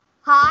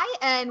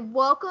and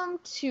welcome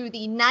to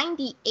the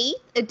 98th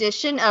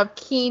edition of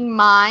Keen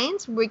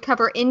Minds. We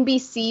cover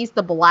NBC's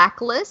The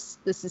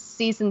Blacklist. This is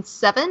Season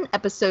 7,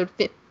 Episode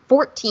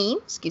 14,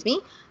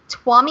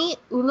 Twamie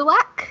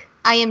Ullulaq.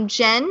 I am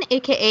Jen,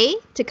 a.k.a.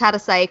 Takata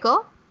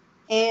Saiko.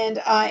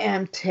 And I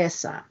am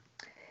Tessa.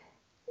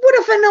 What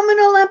a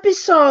phenomenal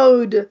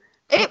episode!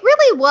 It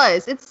really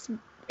was.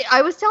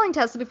 I was telling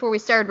Tessa before we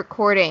started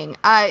recording,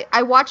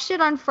 I watched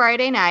it on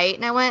Friday night,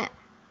 and I went,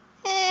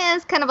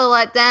 it's kind of a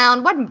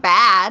letdown. Wasn't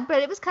bad,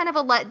 but it was kind of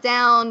a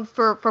letdown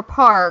for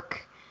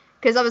Park,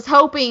 because I was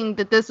hoping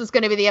that this was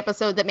going to be the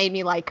episode that made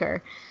me like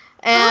her.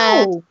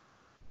 And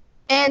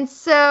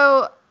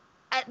so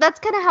that's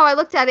kind of how I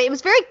looked at it.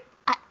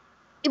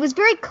 It was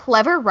very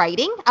clever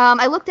writing.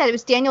 I looked at it. It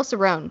was Daniel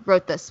Cerrone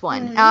wrote this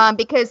one.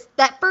 Because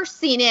that first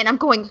scene in, I'm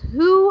going,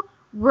 who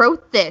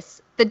wrote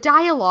this? The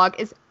dialogue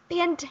is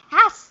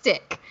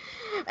fantastic.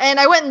 And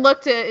I went and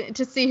looked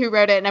to see who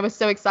wrote it, and I was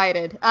so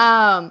excited.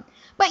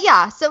 But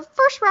yeah, so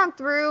first round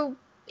through,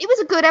 it was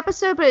a good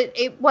episode, but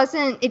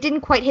it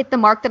didn't quite hit the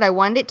mark that I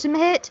wanted it to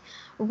hit.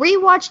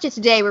 Rewatched it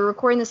today. We're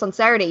recording this on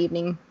Saturday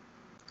evening.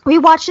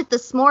 Rewatched it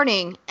this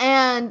morning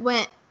and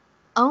went,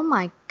 oh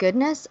my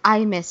goodness,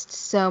 I missed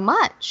so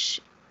much.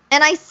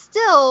 And it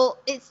still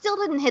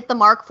didn't hit the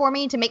mark for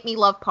me to make me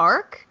love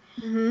Park.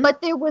 Mm-hmm.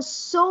 But there was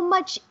so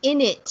much in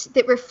it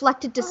that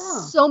reflected to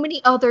so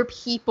many other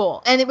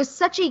people. And it was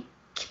such a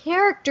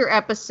character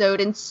episode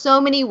in so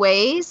many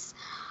ways.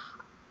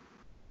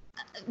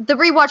 The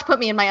rewatch put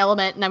me in my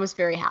element, and I was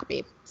very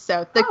happy.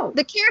 So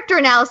the character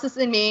analysis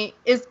in me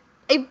is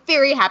a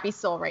very happy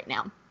soul right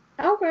now.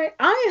 Okay.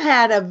 I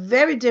had a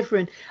very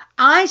different...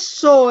 I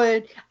saw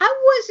it.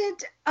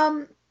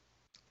 I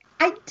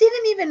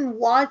didn't even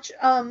watch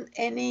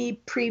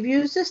any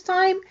previews this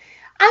time.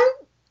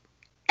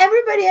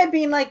 Everybody had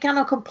been like kind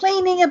of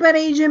complaining about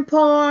Agent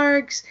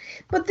Parks,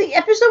 but the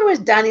episode was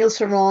Daniel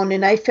Cerrone,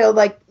 and I felt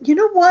like, you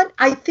know what?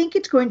 I think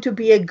it's going to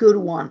be a good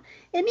one.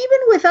 And even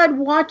without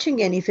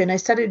watching anything, I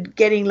started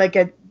getting like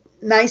a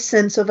nice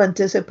sense of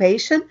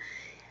anticipation.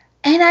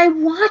 And I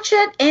watched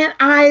it and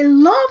I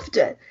loved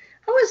it.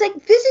 I was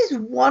like, this is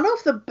one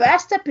of the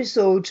best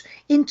episodes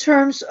in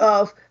terms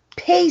of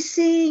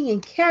pacing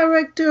and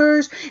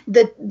characters,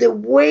 the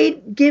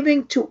weight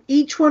giving to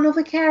each one of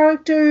the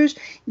characters,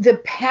 the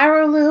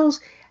parallels.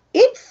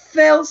 It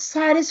felt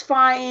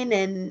satisfying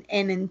and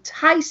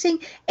enticing,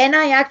 and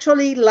I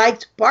actually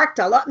liked Bart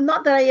a lot.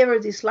 Not that I ever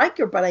disliked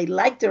her, but I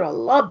liked her a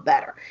lot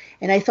better.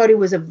 And I thought it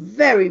was a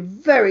very,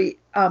 very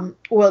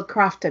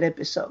well-crafted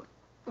episode.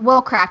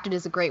 Well-crafted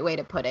is a great way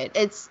to put it.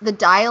 The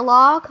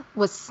dialogue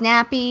was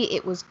snappy.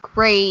 It was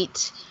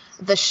great.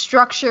 The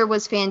structure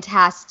was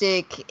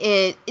fantastic.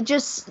 It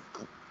just,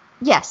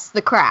 yes,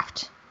 the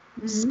craft.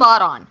 Mm-hmm.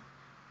 Spot on. It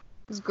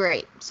was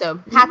great.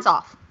 So, hats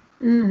off.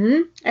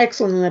 Mm-hmm.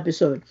 Excellent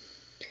episode.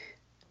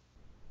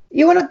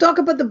 You want to talk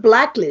about the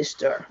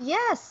Blacklister?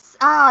 Yes.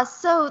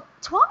 So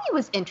Twamie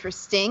was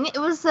interesting. It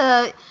was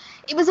a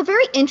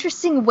very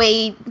interesting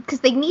way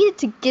because they needed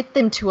to get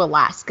them to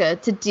Alaska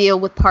to deal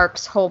with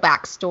Park's whole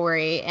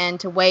backstory and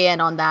to weigh in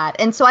on that.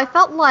 And so I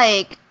felt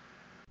like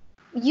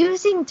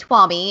using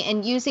Twamie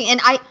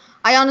and I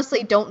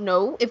honestly don't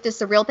know if this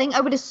is a real thing.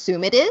 I would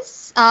assume it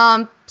is.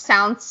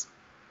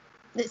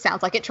 It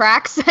sounds like it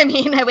tracks. I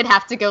mean, I would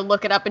have to go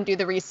look it up and do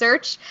the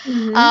research.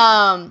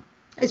 Mm-hmm.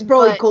 It's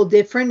probably called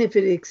different if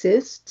it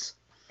exists.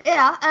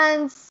 Yeah,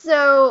 and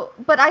so,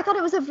 but I thought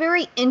it was a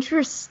very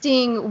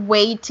interesting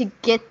way to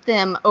get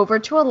them over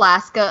to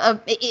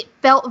Alaska. It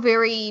felt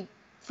very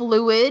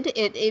fluid.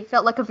 It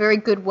felt like a very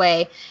good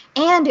way.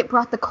 And it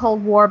brought the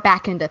Cold War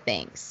back into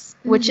things,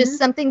 which is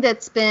something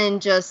that's been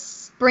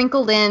just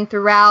sprinkled in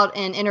throughout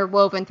and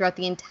interwoven throughout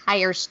the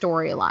entire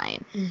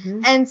storyline.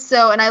 Mm-hmm.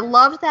 And I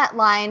loved that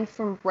line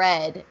from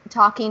Red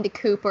talking to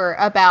Cooper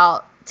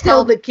about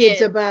tell the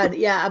kids about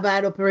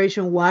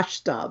Operation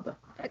Washtub.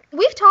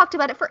 We've talked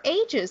about it for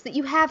ages, that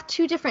you have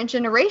two different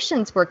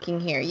generations working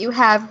here. You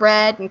have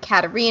Red and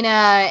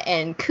Katarina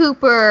and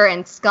Cooper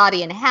and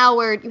Scotty and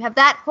Howard. You have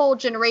that whole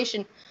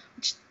generation,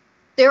 which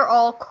they're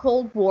all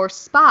Cold War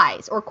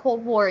spies or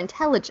Cold War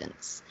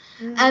intelligence.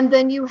 Mm-hmm. And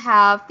then you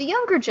have the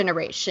younger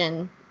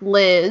generation,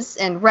 Liz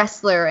and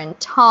Wrestler and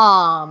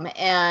Tom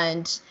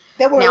and...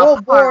 They were all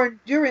born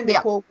during the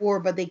Cold War,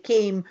 but they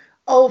came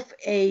of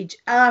age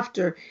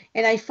after.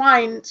 And I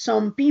find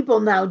some people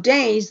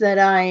nowadays that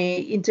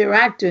I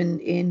interact in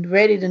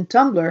Reddit and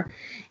Tumblr,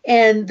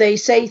 and they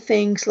say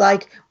things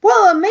like,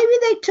 well, maybe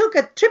they took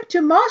a trip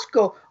to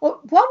Moscow. Or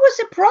what was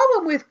the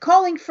problem with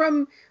calling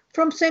from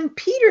St.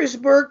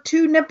 Petersburg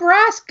to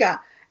Nebraska?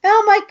 And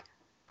I'm like,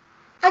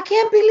 I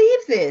can't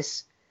believe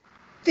this.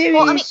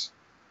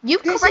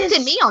 You've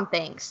corrected me on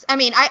things. I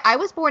mean, I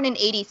was born in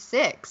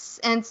 86,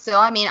 and so,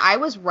 I mean, I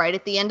was right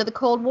at the end of the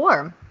Cold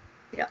War.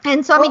 Yeah.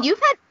 And so, I mean,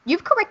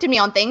 you've corrected me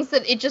on things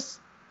that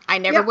I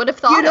never would have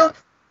thought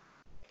of.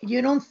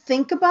 You don't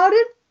think about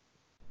it,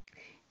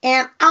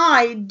 and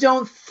I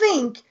don't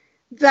think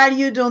that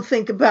you don't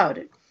think about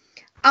it.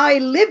 I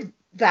lived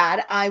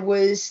that. I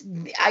was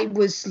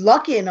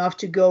lucky enough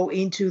to go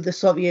into the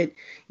Soviet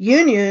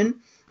Union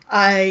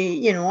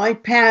I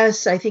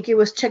passed, I think it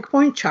was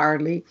Checkpoint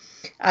Charlie.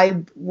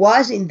 I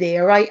was in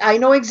there. I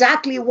know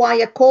exactly why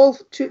a call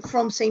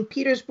from St.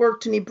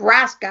 Petersburg to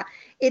Nebraska.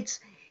 It's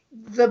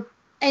the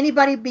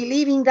anybody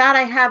believing that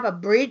I have a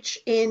bridge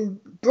in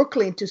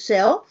Brooklyn to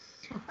sell.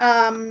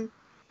 And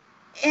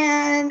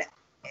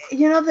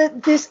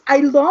that this, I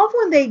love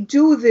when they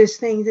do these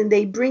things and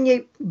they bring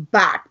it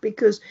back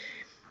because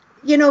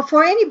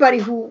for anybody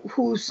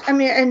who's, I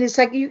mean, and it's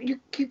like you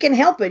can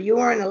help it. You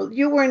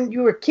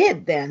were a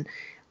kid then,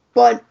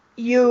 but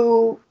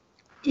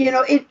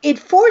it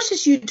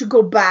forces you to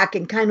go back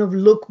and kind of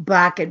look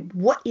back at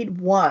what it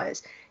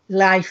was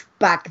life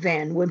back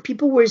then when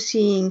people were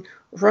seeing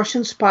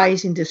Russian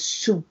spies in the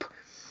soup,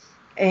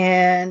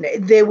 and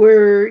there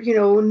were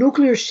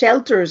nuclear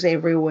shelters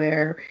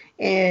everywhere,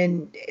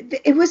 and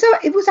it was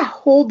a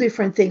whole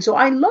different thing. So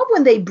I love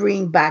when they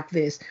bring back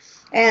this.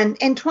 And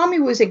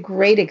Twamie was a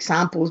great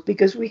example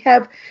because we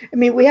have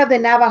the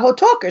Navajo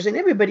talkers, and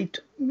everybody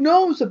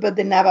knows about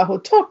the Navajo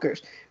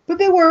talkers. But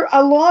there were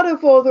a lot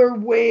of other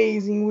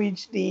ways in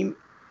which the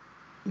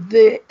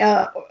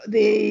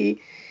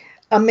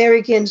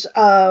Americans,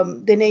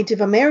 the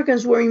Native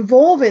Americans, were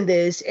involved in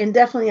this, and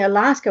definitely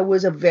Alaska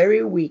was a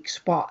very weak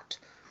spot.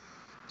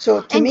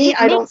 So to me,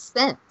 it makes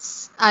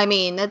sense. I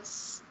mean,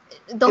 it's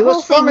the whole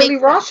was thing formerly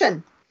makes Russian.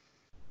 Sense.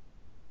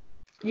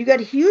 You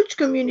got huge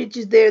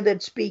communities there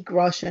that speak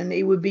Russian.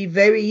 It would be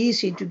very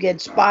easy to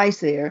get spies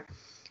there,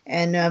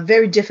 and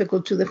very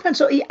difficult to defend.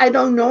 So I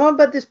don't know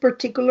about this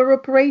particular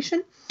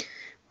operation,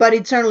 but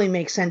it certainly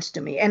makes sense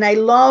to me. And I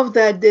love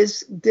that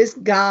this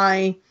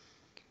guy,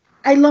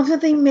 I love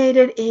that they made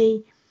it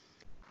a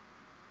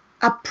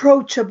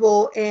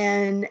approachable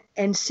and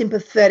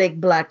sympathetic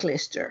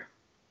blacklister.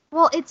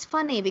 Well, it's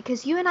funny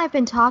because you and I have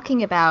been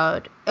talking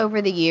about over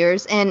the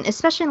years, and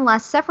especially in the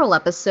last several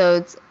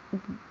episodes,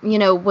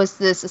 was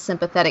this a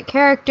sympathetic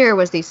character?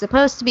 Was he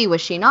supposed to be?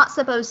 Was she not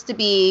supposed to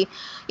be?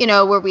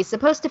 Were we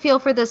supposed to feel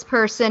for this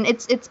person?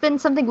 It's been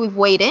something we've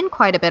weighed in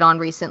quite a bit on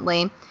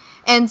recently.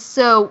 And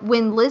so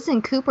when Liz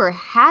and Cooper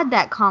had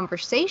that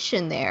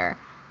conversation there,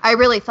 I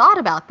really thought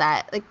about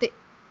that.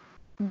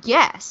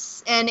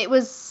 Yes. And it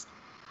was,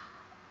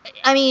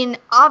 I mean,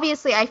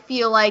 obviously I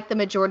feel like the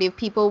majority of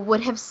people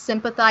would have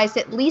sympathized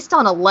at least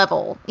on a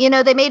level.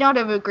 They may not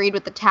have agreed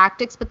with the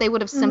tactics, but they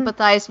would have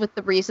sympathized with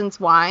the reasons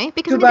why.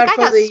 Because too bad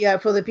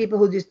for the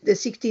people the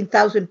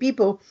 16,000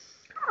 people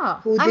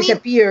who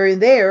disappear in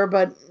there,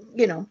 but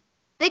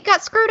they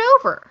got screwed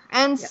over,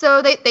 and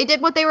so they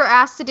did what they were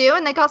asked to do,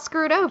 and they got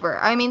screwed over.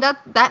 I mean,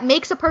 that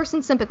makes a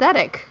person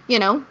sympathetic,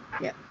 Yeah,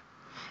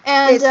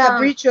 and it's a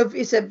breach of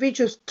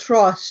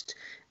trust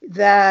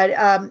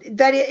that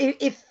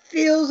it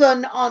feels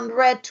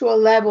unread to a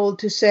level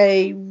to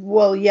say,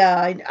 well,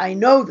 yeah, I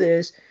know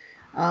this,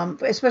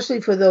 especially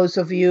for those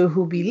of you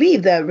who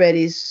believe that Red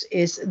is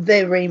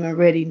the Raymond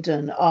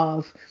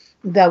Reddington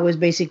that was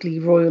basically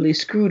royally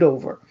screwed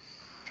over.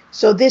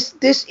 So this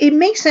it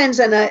makes sense,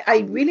 and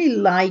I really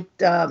liked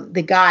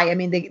the guy. I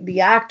mean,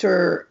 the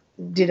actor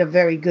did a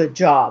very good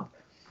job.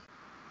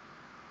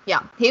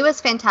 Yeah, he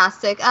was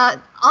fantastic.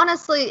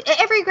 Honestly,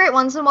 every great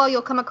once in a while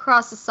you'll come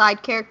across a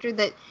side character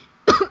that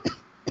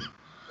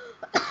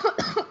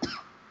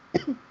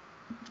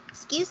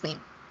excuse me,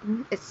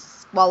 I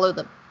swallow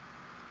the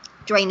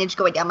drainage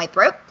going down my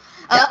throat.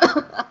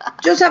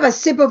 Just have a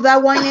sip of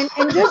that wine,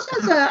 and just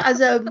as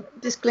a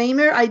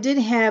disclaimer, I did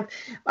have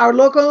our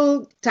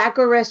local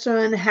taco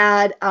restaurant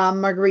had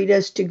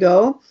margaritas to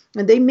go,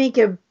 and they make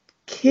a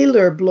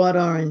killer blood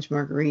orange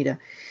margarita.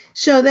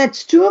 So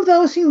that's two of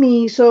those in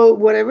me. So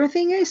whatever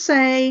thing I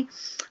say,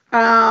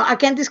 I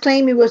can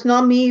disclaim it was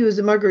not me; it was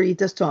the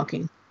margaritas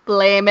talking.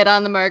 Blame it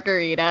on the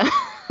margarita.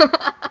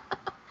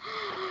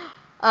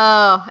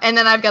 Oh, and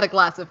then I've got a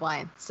glass of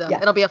wine, so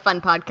it'll be a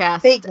fun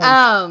podcast. Big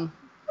one.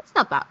 It's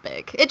not that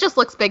big. It just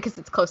looks big because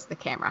it's close to the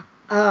camera.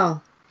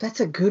 Oh, that's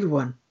a good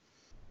one.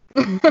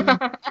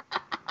 Mm-hmm.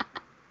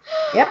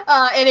 Yep.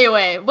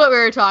 Anyway, what we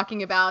were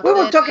talking about. We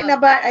were talking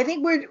about, I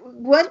think Twamie.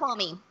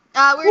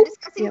 We were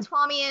discussing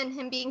Twamie and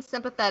him being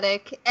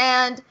sympathetic,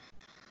 and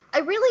I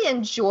really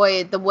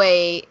enjoyed the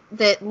way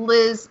that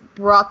Liz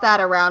brought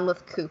that around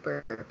with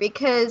Cooper,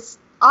 because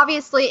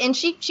obviously, and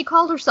she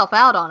called herself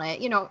out on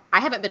it. I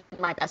haven't been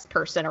my best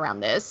person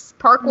around this.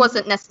 Park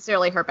wasn't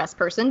necessarily her best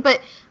person,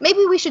 but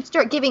maybe we should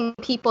start giving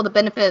people the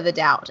benefit of the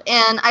doubt.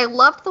 And I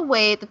loved the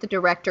way that the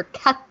director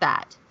cut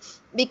that,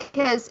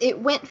 because it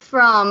went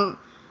from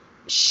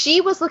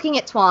she was looking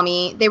at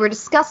Twamie, they were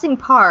discussing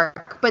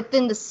Park, but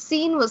then the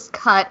scene was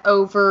cut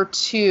over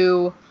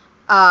to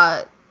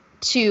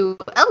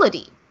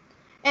Elodie.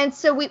 And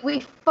so we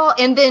fall,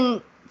 and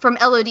then from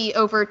Elodie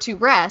over to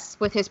Ress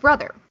with his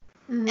brother.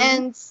 Mm-hmm.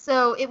 And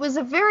so it was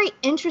a very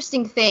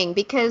interesting thing,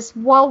 because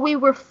while we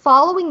were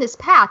following this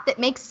path that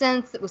makes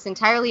sense, that was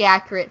entirely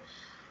accurate,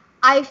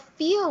 I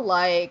feel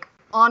like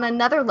on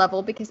another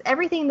level, because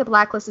everything in the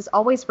Blacklist is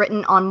always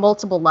written on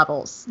multiple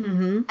levels,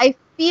 I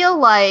feel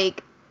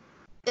like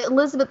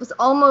Elizabeth was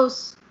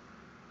almost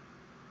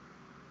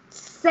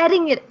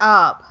setting it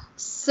up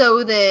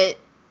so that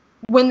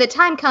when the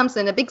time comes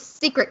and a big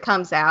secret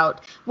comes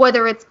out,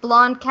 whether it's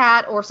Blonde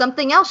Cat or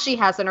something else she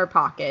has in her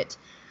pocket,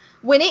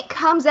 when it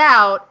comes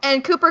out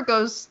and Cooper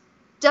goes,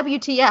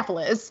 WTF,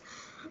 Liz,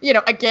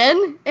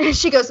 again, and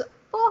she goes,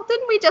 well,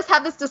 didn't we just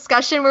have this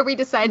discussion where we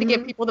decided to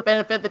give people the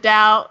benefit of the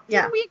doubt?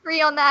 Yeah. Didn't we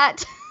agree on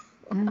that?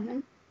 Mm-hmm.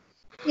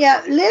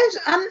 Yeah, Liz,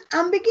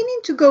 I'm beginning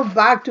to go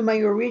back to my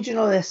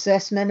original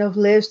assessment of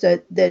Liz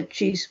that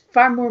she's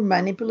far more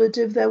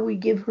manipulative than we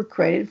give her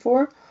credit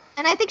for.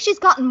 And I think she's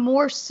gotten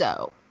more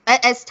so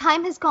as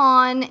time has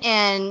gone.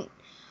 And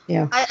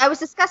yeah, I was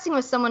discussing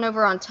with someone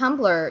over on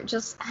Tumblr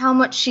just how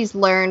much she's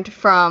learned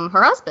from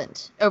her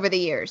husband over the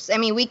years. I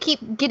mean, we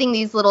keep getting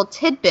these little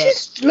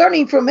tidbits. She's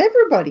learning from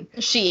everybody.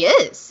 She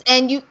is.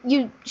 And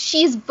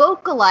she's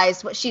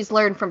vocalized what she's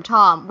learned from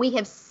Tom. We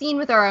have seen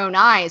with our own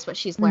eyes what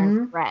she's learned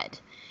from Red.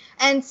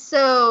 And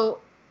so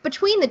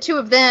between the two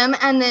of them,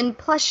 and then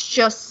plus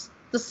just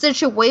the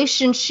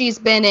situation she's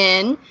been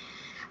in,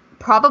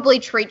 probably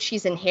traits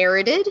she's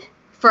inherited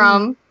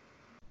from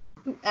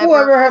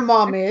whoever her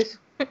mom is.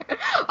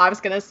 I was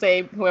going to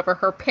say whoever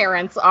her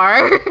parents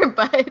are,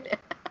 but,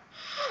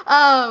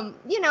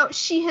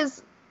 she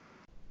has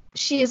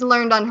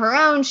learned on her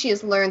own. She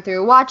has learned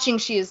through watching.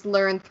 She has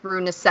learned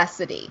through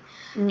necessity.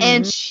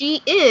 And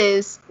she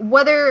is,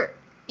 whether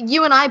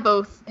you and I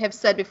both have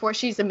said before,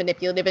 she's a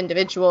manipulative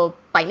individual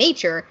by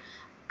nature.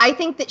 I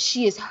think that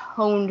she has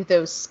honed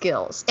those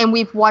skills, and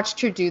we've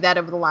watched her do that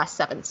over the last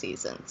 7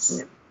 seasons.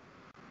 Yeah.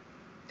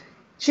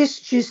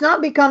 She's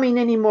not becoming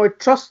any more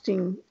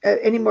trusting,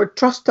 any more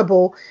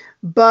trustable,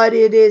 but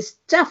it is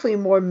definitely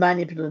more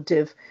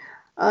manipulative.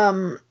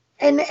 And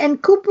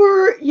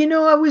Cooper,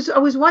 I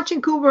was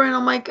watching Cooper, and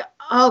I'm like,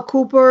 oh,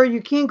 Cooper,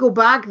 you can't go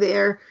back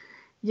there.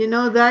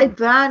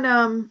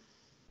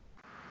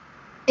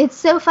 It's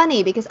so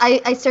funny because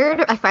I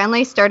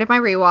finally started my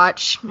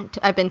rewatch.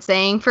 I've been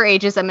saying for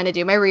ages I'm going to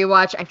do my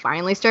rewatch. I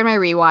finally started my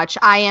rewatch.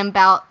 I am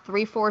about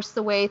 3/4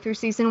 the way through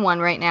season 1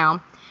 right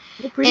now.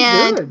 You're pretty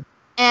good.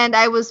 And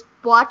I was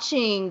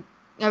rewatching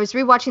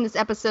this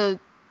episode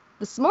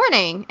this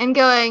morning and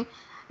going,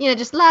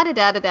 just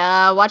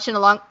la-da-da-da-da, watching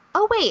along.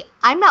 Oh, wait,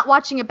 I'm not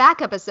watching a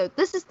back episode.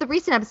 This is the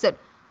recent episode.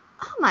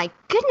 Oh, my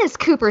goodness,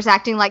 Cooper's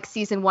acting like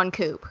season 1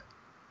 Coop.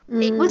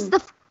 It was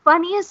the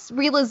funniest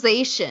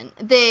realization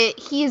that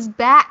he is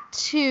back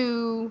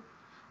to,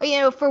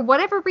 for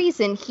whatever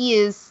reason, he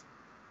is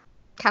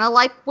kind of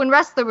like when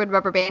Wrestler would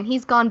rubber band,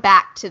 he's gone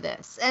back to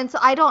this. And so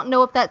I don't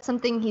know if that's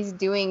something he's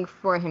doing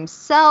for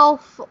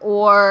himself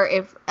or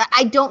if,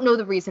 I don't know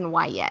the reason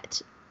why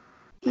yet.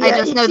 Yeah, I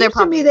just know they're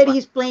probably. It seems to me that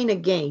he's playing a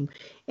game.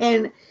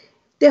 And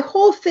the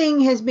whole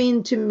thing has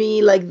been to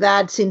me like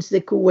that since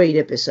the Kuwait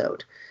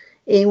episode,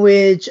 in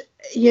which,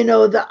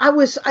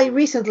 I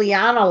recently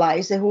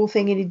analyzed the whole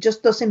thing and it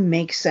just doesn't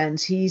make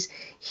sense.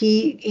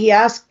 He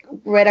asked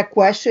Red a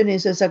question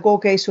and says like,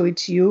 okay, so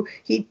it's you.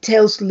 He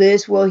tells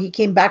Liz, well,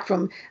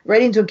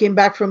 Reddington came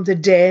back from the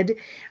dead.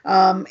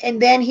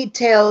 And then he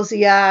tells,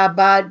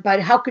 but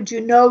how could you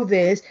know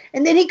this?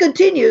 And then he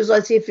continues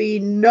as if he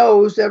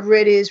knows that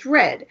Red is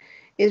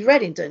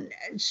Reddington.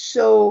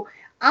 So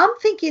I'm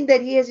thinking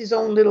that he has his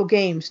own little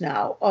games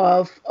now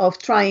of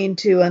trying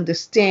to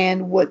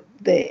understand what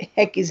the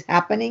heck is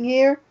happening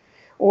here,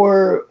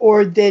 or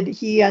that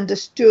he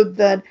understood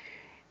that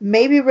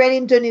maybe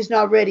Reddington is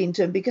not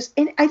Reddington, because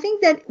and I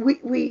think that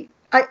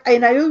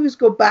I always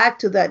go back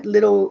to that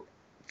little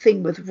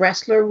thing with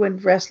Wrestler when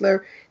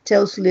Wrestler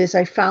tells Liz,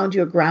 I found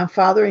your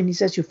grandfather, and he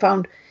says you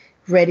found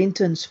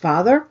Reddington's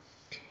father.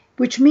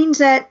 Which means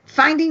that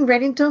finding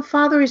Reddington's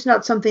father is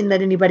not something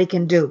that anybody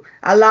can do.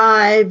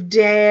 Alive,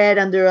 dead,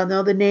 under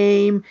another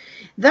name.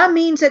 That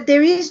means that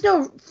there is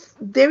no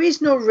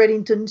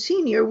Reddington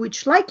Sr.,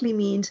 which likely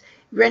means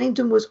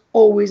Reddington was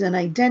always an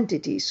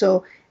identity.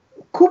 So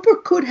Cooper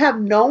could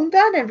have known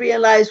that and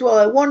realized, well,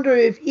 I wonder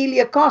if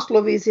Ilya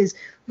Koslov is his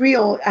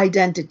real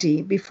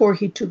identity before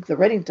he took the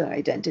Reddington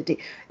identity.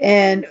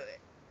 And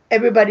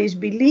everybody's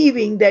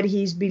believing that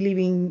he's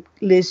believing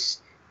Liz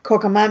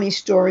Kokamami's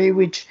story,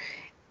 which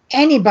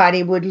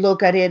anybody would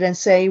look at it and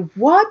say,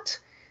 what?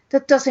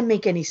 That doesn't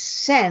make any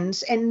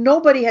sense. And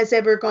nobody has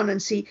ever gone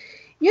and see,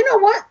 you know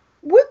what?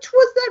 Which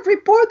was that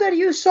report that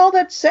you saw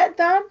that said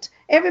that?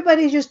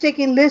 Everybody's just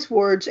taking Liz's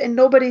words and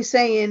nobody's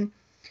saying,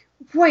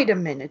 wait a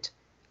minute.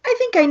 I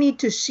think I need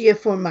to see it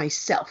for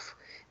myself,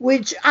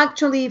 which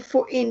actually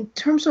in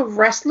terms of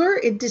Wrestler,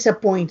 it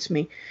disappoints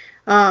me.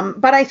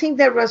 But I think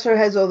that Wrestler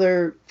has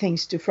other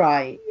things to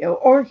fry,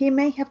 or he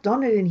may have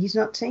done it and he's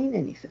not saying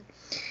anything.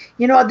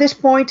 At this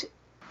point,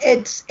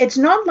 it's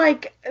not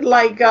like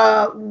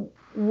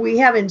we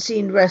haven't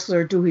seen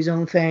Wrestler do his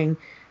own thing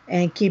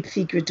and keep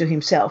secret to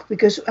himself.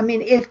 Because,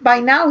 if by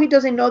now he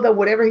doesn't know that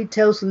whatever he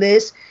tells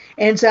Liz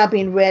ends up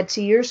in Red's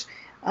ears,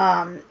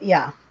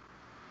 yeah.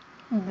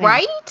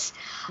 Right?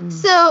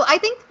 So I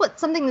think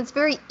something that's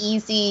very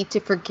easy to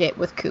forget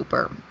with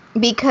Cooper,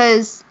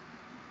 because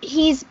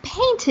he's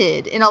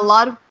painted in a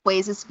lot of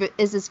ways as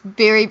this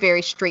very,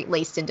 very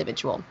straight-laced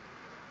individual.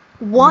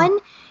 One,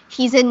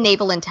 he's in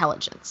naval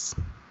intelligence.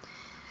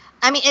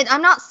 I mean,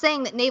 I'm not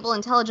saying that naval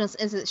intelligence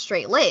isn't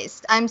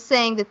straight-laced. I'm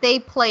saying that they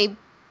play,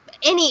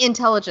 any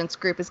intelligence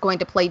group is going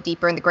to play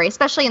deeper in the gray,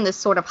 especially in this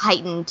sort of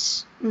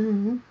heightened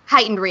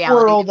reality.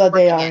 World that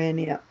they are in,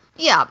 yeah.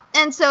 Yeah,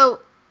 and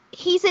so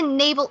he's in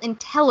naval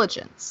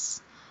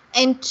intelligence.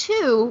 And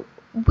 2,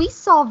 we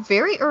saw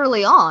very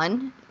early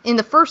on in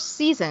the first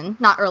season,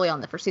 not early on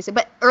in the first season,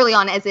 but early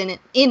on as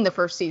in the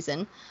first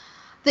season,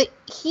 that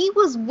he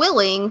was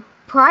willing,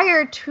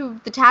 prior to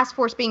the task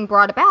force being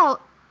brought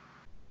about,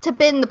 to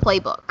bend the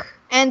playbook.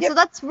 And so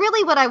that's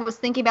really what I was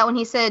thinking about when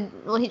he said,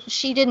 well,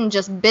 she didn't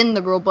just bend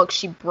the rule book,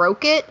 she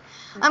broke it.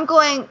 I'm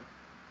going,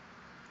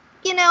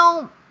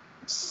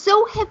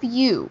 so have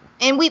you.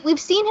 And we've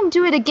seen him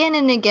do it again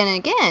and again and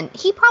again.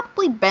 He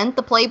probably bent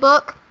the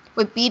playbook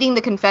with beating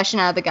the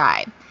confession out of the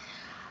guy.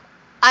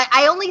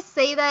 I only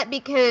say that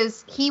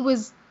because he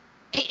was,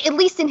 at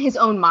least in his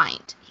own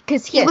mind,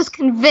 because he was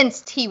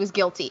convinced he was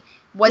guilty.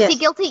 Was he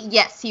guilty?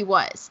 Yes, he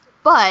was.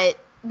 But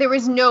there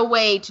was no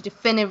way to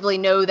definitively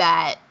know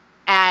that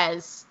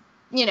as,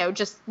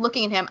 just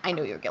looking at him, I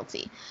know you're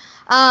guilty.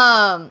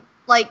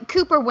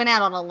 Cooper went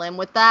out on a limb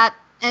with that.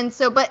 And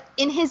so, but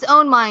in his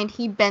own mind,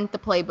 he bent the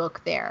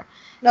playbook there.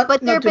 Not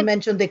to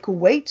mention the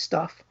Kuwait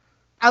stuff.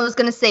 I was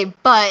going to say,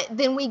 but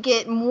then we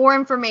get more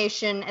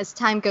information as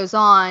time goes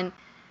on.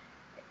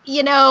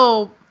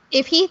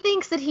 If he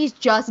thinks that he's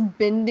just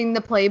bending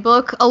the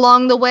playbook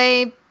along the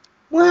way.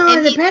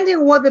 Well, depending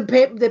on what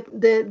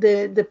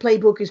the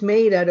playbook is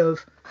made out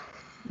of.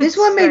 This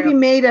one may be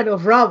made out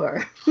of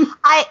rubber.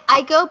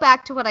 I go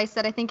back to what I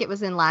said, I think it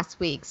was in last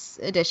week's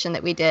edition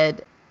that we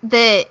did,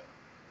 that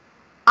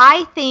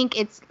I think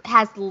it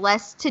has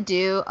less to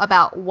do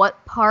about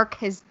what Park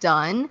has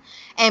done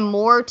and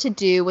more to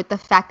do with the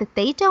fact that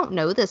they don't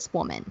know this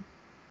woman.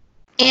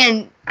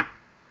 And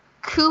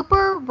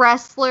Cooper,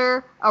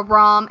 Wrestler,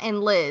 Aram,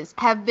 and Liz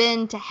have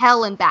been to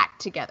hell and back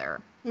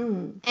together.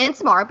 And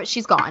Smart, but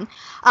she's gone.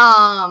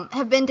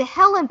 Have been to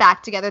hell and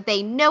back together.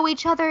 They know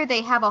each other.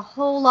 They have a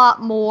whole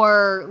lot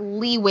more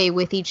leeway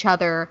with each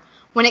other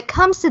when it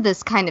comes to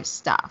this kind of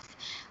stuff.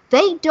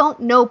 They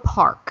don't know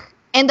Park.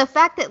 And the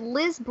fact that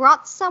Liz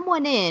brought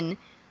someone in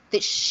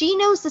that she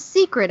knows the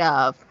secret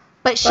of,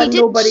 but she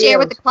didn't share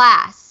with the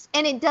class.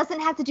 And it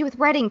doesn't have to do with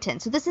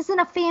Reddington. So this isn't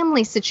a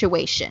family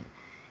situation.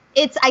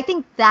 I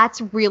think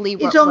that's really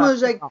what... It's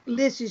almost like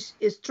Liz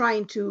is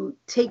trying to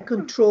take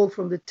control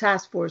from the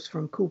task force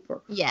from Cooper.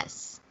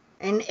 Yes.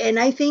 And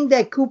I think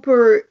that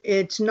Cooper,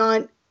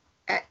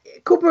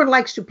 Cooper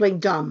likes to play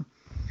dumb.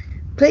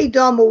 Play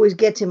dumb always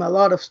gets him a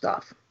lot of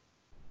stuff.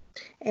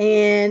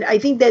 And I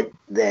think that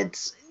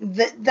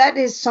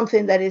is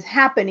something that is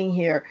happening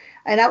here.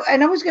 And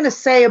I was going to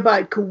say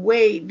about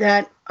Kuwait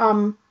that,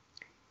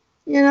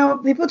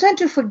 people tend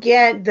to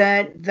forget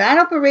that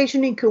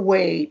operation in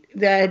Kuwait,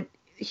 that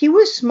he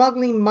was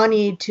smuggling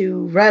money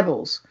to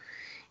rebels.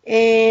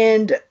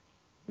 And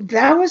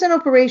that was an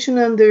operation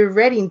under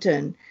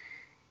Reddington.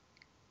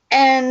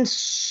 And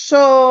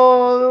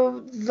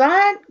so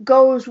that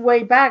goes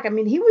way back. I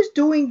mean, he was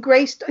doing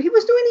great stuff. He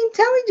was doing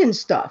intelligence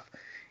stuff.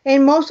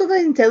 And most of the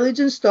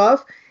intelligence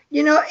stuff,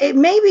 it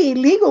may be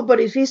illegal, but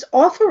if it's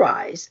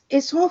authorized,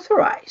 it's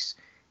authorized.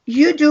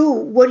 You do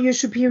what your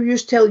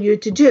superiors tell you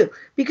to do.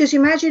 Because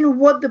imagine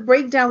what the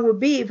breakdown would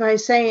be if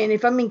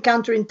if I'm in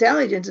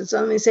counterintelligence and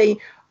suddenly saying,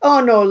 oh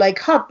no, like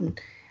Hutton,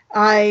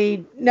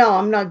 I'm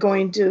not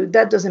going to,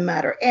 that doesn't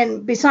matter.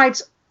 And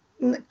besides,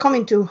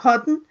 coming to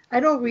Hutton, I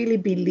don't really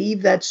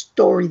believe that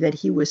story that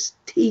he was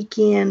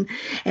taken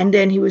and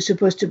then he was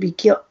supposed to be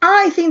killed.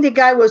 I think the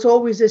guy was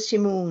always a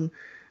Shimoon.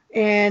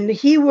 And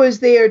he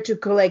was there to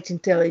collect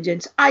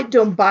intelligence. I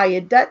don't buy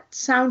it. That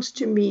sounds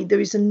to me,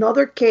 there is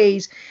another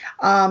case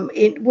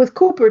with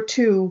Cooper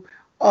too,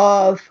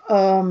 of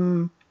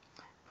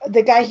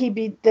the guy he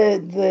beat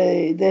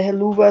the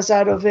Heluvas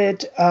out of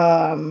it,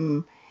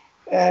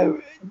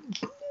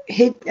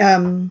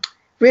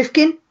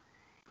 Rifkin.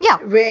 Yeah,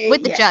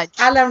 with the judge.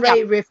 Alan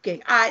Ray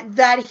Rifkin.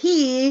 That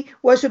he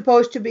was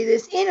supposed to be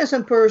this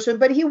innocent person,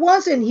 but he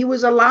wasn't. He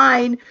was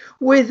aligned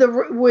with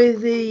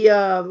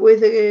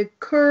the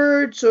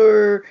Kurds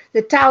or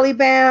the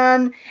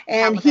Taliban,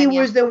 and he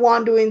was the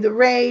one doing the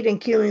raid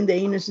and killing the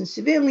innocent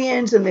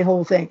civilians and the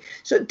whole thing.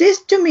 So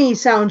this, to me,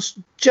 sounds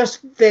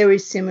just very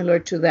similar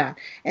to that.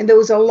 And there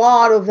was a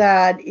lot of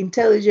that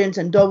intelligence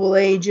and double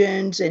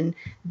agents and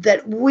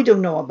that we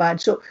don't know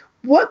about. So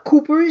what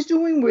Cooper is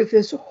doing with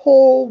this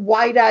whole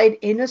wide-eyed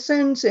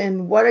innocence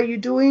and what are you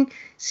doing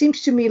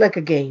seems to me like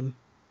a game.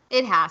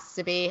 It has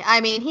to be.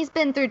 I mean, he's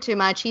been through too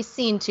much. He's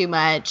seen too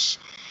much.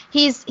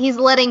 He's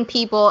letting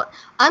people,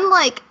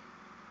 unlike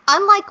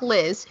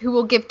Liz, who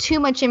will give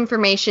too much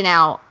information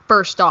out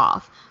first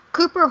off,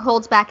 Cooper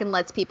holds back and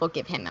lets people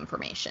give him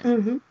information.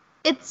 Mm-hmm.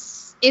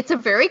 It's a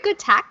very good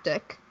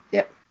tactic.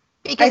 Yep.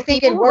 Because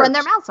people will run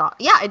their mouths off.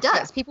 Yeah, it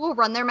does. Yeah. People will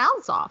run their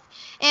mouths off.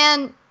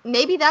 And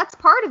maybe that's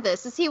part of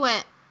this, is he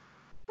went,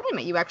 wait a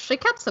minute, you actually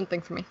kept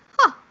something from me.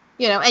 Huh.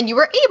 And you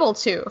were able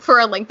to for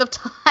a length of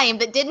time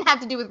that didn't have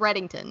to do with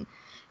Reddington,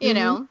 you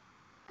know?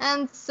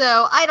 And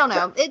so, I don't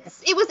know.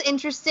 It was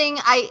interesting.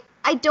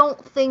 I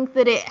don't think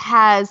that it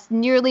has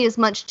nearly as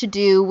much to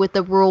do with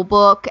the rule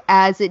book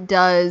as it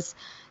does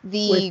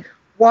the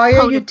why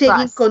are code you of taking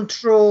trust.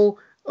 control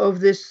of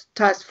this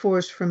task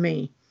force from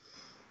me?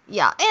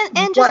 Yeah,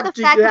 and just the What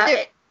do fact you that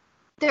have?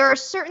 there are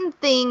certain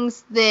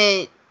things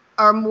that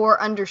are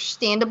more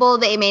understandable.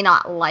 They may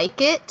not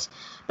like it,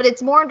 but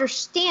it's more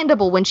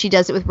understandable when she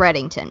does it with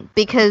Reddington,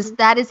 because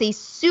that is a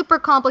super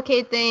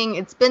complicated thing.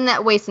 It's been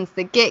that way since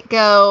the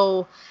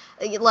get-go.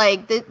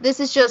 Like, this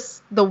is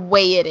just the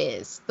way it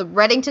is. The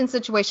Reddington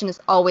situation is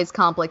always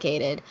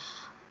complicated.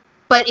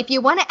 But if you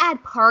want to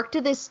add Park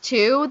to this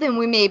too, then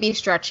we may be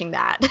stretching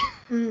that.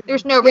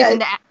 There's no reason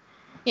to add,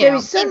 there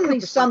is certainly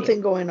something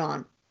going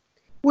on.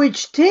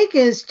 Which takes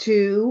us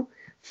to,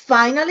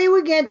 finally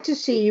we get to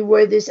see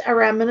where this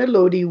Aram and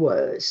Elodie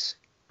was.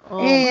 Oh.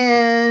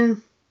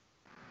 And...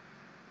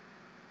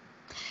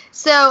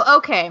 So,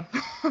 okay.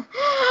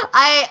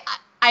 I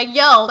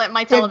yelled at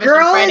my television the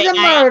girl Friday is a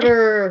night.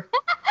 murderer.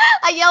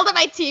 I yelled at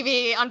my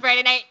TV on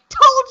Friday night.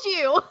 Told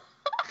you!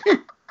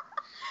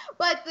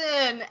 But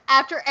then,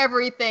 after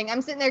everything,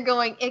 I'm sitting there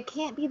going, it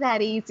can't be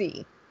that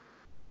easy.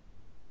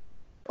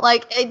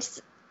 Like,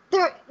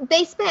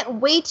 they spent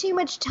way too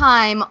much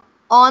time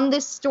on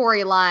this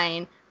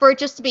storyline for it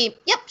just to be,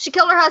 yep, she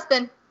killed her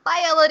husband.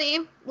 Bye,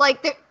 Elodie.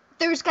 Like,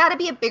 there's got to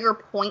be a bigger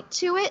point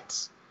to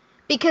it.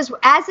 Because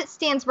as it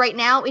stands right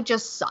now, it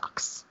just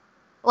sucks.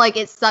 Like,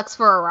 it sucks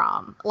for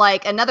Aram.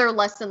 Like, another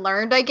lesson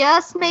learned, I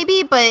guess,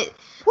 maybe, but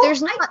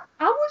there's not...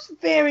 I was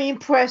very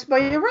impressed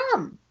by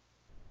Aram.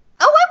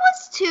 Oh, I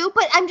was too,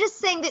 but I'm just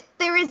saying that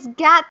there has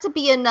got to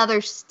be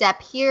another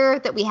step here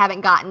that we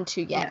haven't gotten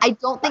to yet. Yeah. I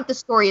don't think the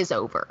story is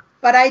over.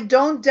 But I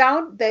don't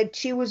doubt that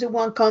she was the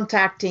one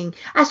contacting.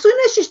 As soon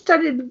as she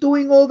started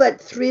doing all that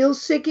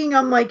thrill-seeking,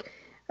 I'm like,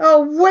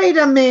 oh, wait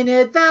a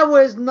minute, that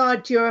was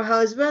not your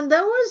husband,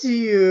 that was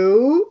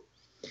you.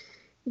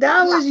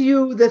 That was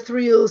you, the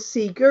thrill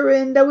seeker,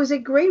 and that was a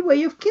great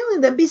way of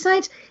killing them.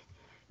 Besides,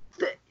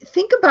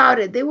 think about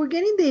it. They were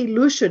getting the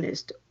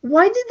illusionist.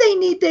 Why did they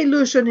need the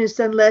illusionist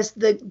unless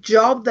the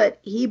job that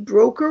he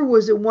broke her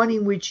was the one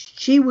in which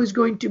she was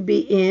going to be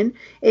in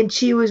and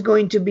she was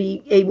going to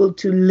be able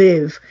to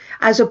live,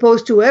 as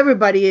opposed to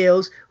everybody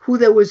else who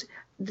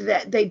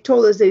they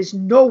told us there's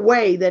no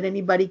way that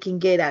anybody can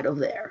get out of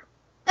there.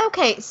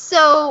 Okay,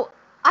 so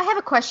I have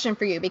a question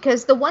for you,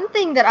 because the one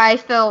thing that I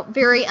felt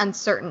very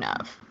uncertain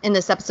of in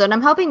this episode, and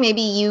I'm hoping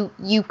maybe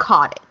you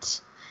caught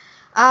it.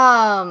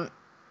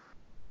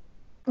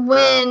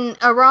 When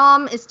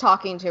Aram is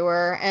talking to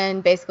her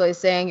and basically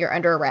saying you're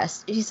under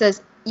arrest, he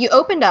says, you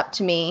opened up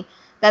to me.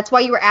 That's why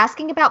you were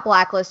asking about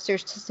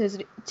blacklisters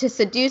to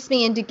seduce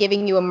me into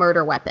giving you a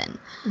murder weapon.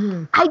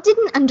 I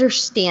didn't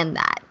understand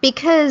that,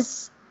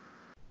 because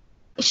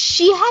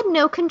she had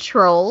no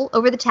control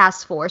over the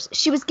task force.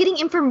 She was getting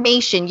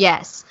information,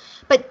 yes.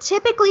 But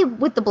typically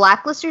with the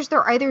blacklisters,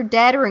 they're either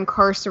dead or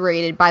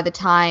incarcerated by the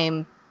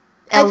time...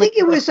 I think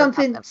it was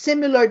something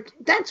similar.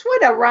 That's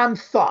what Aram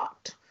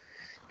thought.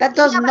 That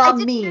does not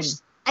mean...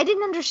 I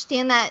didn't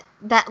understand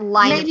that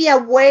line. Maybe a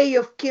way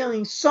of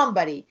killing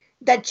somebody.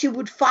 That she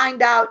would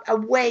find out a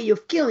way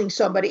of killing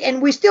somebody.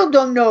 And we still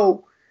don't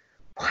know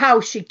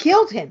how she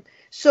killed him.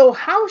 So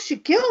how she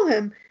killed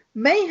him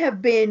may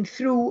have been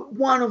through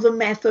one of the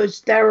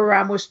methods that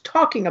Aram was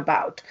talking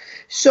about.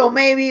 So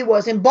maybe it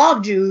wasn't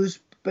Bob juice,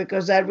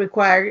 because that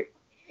required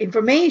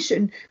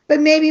information. But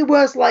maybe it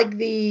was like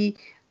the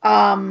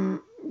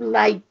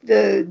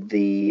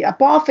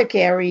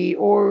apothecary,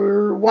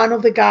 or one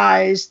of the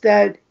guys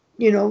that,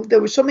 there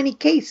were so many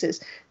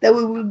cases that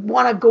we would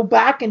want to go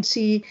back and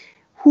see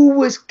who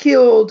was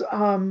killed.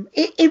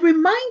 It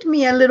reminds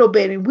me a little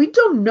bit, and we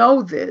don't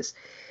know this.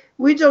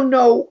 We don't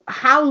know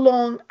how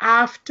long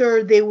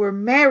after they were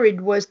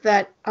married was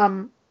that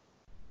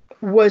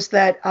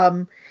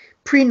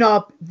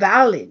prenup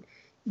valid,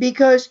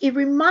 because it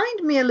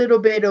reminds me a little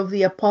bit of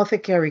the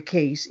apothecary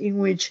case, in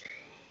which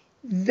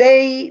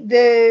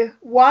the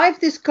wife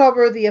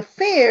discovered the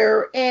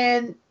affair,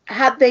 and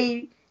had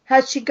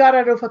she got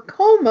out of a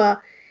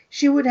coma,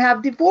 she would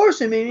have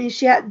divorced him, and if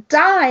she had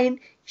died,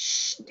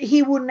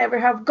 he would never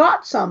have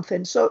got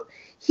something. So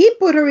he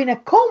put her in a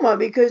coma,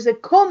 because the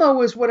coma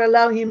was what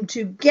allowed him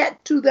to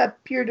get to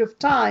that period of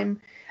time,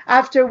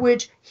 after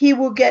which he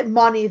would get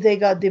money if they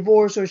got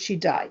divorced or she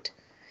died.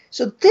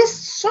 So this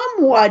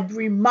somewhat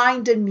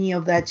reminded me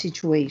of that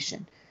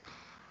situation.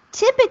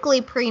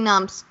 Typically,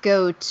 prenups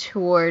go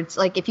towards,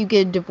 like, if you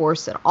get a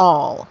divorce at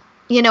all,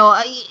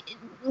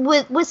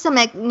 with some,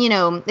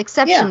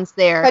 exceptions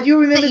there. But you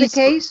remember the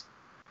case?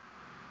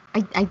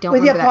 I don't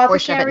remember that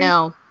portion of it,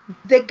 no.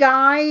 The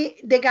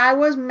guy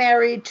was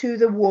married to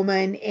the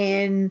woman,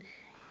 and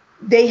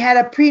they had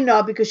a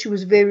prenup because she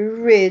was very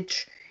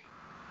rich.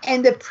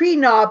 And the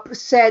prenup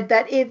said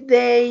that if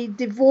they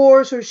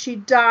divorced or she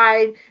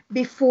died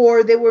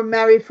before they were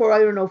married for,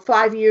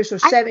 5 years or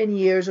 7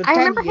 years or 10 years.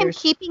 I remember him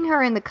keeping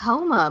her in the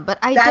coma, but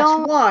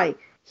That's why.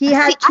 He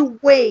had to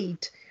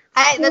wait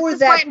for that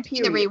why I'm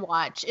doing the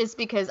rewatch, is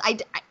because I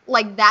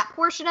like that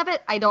portion of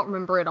it, I don't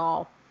remember at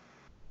all.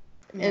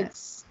 Yeah.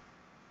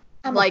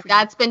 Like,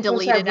 that's been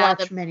deleted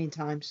out of many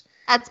times.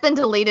 That's been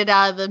deleted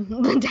out of the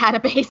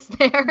database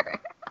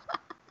there.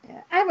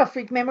 Yeah, I have a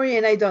freak memory,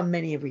 and I've done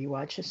many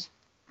rewatches.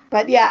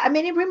 But yeah, I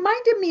mean, it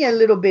reminded me a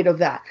little bit of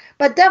that.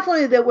 But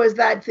definitely there was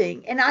that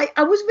thing. And I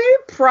was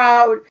very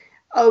proud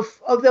of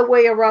the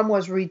way Aram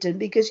was written,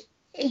 because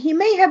he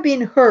may have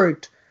been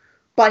hurt,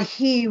 but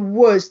he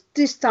was,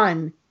 this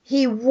time,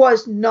 he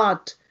was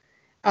not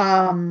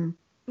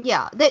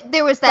yeah,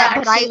 there was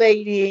that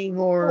vacillating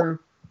or...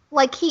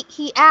 Like,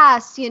 he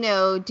asked,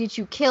 did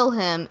you kill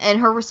him? And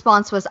her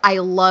response was, I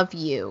love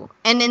you.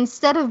 And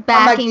instead of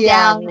backing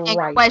down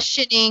and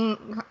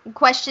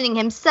questioning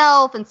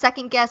himself and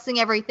second-guessing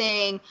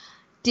everything,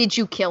 did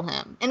you kill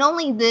him? And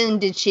only then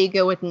did she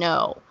go with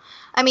no.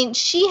 I mean,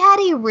 she had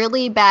a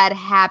really bad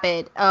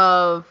habit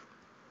of...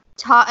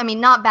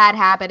 not bad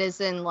habit as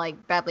in,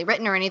 like, badly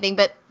written or anything,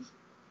 but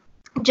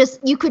just,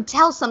 you could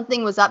tell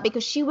something was up,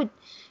 because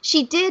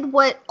she did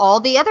what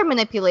all the other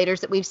manipulators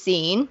that we've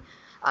seen...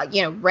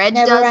 Red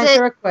never does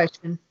answer a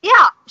question.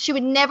 Yeah, she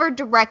would never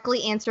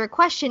directly answer a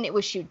question. It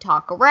was, she would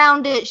talk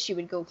around it. She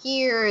would go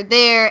here,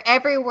 there,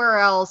 everywhere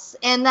else,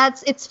 and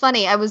it's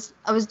funny. I was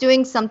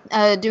doing some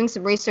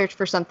research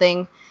for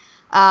something,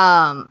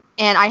 and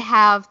I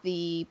have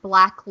the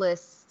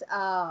blacklist.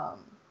 What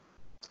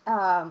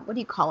do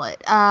you call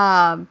it?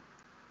 That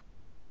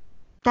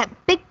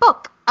big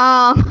book.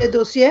 The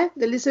dossier,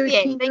 the Elizabeth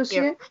King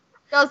dossier. You.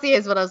 Dossier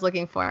is what I was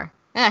looking for.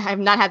 I've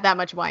not had that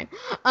much wine.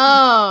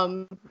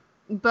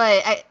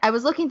 But I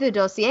was looking through the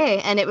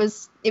dossier, and it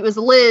was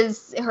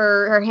Liz,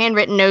 her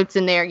handwritten notes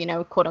in there,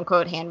 quote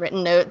unquote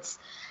handwritten notes,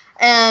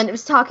 and it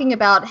was talking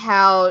about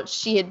how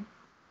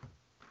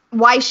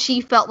why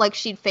she felt like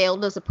she'd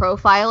failed as a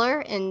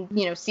profiler in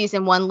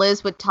season 1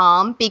 Liz with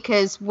Tom,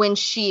 because when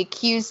she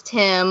accused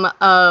him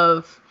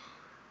of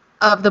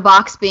the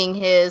box being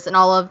his and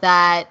all of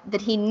that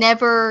he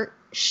never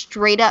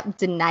straight up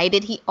denied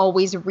it. He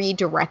always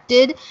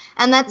redirected,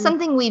 and that's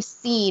something we've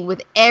seen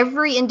with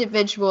every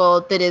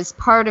individual that is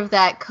part of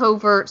that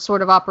covert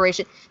sort of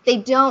operation.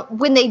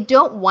 When they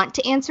don't want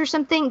to answer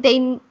something,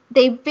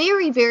 they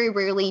very, very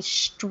rarely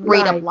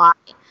straight up lie.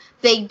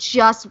 They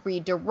just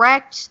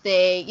redirect.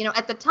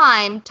 At the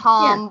time,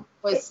 Tom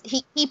was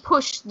he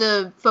pushed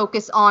the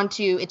focus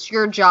onto, it's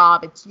your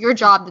job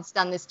that's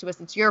done this to us,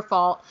 it's your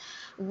fault.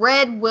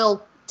 Red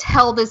will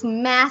tell this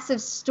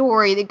massive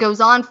story that goes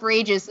on for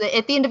ages.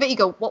 At the end of it, you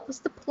go, what was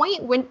the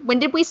point? When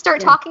did we start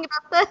talking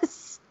about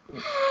this?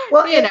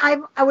 Well,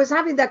 I was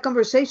having that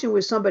conversation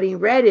with somebody in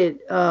Reddit,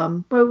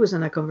 but it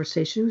wasn't a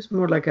conversation. It was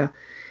more like a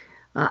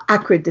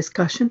accurate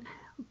discussion.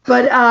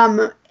 But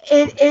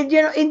it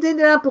ended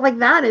up like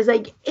that. It's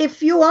like,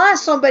 if you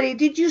ask somebody,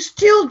 did you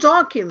steal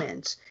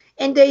documents?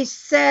 And they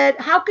said,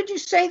 how could you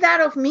say that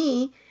of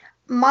me?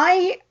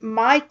 My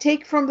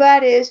take from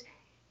that is,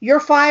 you're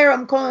fired.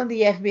 I'm calling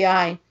the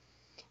FBI,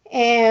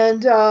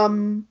 and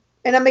I'm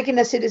making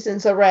a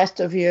citizen's arrest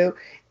of you.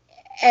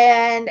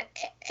 And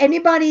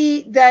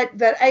anybody that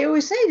I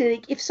always say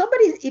that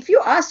if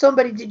you ask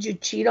somebody, did you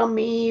cheat on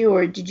me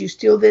or did you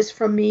steal this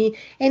from me,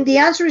 and the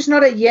answer is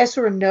not a yes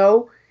or a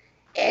no,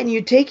 and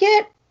you take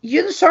it,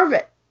 you deserve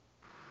it,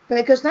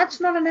 because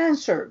that's not an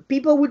answer.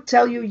 People would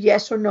tell you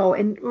yes or no,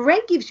 and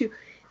Red gives you.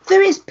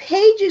 There is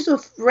pages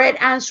of Red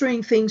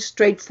answering things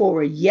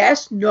straightforward.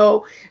 Yes,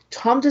 no.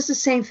 Tom does the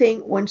same thing.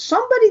 When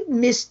somebody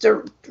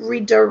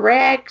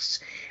redirects,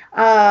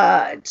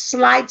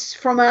 slides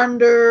from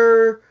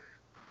under,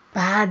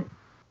 bad.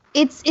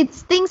 It's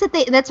things that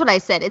that's what I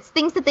said. It's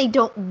things that they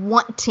don't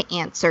want to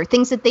answer.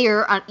 Things that they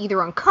are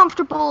either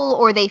uncomfortable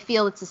or they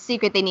feel it's a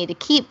secret they need to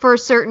keep for a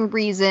certain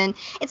reason.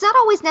 It's not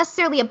always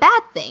necessarily a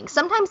bad thing.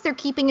 Sometimes they're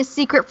keeping a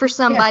secret for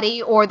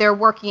somebody or they're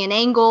working an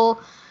angle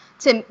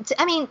to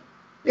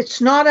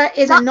it's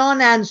a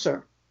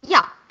non-answer.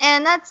 Yeah,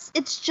 and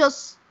it's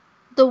just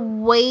the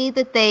way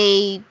that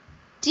they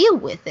deal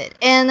with it,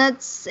 and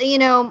that's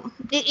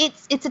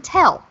it's a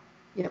tell.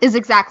 Yep. Is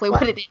exactly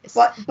what it is.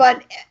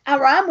 But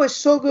Aram was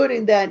so good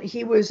in that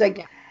he was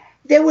like,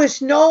 there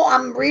was no,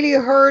 I'm really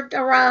hurt,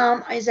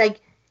 Aram. It's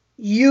like,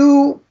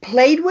 you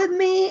played with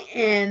me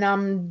and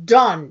I'm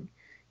done.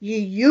 You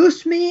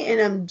used me and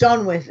I'm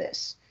done with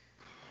this.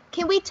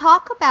 Can we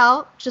talk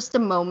about just a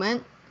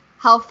moment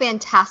how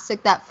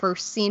fantastic that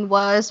first scene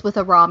was with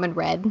Aram and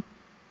Red?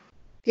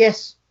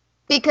 Yes.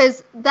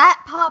 Because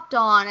that popped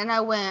on and I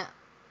went,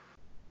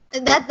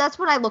 that's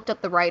when I looked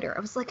up the writer.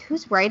 I was like,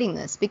 who's writing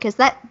this? Because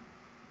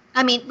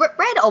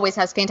Red always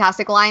has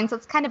fantastic lines.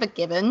 That's kind of a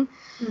given.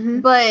 Mm-hmm.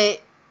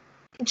 But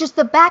just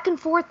the back and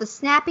forth, the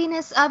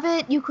snappiness of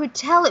it, you could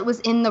tell it was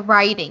in the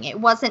writing. It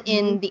wasn't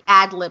in the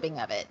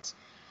ad-libbing of it.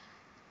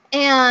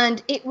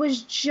 And it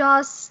was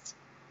just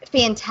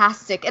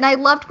fantastic. And I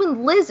loved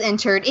when Liz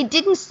entered. It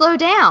didn't slow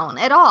down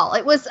at all.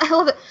 I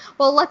love it.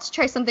 Well, let's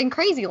try something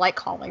crazy like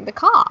calling the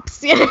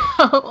cops, And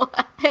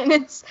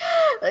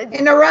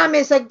Aram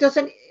is like,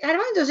 doesn't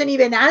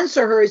even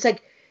answer her. It's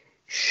like,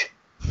 shh.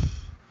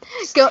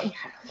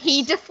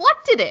 He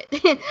deflected it.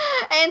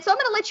 And so I'm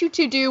going to let you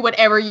two do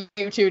whatever you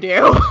two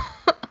do.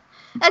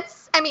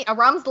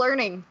 Aram's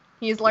learning.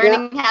 He's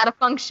learning how to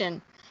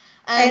function.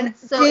 And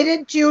so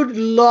didn't you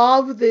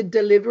love the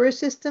delivery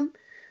system?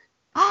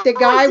 The oh,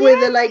 guy I with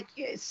the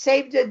did.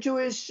 save the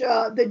Jewish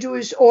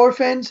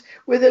orphans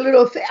with a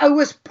little thing. It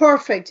was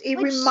perfect. It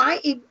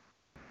reminded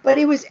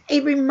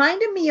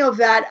me of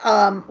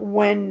that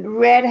when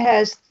Red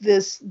has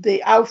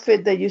the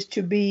outfit that used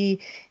to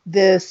be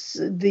a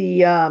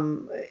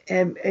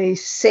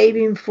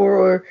saving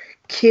for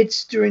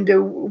kids during the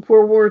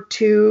World War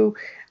II,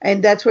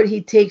 and that's what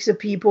he takes the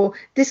people.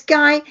 This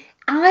guy,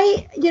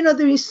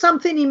 there is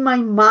something in my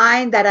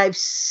mind that I've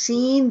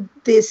seen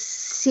this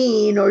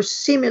scene or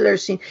similar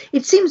scene.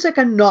 It seems like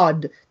a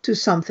nod to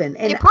something,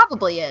 and It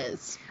probably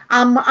is.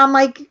 I'm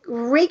like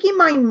raking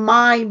my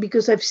mind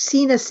because I've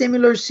seen a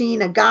similar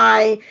scene, a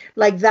guy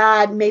like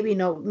that. Maybe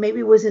no,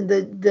 maybe it wasn't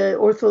the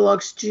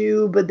Orthodox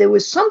Jew, but there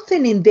was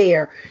something in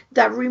there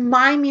that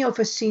remind me of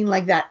a scene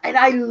like that, and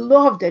I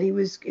loved it. It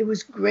was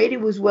great.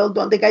 It was well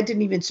done. The guy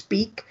didn't even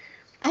speak.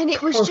 And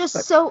it was just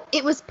Perfect. so,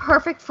 it was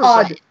perfect for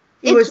Odd. Red.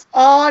 It was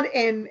odd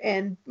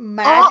and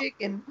magic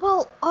and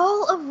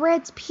All of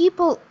Red's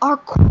people are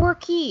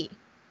quirky.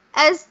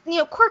 As,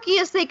 quirky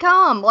as they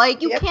come.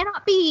 Like, you Yep.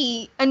 cannot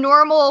be a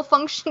normal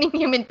functioning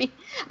human being.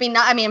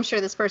 I'm sure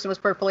this person was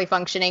perfectly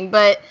functioning,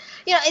 but,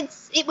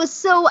 it was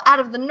so out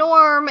of the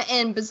norm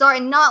and bizarre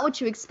and not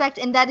what you expect,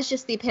 and that is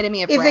just the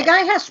epitome of if Red. the guy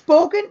had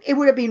spoken, it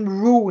would have been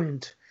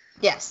ruined.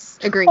 Yes,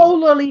 agreed.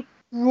 Totally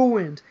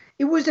ruined.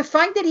 It was the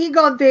fact that he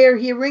got there,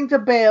 he rang the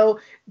bell,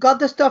 got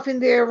the stuff in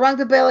there, rang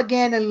the bell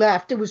again, and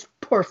left. It was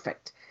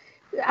perfect.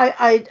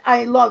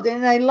 I loved it,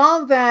 and I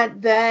love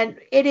that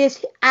it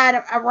is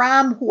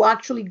Aram who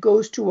actually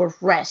goes to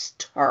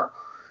arrest her,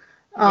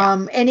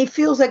 and it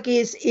feels like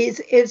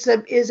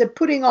is a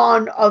putting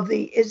on of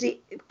the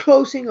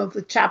closing of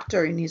the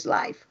chapter in his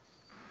life.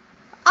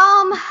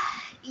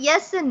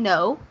 Yes and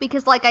no,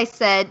 because like I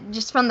said,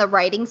 just from the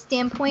writing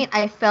standpoint,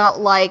 I felt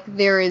like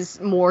there is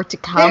more to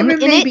come in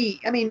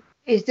Maybe. it.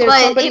 Is there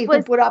somebody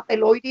who put up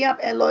Elodie up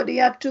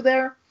to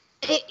there?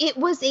 It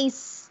was a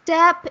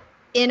step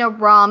in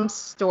Aram's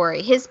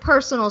story, his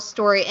personal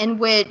story, in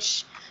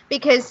which,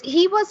 because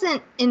he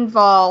wasn't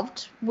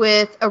involved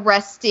with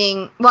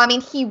arresting,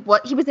 he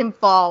was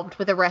involved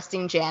with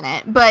arresting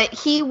Janet, but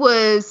he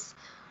was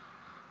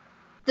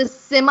the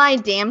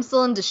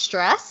semi-damsel in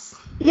distress.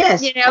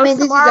 Yes, this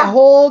is a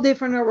whole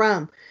different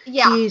Aram.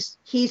 Yeah.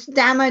 He's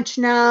damaged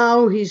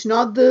now. He's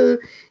not the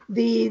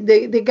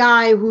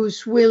guy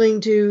who's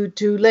willing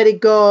to let it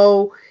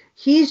go.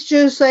 He's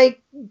just like,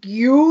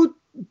 you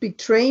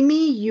betray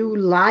me, you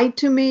lied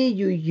to me,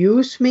 you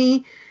used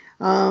me,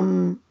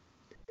 and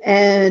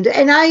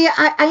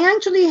I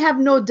actually have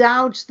no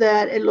doubts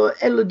that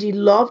Elodie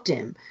loved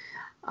him.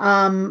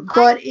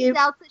 But I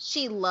doubt that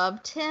she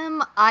loved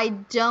him. I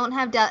don't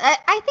have doubt.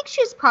 I think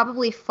she's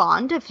probably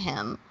fond of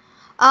him.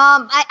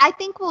 I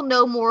think we'll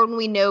know more when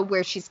we know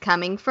where she's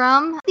coming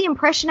from. The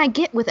impression I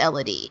get with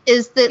Elodie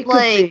is that,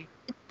 like,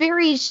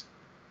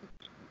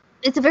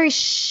 it's a very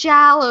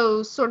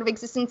shallow sort of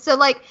existence. So,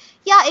 like,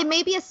 yeah, it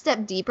may be a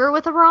step deeper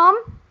with Aram,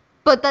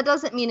 but that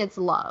doesn't mean it's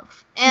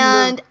love.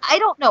 And no. I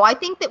don't know. I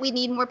think that we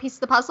need more pieces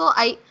of the puzzle.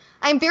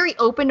 I'm very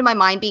open to my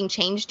mind being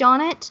changed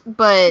on it,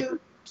 but...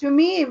 To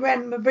me, it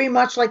ran very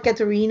much like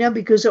Katerina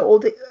because of all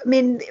the...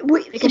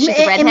 because she's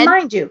a redhead? And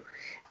mind you...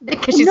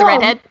 Because she's a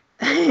redhead?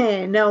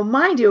 No,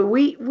 mind you,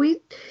 we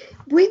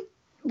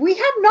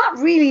have not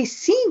really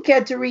seen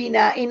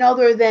Katerina in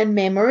other than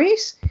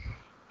memories.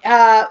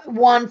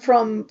 One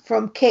from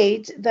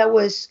Kate that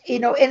was,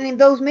 and in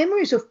those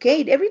memories of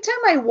Kate, every time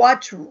I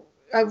rewatch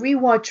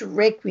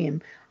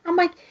Requiem, I'm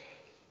like,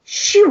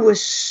 she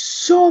was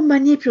so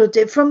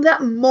manipulative from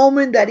that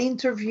moment, that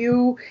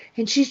interview,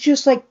 and she's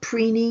just like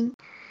preening,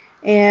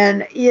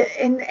 and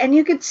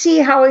you could see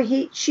how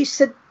she's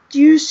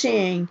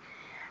seducing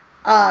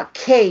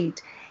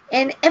Kate.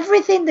 And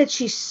everything that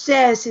she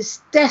says is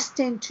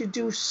destined to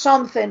do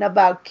something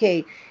about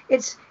Kate.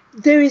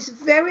 There is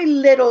very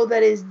little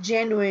that is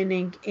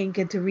genuine in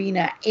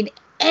Katerina in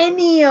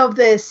any of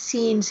the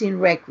scenes in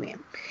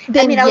Requiem.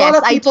 A lot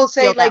of people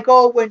say, like,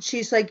 when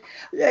she's like,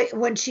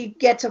 when she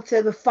gets up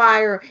to the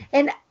fire,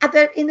 and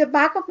in the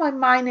back of my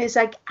mind is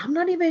like, I'm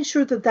not even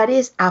sure that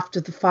is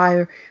after the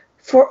fire.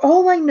 For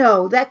all I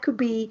know, that could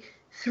be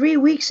 3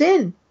 weeks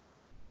in,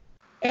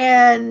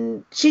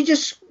 and she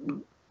just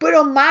put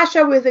on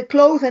Masha with the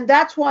clothes, and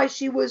that's why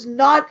she was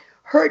not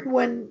hurt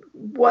when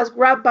was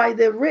grabbed by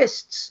the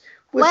wrists.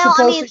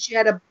 She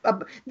had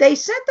they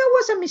said that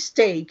was a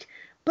mistake,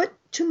 but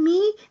to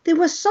me, there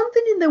was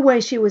something in the way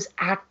she was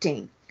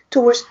acting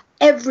towards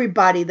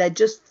everybody that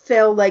just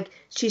felt like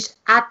she's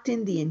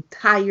acting the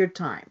entire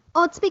time.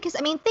 Oh, it's because,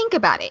 think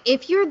about it.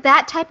 If you're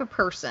that type of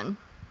person,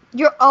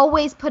 you're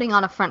always putting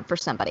on a front for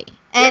somebody.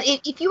 And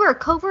if you were a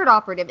covert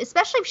operative,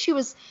 especially if she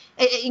was,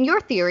 in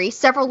your theory,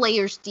 several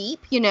layers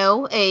deep,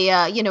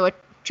 a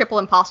triple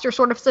imposter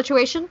sort of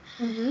situation,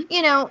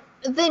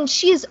 then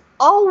she's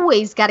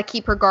always got to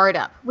keep her guard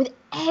up with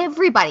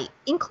everybody,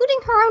 including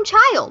her own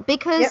child,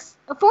 because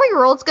a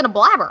 4-year-old's going to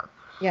blabber.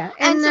 Yeah,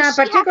 and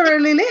so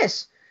particularly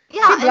Liz.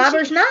 Yeah, she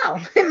blabbers now.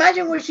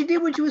 Imagine what she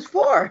did when she was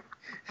 4.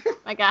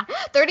 My God,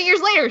 30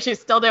 years later, she's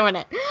still doing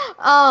it.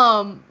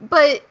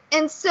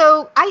 And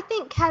so I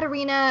think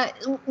Katerina,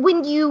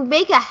 when you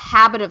make a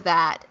habit of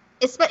that,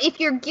 if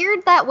you're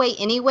geared that way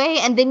anyway,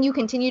 and then you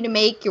continue to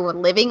make your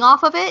living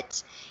off of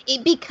it,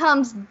 it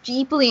becomes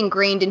deeply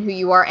ingrained in who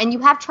you are, and you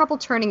have trouble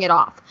turning it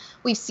off.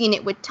 We've seen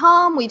it with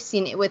Tom. We've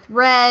seen it with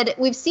Red.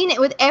 We've seen it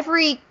with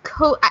every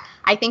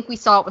I think we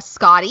saw it with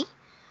Scotty.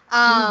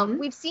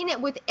 We've seen it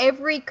with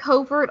every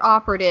covert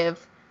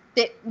operative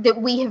that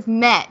we have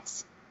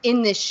met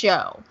in this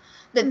show,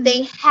 that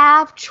they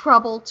have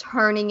trouble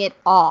turning it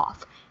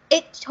off.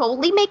 It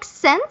totally makes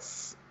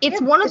sense.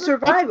 It's one of the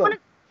survival.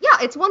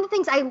 It's one of the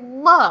things I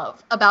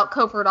love about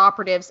covert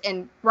operatives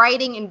and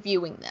writing and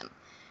viewing them.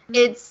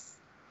 It's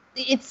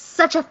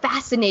such a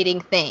fascinating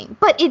thing,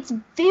 but it's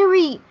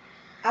very,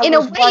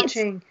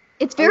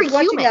 it's very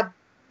human. Watching a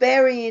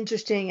very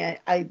interesting,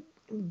 I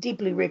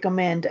deeply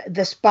recommend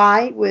The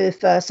Spy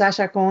with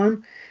Sacha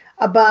Cohen,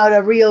 about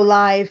a real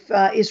life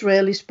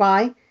Israeli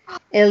spy,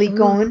 Eli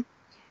Cohen,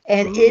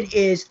 and it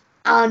is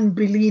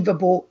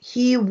unbelievable.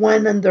 He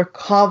went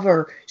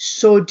undercover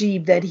so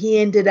deep that he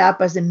ended up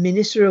as the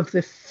Minister of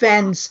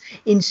Defense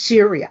in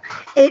Syria.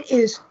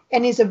 It's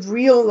a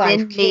real life.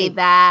 Send me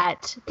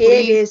that.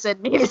 It's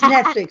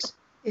Netflix.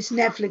 It's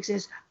Netflix.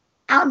 It's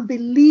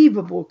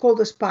unbelievable. Called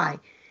The Spy.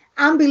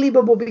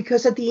 Unbelievable,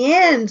 because at the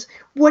end,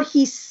 what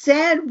he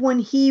said when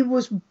he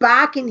was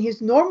back in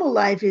his normal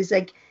life is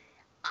like,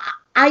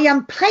 I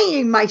am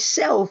playing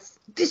myself.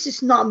 This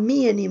is not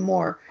me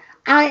anymore.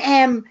 I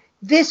am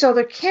this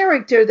other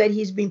character that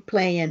he's been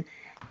playing.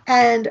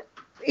 And,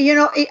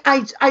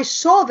 I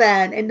saw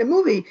that in the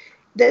movie.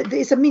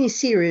 It's a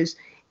miniseries.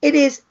 It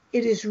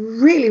is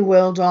really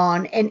well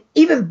done, and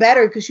even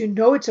better because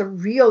it's a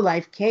real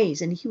life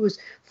case. And he was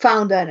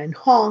found out and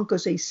hung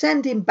because they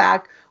sent him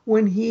back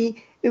when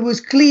it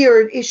was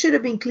clear. It should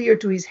have been clear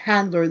to his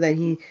handler that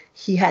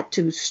he had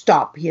to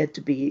stop. He had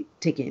to be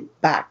taken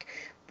back.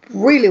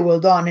 Really well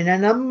done, and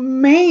an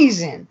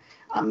amazing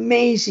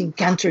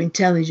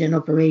counterintelligence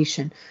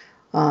operation.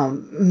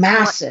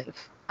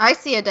 Massive. I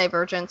see a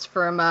divergence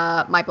from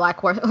my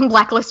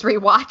Blacklist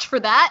rewatch for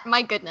that.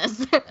 My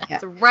goodness,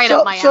 that's right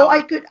up my alley. So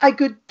I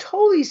could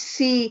totally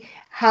see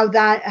how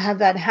that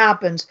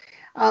happens.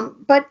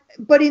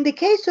 But in the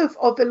case of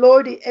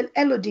Elodie,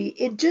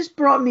 it just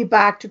brought me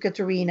back to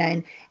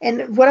Katerina.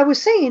 And what I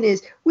was saying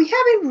is, we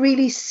haven't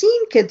really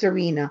seen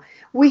Katerina.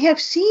 We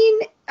have seen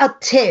a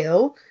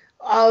tale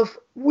of,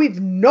 we've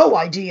no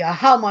idea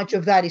how much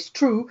of that is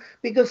true,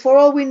 because for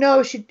all we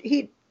know,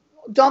 he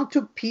dumped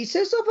took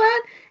pieces of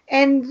that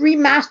and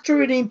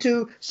remastered it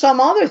into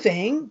some other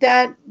thing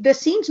that the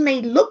scenes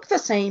may look the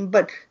same,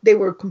 but they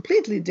were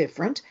completely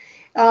different.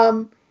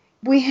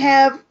 We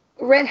have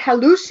Red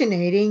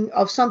hallucinating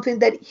of something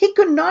that he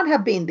could not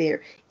have been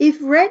there. If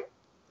Red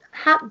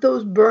had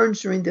those burns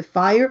during the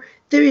fire,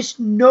 there is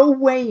no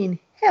way in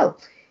hell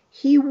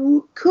he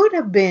could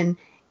have been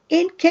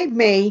in Cape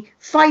May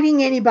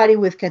fighting anybody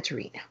with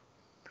Katerina.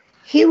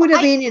 He would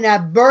have been in a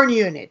burn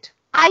unit.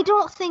 I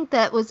don't think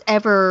that was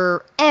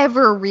ever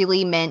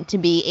really meant to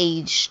be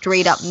a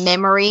straight up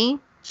memory.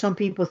 Some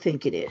people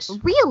think it is.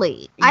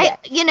 Really? Yeah.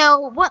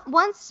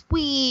 Once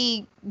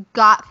we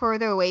got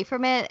further away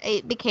from it,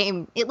 it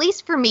became, at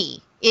least for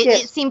me,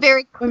 it seemed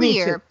very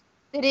clear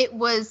that it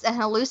was a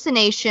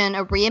hallucination,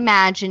 a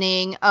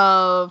reimagining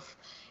of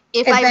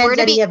if events I were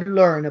to he have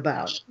learned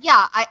about.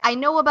 Yeah, I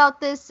know about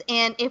this,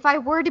 and if I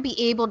were to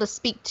be able to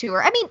speak to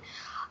her, I mean,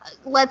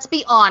 let's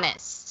be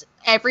honest.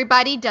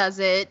 Everybody does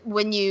it.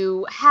 When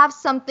you have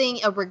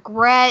something, a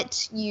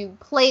regret, you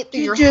play it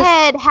through your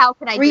head. How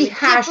can I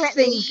rehash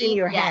things in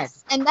your head?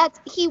 And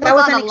he was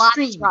on a lot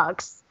of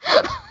drugs.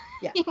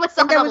 Yeah. He was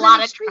on a lot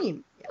of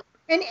extreme.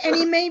 And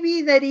it may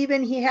be that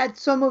even he had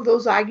some of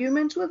those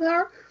arguments with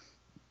her.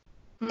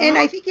 Mm-hmm. And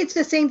I think it's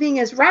the same thing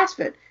as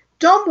Rasford.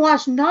 Tom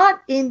was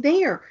not in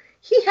there.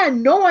 He had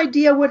no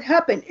idea what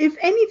happened. If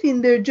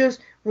anything, they're just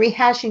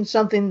rehashing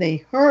something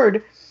they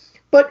heard.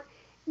 But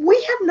we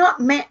have not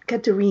met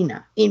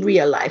Katerina in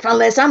real life,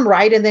 unless I'm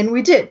right, and then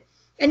we did.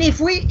 And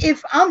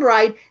if I'm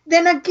right,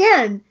 then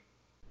again,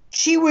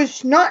 she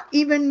was not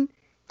even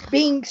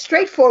being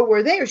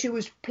straightforward there. She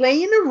was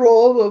playing a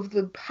role of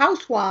the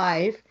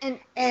housewife. And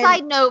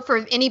side note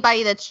for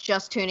anybody that's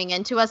just tuning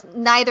into us,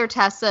 neither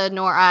Tessa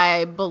nor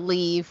I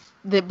believe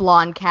the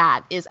blonde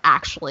cat is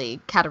actually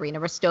Katerina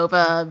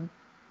Rostova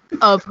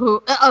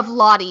of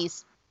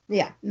Lottie's.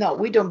 Yeah, no,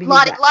 we don't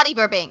believe that. Lottie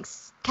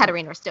Verbeek's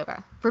Katerina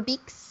Rostova.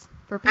 Verbeek's?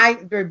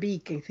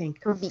 Verbeek, I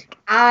think. Verbeek.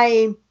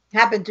 I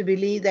happen to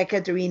believe that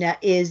Katerina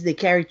is the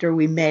character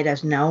we met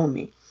as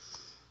Naomi,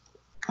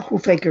 who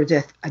faked her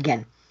death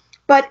again.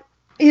 But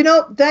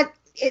that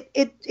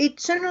it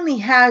certainly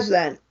has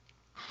that.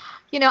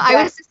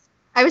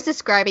 I was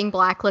describing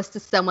Blacklist to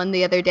someone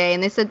the other day,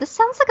 and they said, "This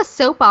sounds like a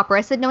soap opera."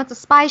 I said, "No, it's a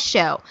spy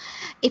show.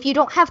 If you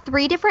don't have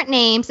 3 different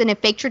names and have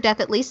faked your death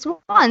at least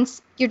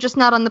once, you're just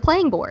not on the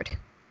playing board."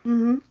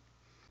 Mm-hmm.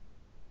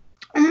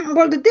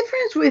 Well, the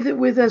difference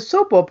with a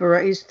soap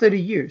opera is 30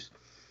 years.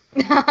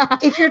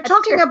 If you're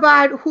talking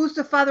about who's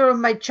the father of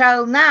my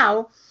child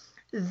now,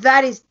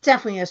 that is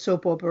definitely a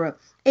soap opera.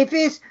 If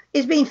it's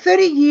been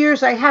 30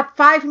 years, I have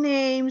 5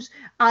 names,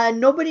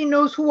 nobody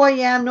knows who I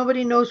am,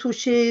 nobody knows who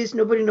she is,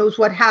 nobody knows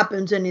what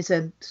happens, and it's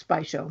a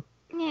spy show.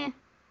 Yeah.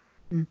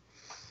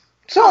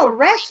 So,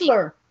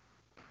 Wrestler.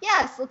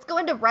 Yes, let's go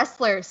into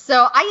Wrestler.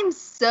 So I am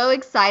so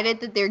excited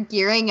that they're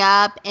gearing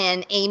up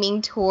and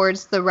aiming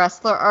towards the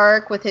Wrestler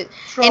arc with it.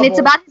 And it's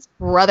about his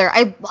brother.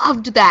 I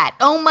loved that.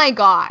 Oh my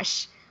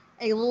gosh.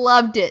 I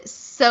loved it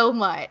so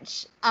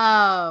much.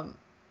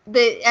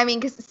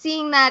 Because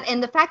seeing that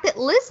and the fact that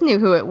Liz knew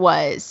who it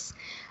was,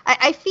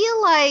 I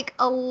feel like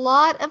a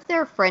lot of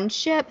their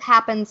friendship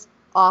happens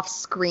off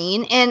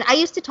screen. And I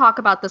used to talk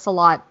about this a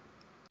lot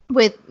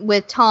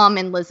with Tom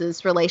and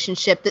Liz's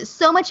relationship, that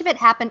so much of it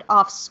happened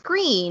off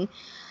screen.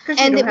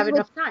 Because you don't have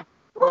enough time.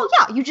 Well,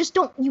 yeah, you just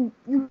don't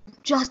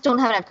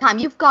have enough time.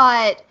 You've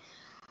got,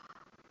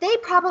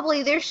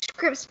 their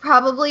scripts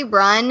probably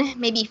run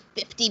maybe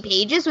 50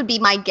 pages would be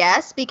my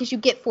guess, because you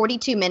get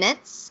 42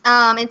 minutes.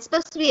 It's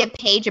supposed to be a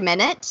page a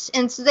minute,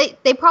 and so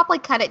they probably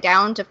cut it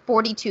down to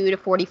 42 to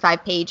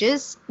 45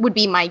 pages would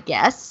be my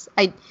guess.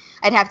 I'd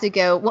have to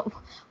go,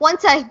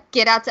 once I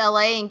get out to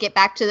LA and get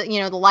back to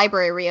the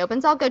library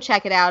reopens, I'll go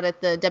check it out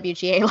at the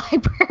WGA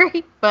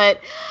library.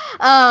 But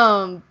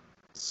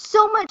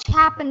so much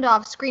happened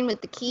off screen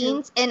with the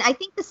Keens, and I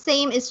think the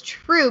same is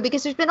true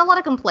because there's been a lot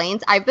of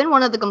complaints. I've been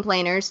one of the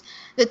complainers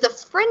that the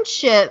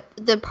friendship,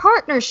 the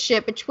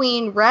partnership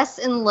between Russ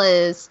and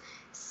Liz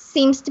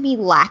seems to be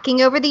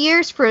lacking over the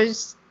years. For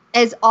as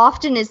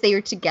often as they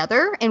are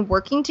together and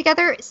working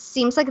together, it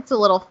seems like it's a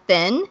little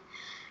thin.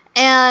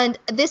 And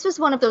this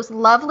was one of those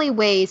lovely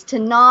ways to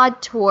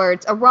nod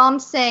towards Aram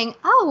saying,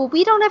 oh, well,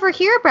 we don't ever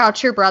hear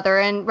about your brother.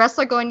 And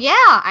Wrestler going,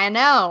 yeah, I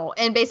know.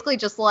 And basically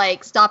just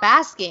like, stop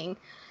asking.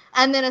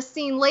 And then a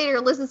scene later,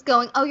 Liz is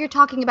going, oh, you're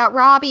talking about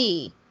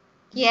Robbie.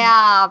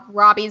 Yeah,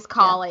 Robbie's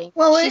calling. Yeah.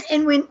 Well,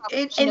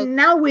 and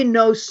now we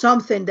know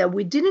something that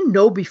we didn't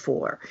know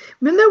before.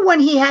 Remember when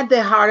he had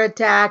the heart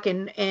attack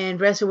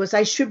and Wrestler was,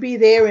 I should be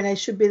there and I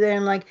should be there.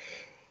 And like,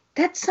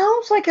 that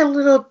sounds like a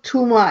little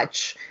too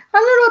much. A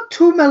little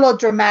too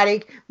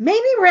melodramatic.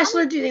 Maybe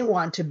Wrestler didn't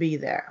want to be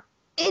there.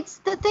 It's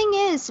the thing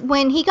is,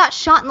 when he got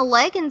shot in the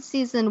leg in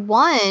season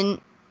 1,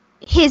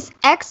 his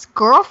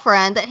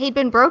ex-girlfriend that he'd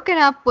been broken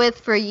up with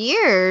for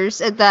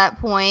years at that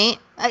point,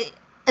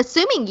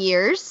 assuming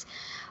years,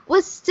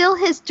 was still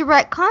his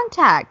direct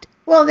contact.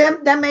 Well,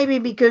 that may be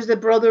because the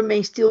brother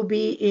may still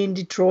be in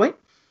Detroit.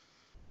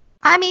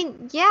 I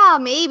mean, yeah,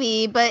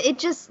 maybe, but it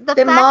just...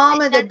 The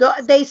mom and the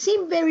daughter, they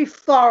seem very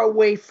far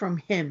away from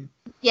him.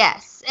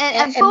 Yes,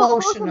 and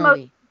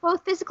emotionally.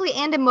 Both physically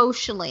and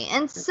emotionally.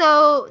 And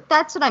so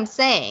that's what I'm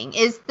saying,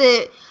 is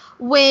that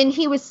when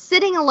he was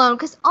sitting alone,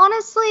 because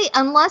honestly,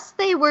 unless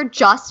they were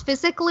just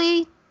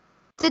physically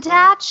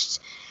detached,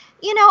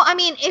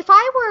 if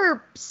I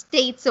were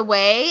states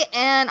away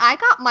and I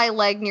got my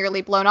leg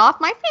nearly blown off,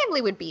 my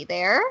family would be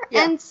there.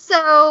 Yeah. And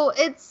so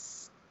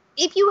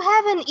if you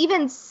have an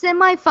even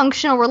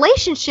semi-functional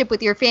relationship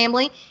with your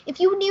family, if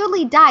you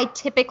nearly die,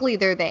 typically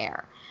they're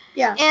there.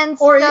 Yeah,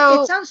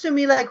 it sounds to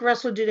me like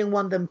Wrestler didn't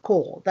want them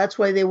cold. That's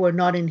why they were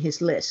not in his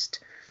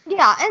list.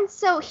 Yeah, and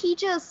so he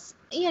just,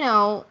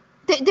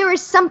 there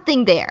is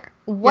something there.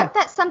 What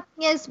that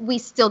something is, we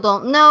still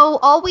don't know.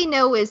 All we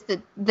know is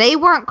that they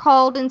weren't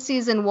called in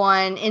season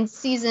 1. In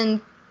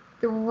season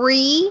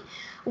 3,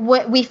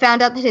 we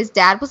found out that his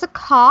dad was a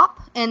cop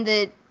and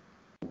that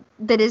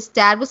his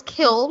dad was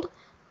killed.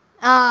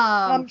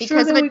 I'm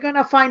sure that we're going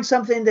to find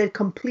something that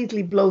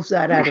completely blows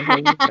that out of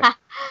me.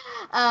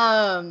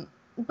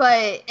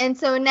 And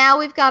so now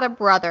we've got a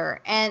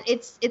brother, and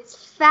it's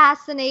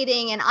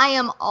fascinating, and I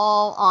am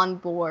all on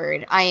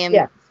board. I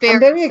am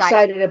very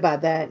excited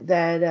about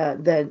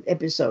that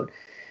episode.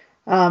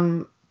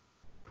 And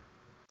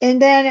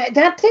then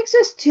that takes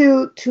us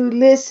to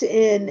Liz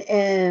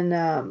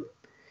and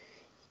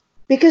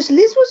because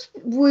Liz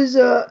was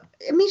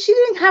she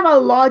didn't have a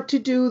lot to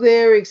do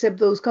there except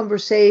those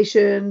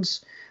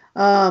conversations.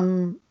 She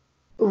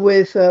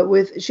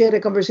had a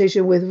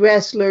conversation with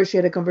Wrestler, she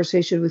had a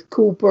conversation with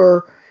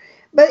Cooper,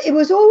 but it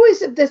was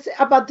always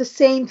about the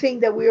same thing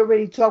that we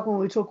already talked when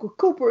we talked with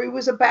Cooper. It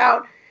was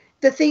about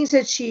the things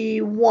that she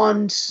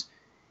wants,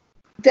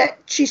 that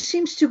she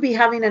seems to be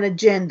having an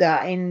agenda,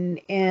 and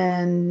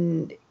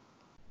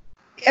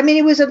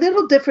it was a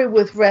little different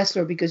with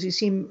Wrestler because he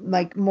seemed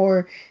like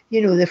more,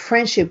 the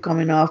friendship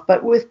coming off,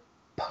 but with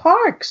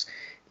Parks,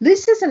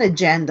 Liz has an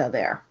agenda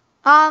there.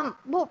 Well,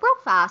 real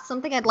fast,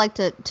 something I'd like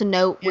to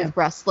note with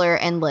Wrestler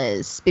and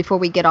Liz before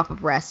we get off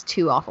of Rest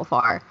too awful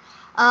far.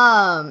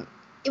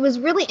 It was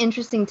really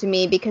interesting to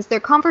me because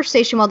their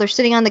conversation while they're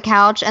sitting on the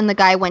couch and the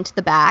guy went to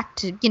the back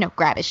to,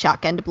 grab his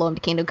shotgun to blow him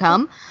to Kingdom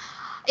Come.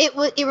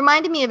 It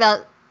reminded me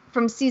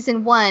from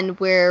season 1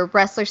 where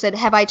Wrestler said,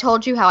 have I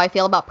told you how I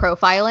feel about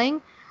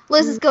profiling?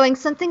 Liz is going,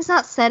 something's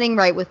not setting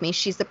right with me.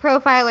 She's the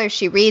profiler,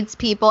 she reads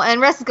people, and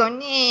Russ is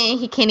going,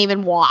 he can't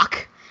even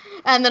walk.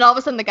 And then all of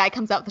a sudden the guy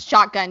comes out with a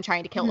shotgun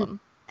trying to kill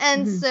him.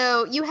 And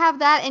so you have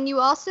that, and you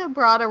also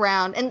brought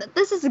around, and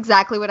this is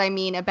exactly what I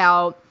mean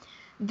about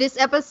this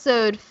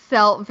episode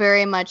felt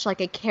very much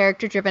like a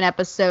character-driven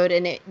episode,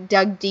 and it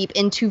dug deep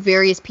into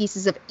various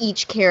pieces of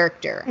each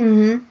character.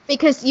 Mm-hmm.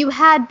 Because you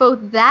had both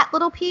that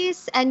little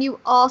piece, and you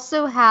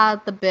also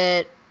had the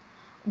bit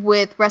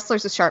with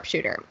Wrestler's a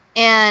Sharpshooter.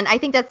 And I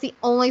think that's the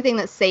only thing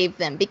that saved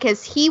them,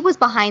 because he was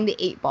behind the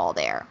 8 ball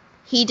there.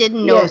 He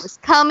didn't know it was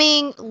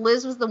coming.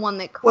 Liz was the one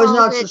that called was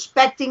not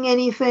suspecting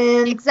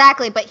anything.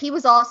 Exactly, but he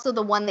was also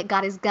the one that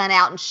got his gun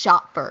out and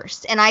shot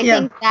first. And I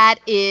think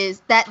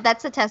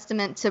that's a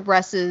testament to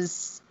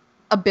Russ's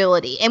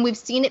ability. And we've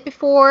seen it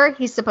before.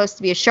 He's supposed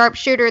to be a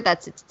sharpshooter.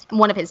 That's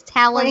one of his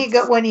talents.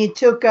 When he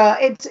took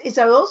it's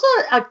also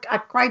a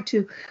cry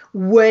to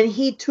when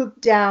he took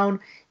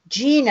down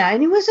Gina,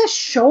 and it was a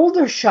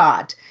shoulder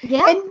shot.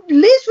 Yeah. And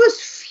Liz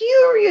was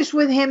furious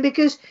with him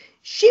because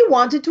she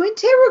wanted to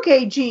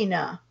interrogate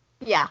Gina.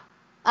 Yeah.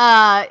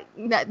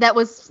 That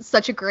was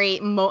such a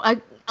great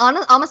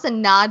almost a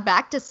nod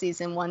back to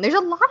season 1. There's a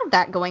lot of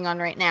that going on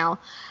right now.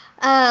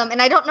 And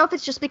I don't know if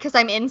it's just because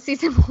I'm in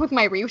season 1 with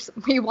my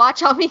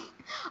rewatch.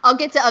 I'll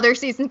get to other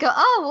seasons and go,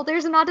 oh, well,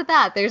 there's a nod to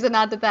that. There's a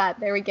nod to that.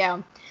 There we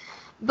go.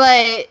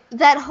 But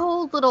that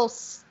whole little,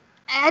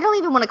 I don't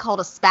even want to call it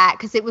a spat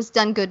because it was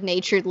done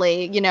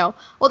good-naturedly.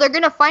 Well, they're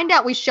going to find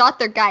out we shot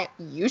their guy.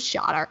 You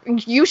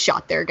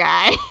shot their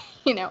guy.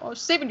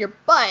 Saving your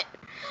butt.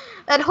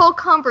 That whole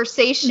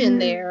conversation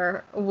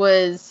there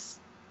was,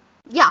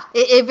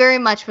 it very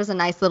much was a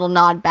nice little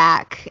nod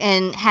back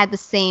and had the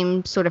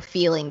same sort of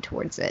feeling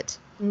towards it.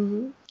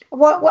 Mm-hmm.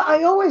 Well,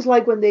 I always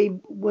like when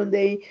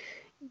they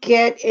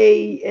get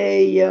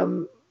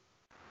a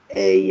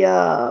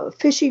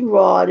fishing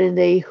rod and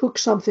they hook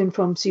something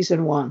from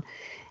season 1.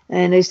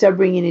 And they start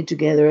bringing it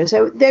together.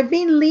 So they've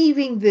been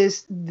leaving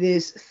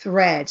these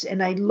threads,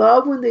 and I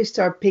love when they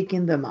start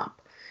picking them up.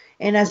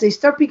 And as they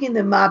start picking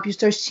them up, you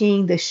start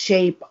seeing the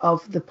shape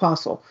of the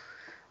puzzle.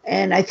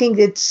 And I think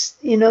it's,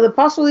 the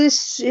puzzle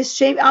is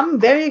shaped.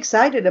 I'm very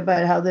excited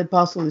about how the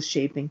puzzle is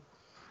shaping.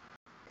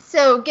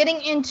 So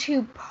getting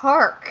into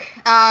Park,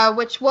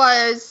 which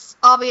was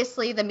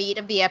obviously the meat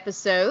of the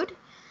episode.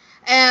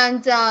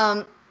 And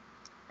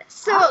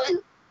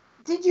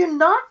did you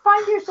not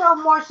find yourself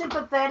more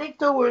sympathetic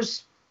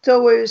towards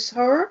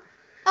her?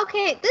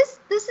 Okay,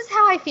 this is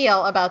how I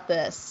feel about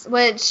this,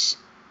 which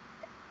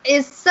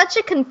is such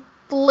a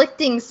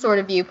conflicting sort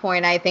of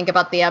viewpoint, I think,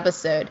 about the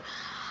episode.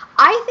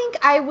 I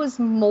think I was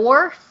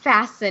more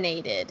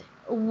fascinated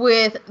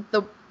with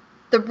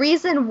the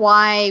reason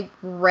why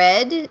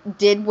Red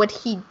did what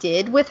he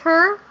did with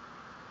her,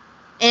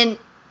 and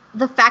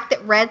the fact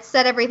that Red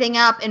set everything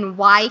up and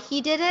why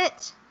he did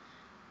it,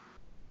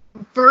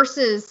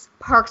 versus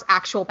Park's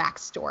actual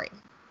backstory.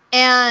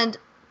 And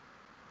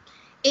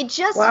it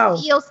just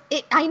feels,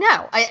 I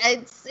know,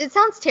 it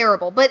sounds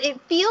terrible, but it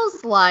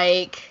feels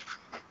like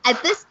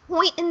at this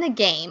point in the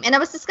game, and I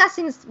was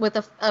discussing this with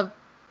a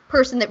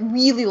person that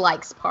really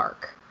likes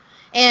Park,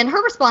 and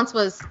her response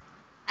was,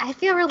 I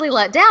feel really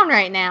let down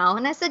right now.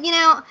 And I said,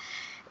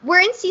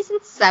 we're in season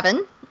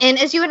 7, and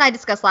as you and I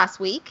discussed last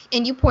week,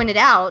 and you pointed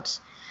out,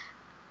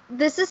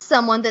 this is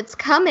someone that's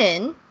come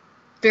in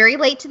very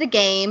late to the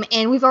game,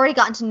 and we've already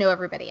gotten to know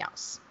everybody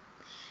else.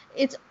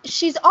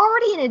 She's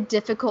already in a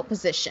difficult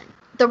position.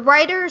 The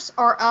writers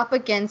are up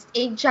against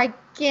a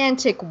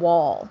gigantic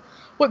wall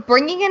with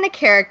bringing in a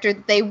character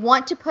that they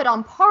want to put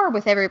on par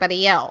with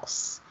everybody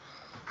else.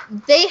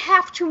 They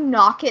have to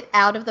knock it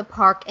out of the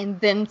park and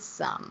then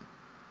some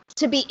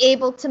to be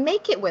able to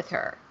make it with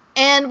her.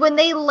 And when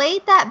they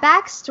laid that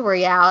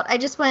backstory out, I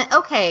just went,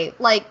 okay,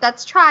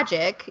 that's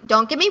tragic.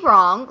 Don't get me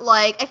wrong.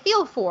 I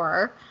feel for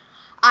her.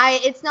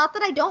 It's not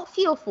that I don't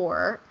feel for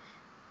her.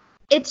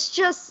 It's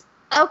just,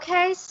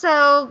 okay,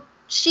 so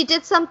she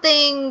did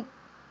something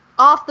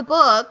off the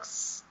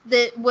books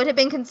that would have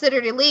been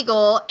considered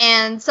illegal,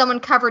 and someone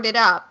covered it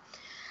up.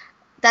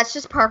 That's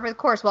just par for the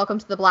course. Welcome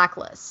to the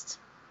blacklist.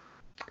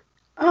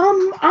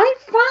 I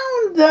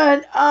found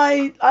that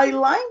I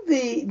like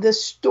the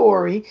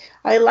story.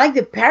 I like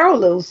the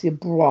parallels you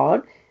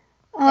brought.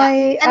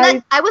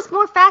 I was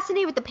more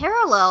fascinated with the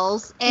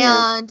parallels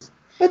and.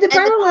 But the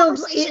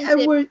parallels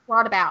were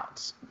brought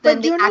about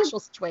than the actual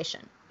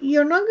situation.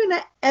 You're not going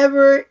to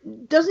ever,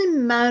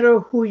 doesn't matter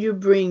who you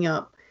bring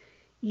up,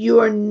 you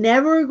are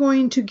never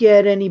going to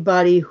get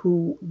anybody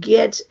who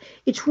gets,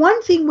 it's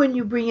one thing when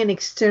you bring an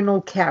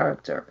external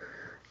character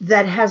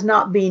that has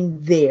not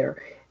been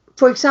there.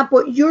 For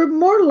example, you're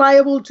more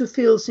liable to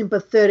feel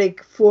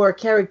sympathetic for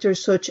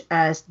characters such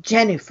as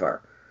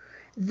Jennifer,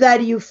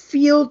 that you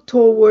feel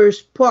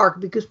towards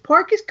Park, because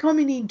Park is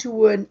coming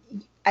into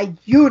a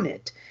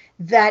unit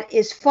that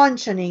is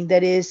functioning,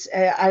 that is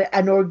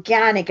an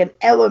organic, an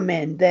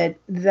element that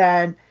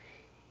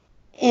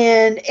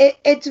and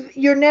it's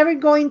you're never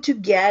going to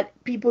get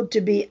people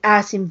to be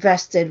as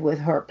invested with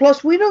her.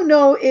 Plus, we don't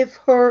know if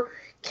her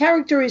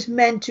character is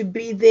meant to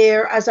be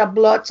there as a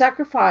blood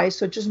sacrifice,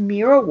 such as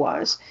Mira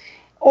was,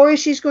 or if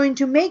she's going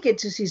to make it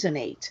to season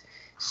 8.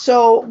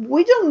 So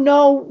we don't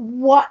know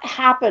what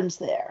happens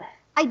there.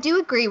 I do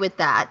agree with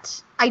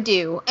that. I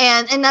do.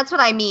 And that's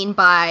what I mean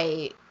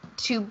by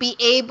to be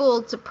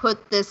able to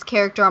put this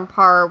character on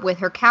par with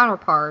her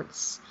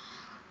counterparts,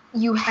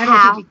 you have... I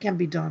don't think it can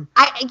be done.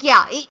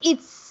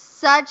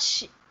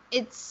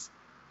 It's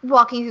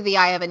walking through the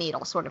eye of a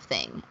needle sort of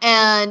thing.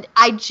 And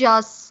I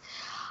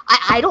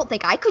don't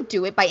think I could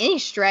do it by any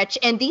stretch.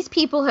 And these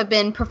people have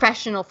been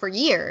professional for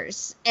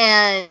years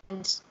and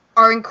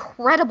are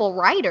incredible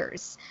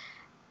writers.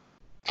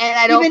 And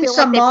I don't feel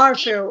Samar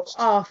fell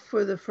off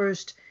for the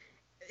first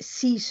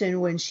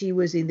season when she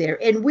was in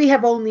there, and we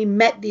have only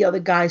met the other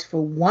guys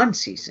for one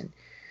season.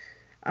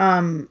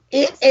 I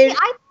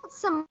thought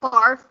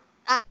Samar,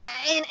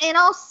 and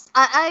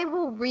I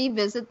will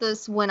revisit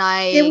this when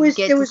I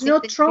there was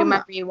no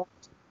trauma.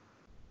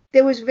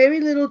 There was very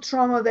little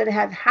trauma that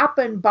had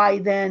happened by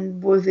then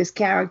with these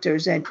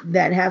characters and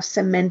that have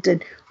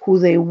cemented who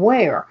they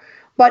were.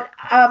 But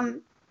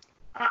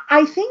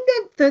I think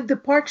that the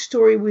Park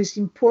story was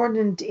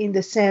important in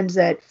the sense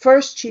that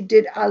first she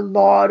did a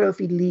lot of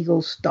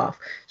illegal stuff.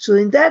 So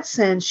in that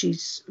sense,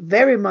 she's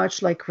very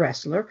much like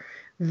Wrestler,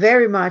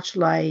 very much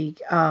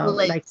like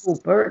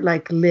Cooper,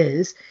 like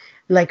Liz,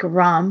 like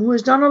Ram, who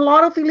has done a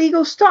lot of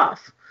illegal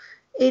stuff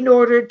in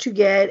order to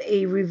get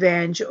a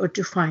revenge or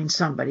to find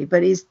somebody.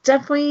 But it's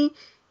definitely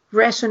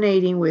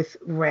resonating with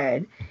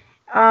Red.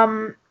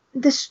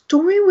 The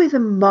story with the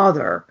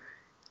mother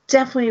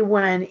definitely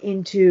went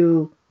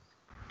into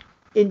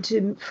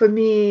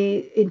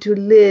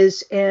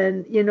Liz,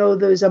 and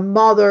there's a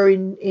mother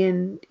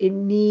in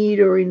need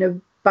or in a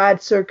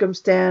bad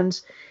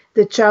circumstance.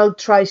 The child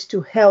tries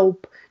to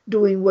help,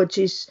 doing what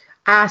she's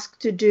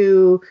asked to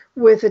do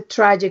with a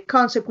tragic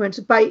consequence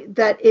by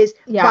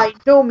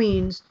no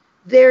means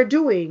their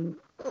doing.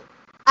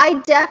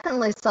 I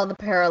definitely saw the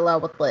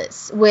parallel with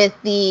Liz, with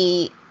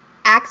the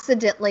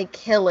accidentally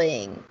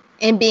killing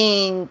and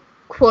being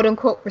quote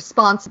unquote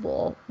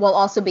responsible while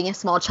also being a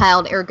small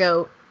child,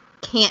 ergo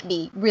can't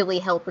be really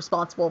held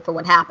responsible for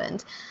what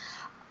happened.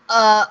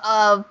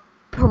 A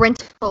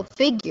parental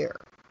figure,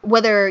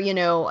 whether,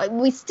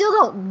 we still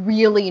don't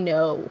really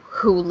know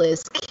who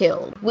Liz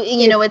killed.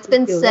 It's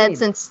been said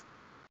since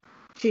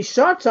she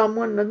shot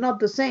someone, but not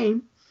the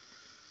same.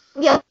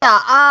 Yeah.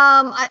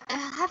 I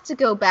have to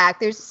go back.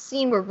 There's a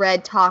scene where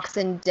Red talks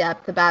in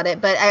depth about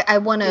it, but I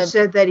want to. He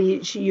said that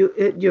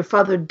your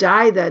father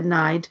died that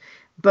night,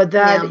 but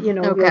that he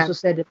also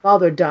said his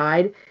father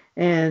died.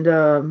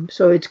 And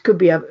so it could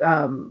be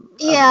and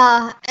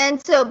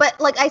so, but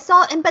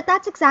but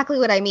that's exactly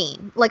what I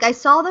mean. Like, I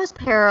saw those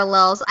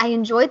parallels. I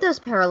enjoyed those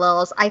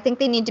parallels. I think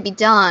they need to be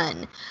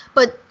done.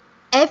 But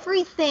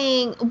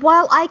everything,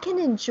 while I can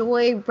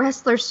enjoy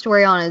Wrestler's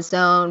story on his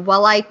own,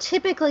 while I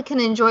typically can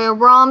enjoy a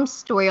Rom's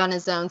story on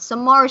his own,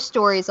 Samar's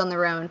stories on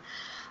their own,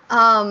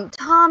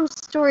 Tom's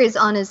stories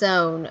on his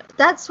own,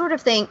 that sort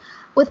of thing,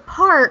 with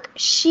Park,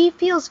 she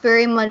feels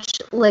very much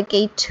like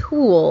a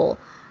tool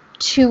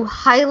to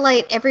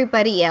highlight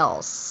everybody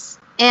else,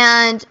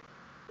 and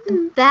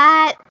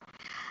that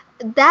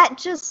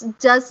just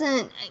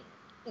doesn't.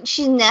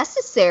 She's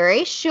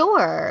necessary,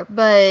 sure,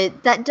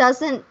 but that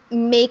doesn't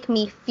make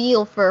me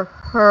feel for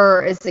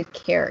her as a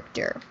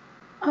character.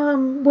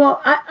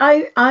 Well,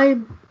 I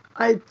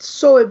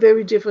saw it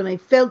very different. I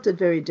felt it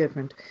very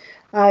different.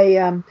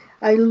 I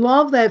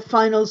love that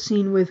final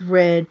scene with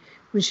Red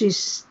when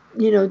she's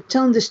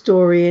telling the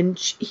story, and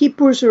he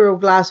pours her a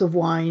glass of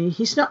wine.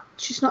 She's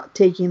not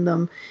taking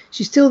them.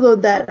 She's still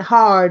that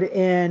hard,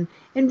 and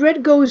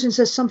Red goes and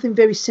says something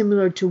very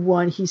similar to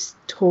what he's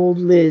told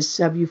Liz.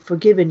 Have you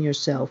forgiven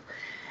yourself?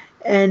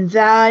 And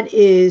that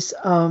is,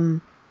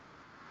 and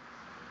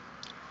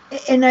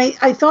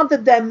I thought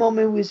that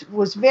moment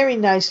was very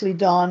nicely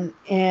done,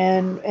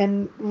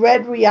 and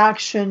Red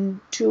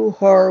reaction to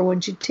her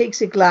when she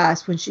takes a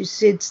glass, when she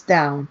sits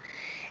down.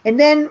 And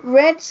then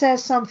Red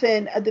says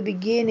something at the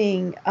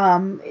beginning.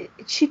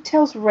 She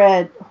tells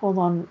Red, hold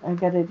on, I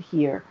got it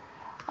here.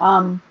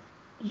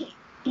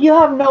 You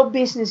have no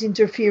business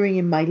interfering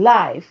in my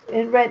life.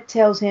 And Red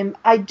tells him,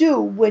 I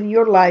do when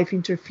your life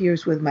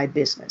interferes with my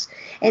business.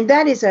 And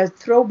that is a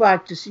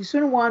throwback to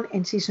season 1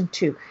 and season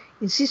 2.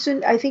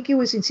 I think it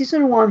was in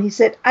season 1, he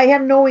said, I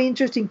have no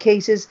interest in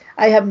cases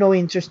I have no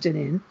interest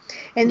in.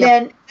 And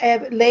then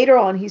later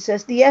on, he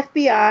says,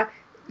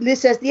 Liz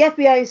says, the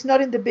FBI is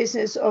not in the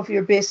business of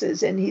your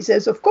business. And he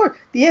says, of course,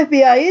 the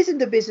FBI is in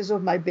the business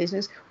of my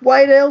business.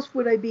 Why else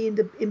would I be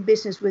in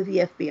business with the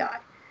FBI?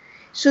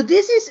 So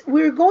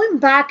we're going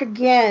back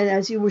again,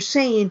 as you were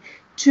saying,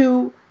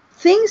 to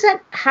things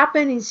that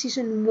happened in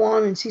season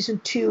 1 and season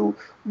 2,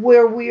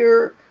 where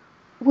we're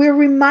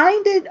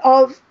reminded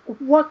of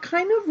what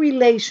kind of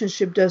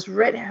relationship does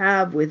Red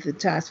have with the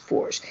task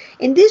force.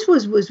 And this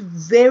was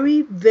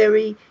very,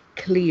 very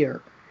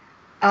clear.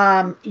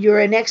 You're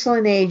an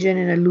excellent agent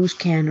and a loose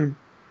cannon.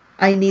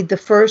 I need the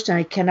first and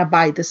I cannot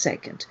buy the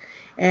second.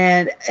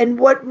 And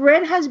what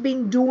Red has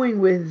been doing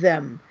with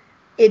them,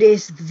 it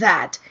is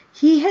that.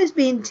 He has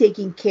been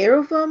taking care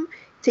of them,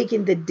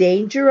 taking the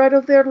danger out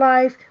of their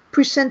life,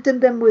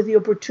 presenting them with the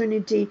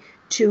opportunity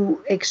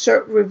to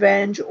exert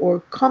revenge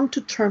or come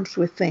to terms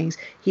with things.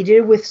 He did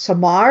it with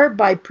Samar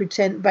by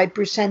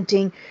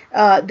presenting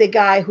the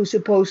guy who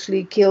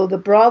supposedly killed the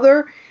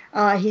brother.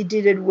 He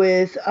did it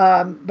with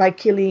by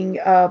killing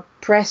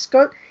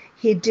Prescott.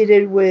 He did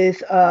it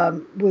with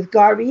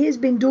Garvey. He's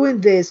been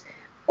doing this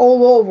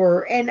all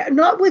over, and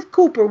not with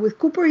Cooper. With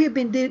Cooper, he'd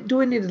been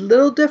doing it a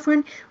little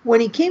different.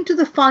 When he came to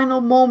the final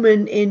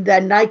moment in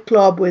that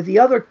nightclub with the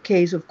other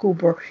case of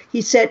Cooper,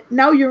 he said,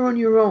 now you're on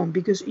your own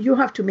because you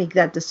have to make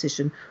that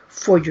decision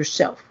for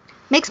yourself.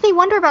 Makes me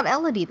wonder about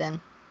Elodie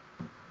then.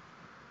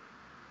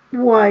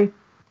 Why?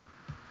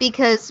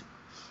 Because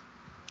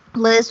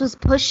Liz was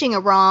pushing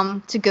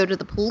Aram to go to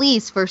the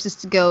police versus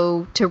to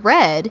go to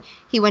Red.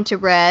 He went to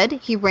Red.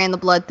 He ran the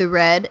blood through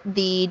Red.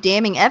 The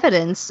damning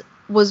evidence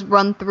was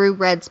run through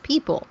Red's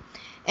people.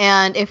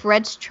 And if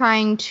Red's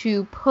trying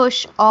to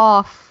push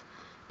off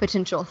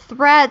potential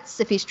threats,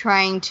 if he's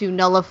trying to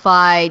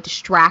nullify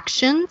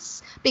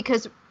distractions,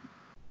 because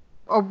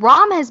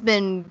Aram has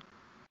been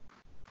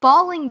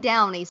falling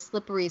down a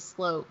slippery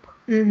slope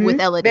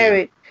with Elodie.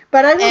 Very.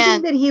 But I don't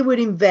think that he would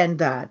invent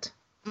that.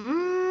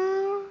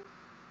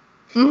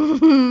 No,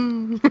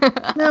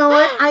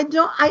 I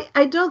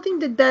don't think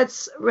that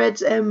that's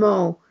Red's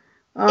MO.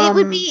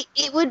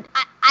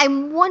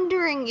 I'm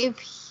wondering if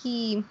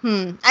he,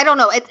 I don't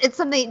know. It's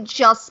something that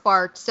just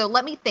sparked. So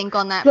let me think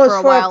on that for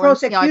a while. For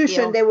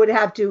prosecution, they would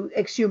have to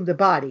exhume the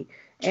body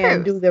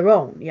and do their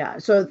own. Yeah.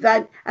 So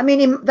that, I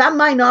mean, that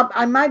might not,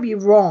 I might be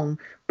wrong,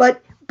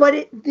 but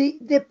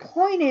the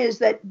point is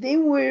that they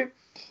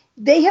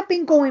have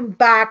been going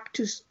back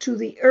to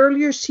the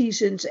earlier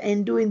seasons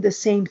and doing the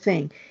same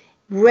thing.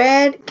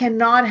 Red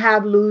cannot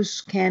have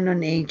loose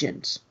cannon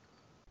agents.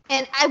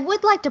 And I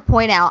would like to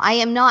point out, I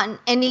am not in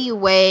any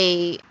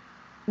way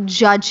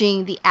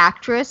judging the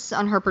actress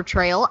on her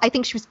portrayal. I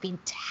think she was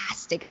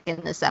fantastic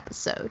in this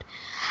episode.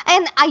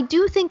 And I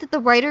do think that the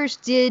writers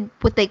did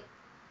what they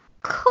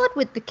could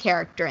with the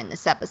character in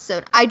this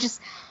episode.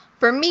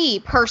 For me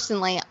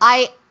personally,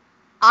 I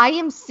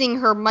am seeing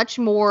her much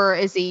more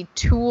as a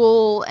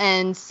tool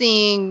and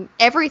seeing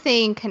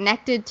everything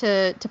connected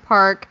to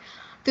Park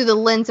through the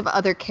lens of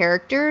other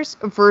characters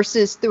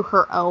versus through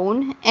her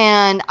own.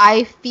 And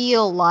I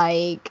feel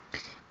like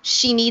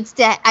she needs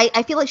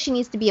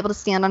to be able to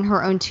stand on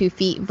her own 2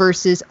 feet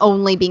versus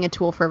only being a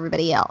tool for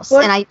everybody else.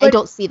 I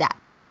don't see that.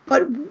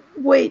 But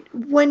wait,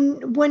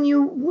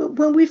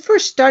 when we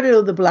first started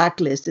on the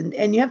Blacklist,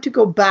 and you have to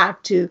go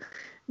back to,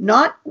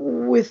 not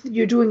with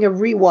you're doing a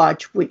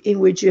rewatch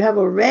in which you have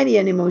already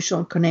an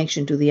emotional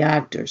connection to the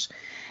actors,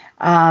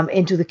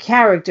 and to the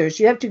characters.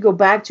 You have to go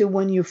back to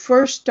when you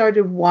first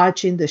started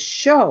watching the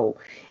show.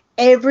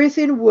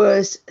 Everything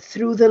was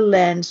through the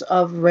lens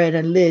of Red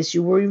and Liz.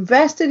 You were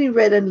invested in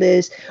Red and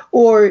Liz,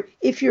 or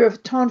if you're a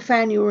Tom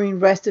fan, you were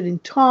invested in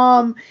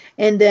Tom,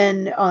 and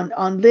then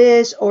on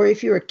Liz, or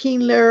if you're a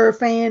Kindler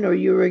fan or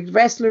you're a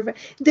wrestler fan.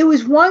 There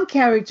was one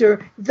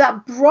character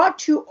that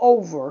brought you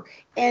over,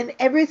 and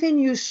everything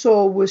you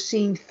saw was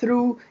seen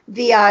through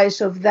the eyes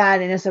of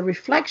that and as a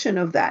reflection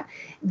of that.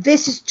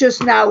 This is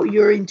just now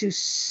you're into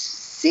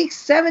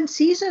 6-7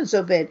 seasons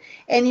of it,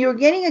 and you're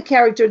getting a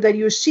character that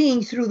you're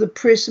seeing through the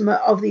prism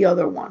of the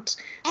other ones.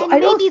 So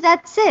and maybe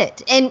that's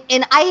it. And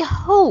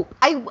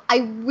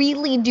I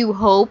really do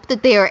hope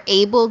that they are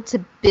able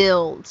to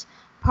build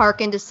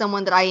Park into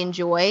someone that I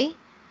enjoy.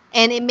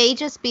 And it may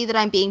just be that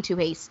I'm being too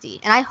hasty.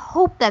 And I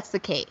hope that's the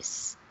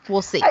case.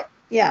 We'll see.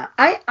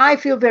 I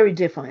feel very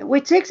differently.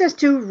 Which takes us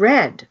to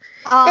Red.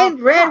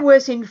 And Red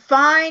was in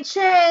fine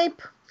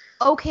shape.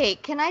 Okay,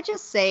 can I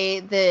just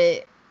say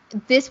that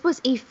this was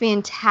a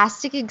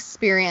fantastic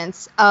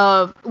experience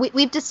of,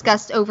 we've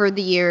discussed over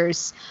the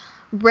years,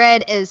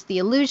 Red as the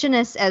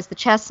illusionist, as the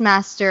chess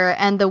master,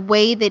 and the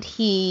way that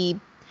he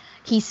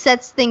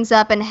sets things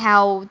up, and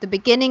how the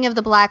beginning of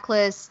the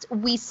Blacklist,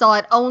 we saw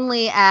it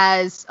only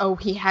as,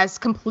 he has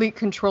complete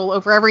control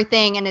over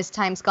everything, and as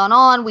time's gone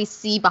on, we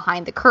see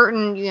behind the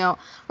curtain, we're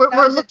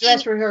looking,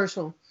 dress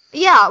rehearsal.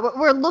 Yeah,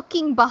 we're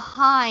looking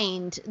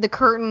behind the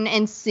curtain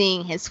and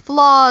seeing his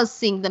flaws,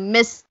 seeing the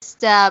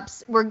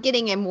missteps. We're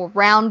getting a more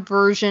round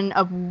version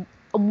of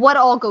what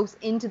all goes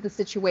into the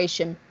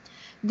situation.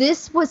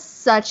 This was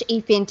such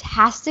a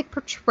fantastic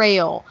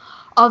portrayal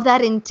of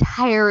that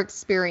entire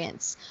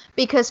experience.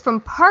 Because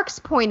from Park's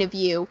point of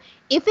view,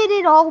 if it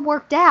had all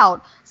worked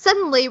out,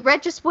 suddenly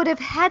Red just would have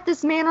had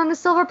this man on a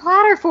silver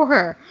platter for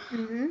her.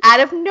 Mm-hmm.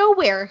 Out of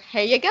nowhere,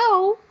 here you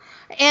go.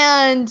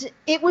 And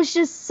it was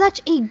just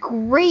such a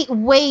great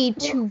way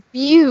to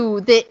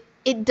view that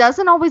it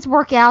doesn't always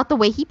work out the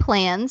way he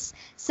plans.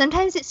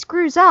 Sometimes it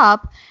screws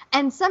up,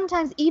 and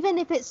sometimes even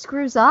if it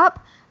screws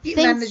up, he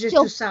manages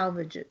to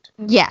salvage it.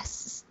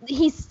 Yes.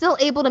 He's still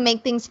able to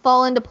make things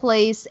fall into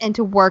place and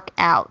to work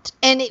out.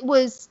 And it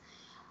was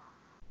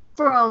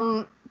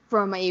and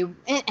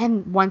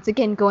once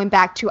again, going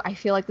back to, I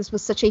feel like this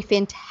was such a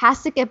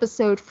fantastic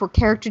episode for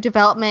character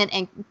development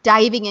and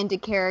diving into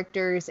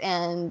characters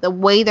and the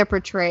way they're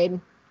portrayed.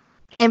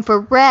 And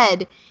for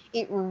Red,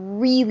 it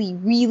really,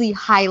 really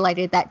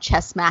highlighted that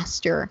chess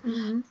master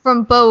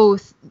from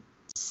both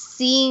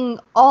seeing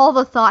all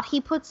the thought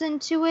he puts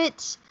into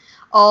it,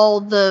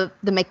 all the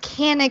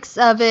mechanics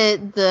of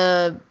it,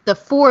 the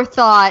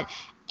forethought,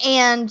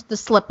 and the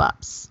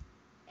slip-ups.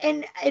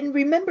 And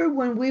remember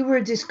when we were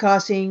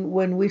discussing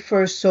when we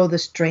first saw The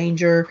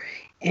Stranger,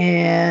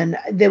 and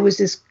there was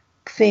this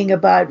thing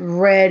about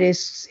Red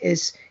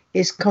is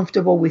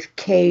comfortable with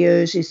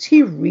chaos. Is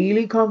he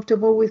really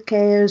comfortable with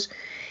chaos?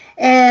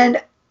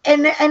 And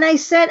I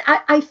said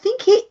I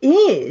think he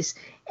is,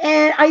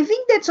 and I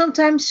think that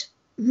sometimes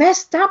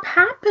messed up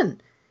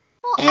happen.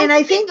 Well, and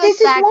I think this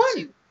is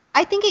one.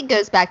 I think it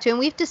goes back to, and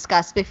we've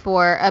discussed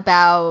before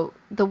about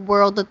the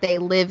world that they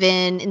live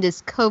in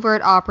this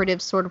covert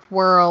operative sort of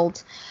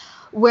world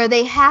where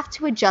they have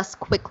to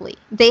adjust quickly.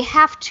 They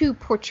have to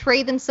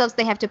portray themselves.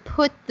 They have to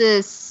put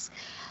this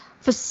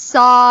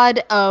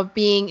facade of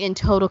being in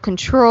total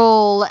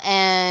control,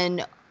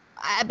 and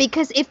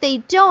because if they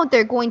don't,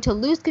 they're going to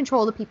lose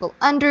control of the people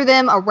under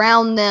them,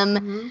 around them.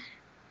 Mm-hmm.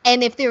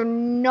 And if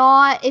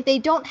they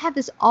don't have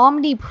this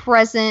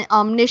omnipresent,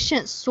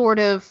 omniscient sort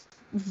of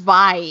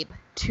vibe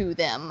to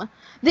them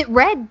that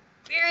Red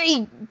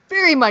very,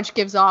 very much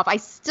gives off. I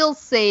still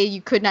say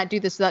you could not do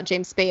this without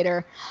James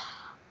Spader.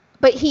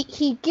 But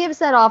he gives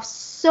that off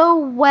so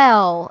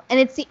well, and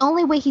it's the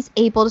only way he's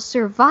able to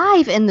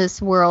survive in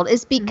this world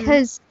is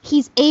because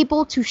he's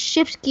able to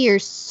shift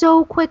gears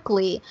so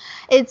quickly.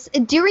 It's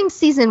during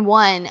season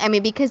 1, I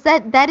mean, because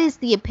that is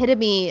the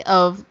epitome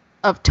of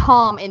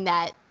Tom in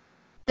that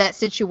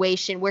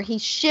situation where he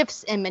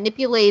shifts and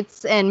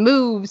manipulates and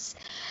moves,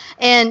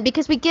 and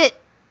because we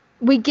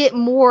get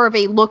more of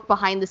a look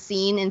behind the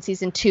scene in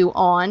season 2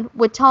 on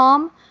with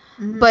Tom,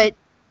 but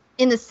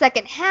in the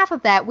second half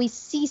of that, we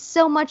see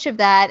so much of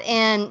that,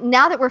 and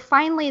now that we're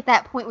finally at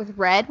that point with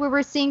Red, where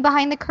we're seeing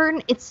behind the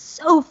curtain, it's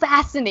so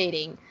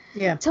fascinating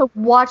to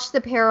watch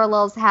the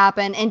parallels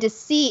happen and to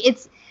see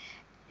it's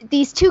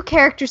these two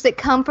characters that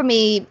come from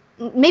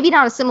maybe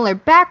not a similar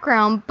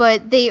background,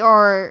 but they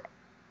are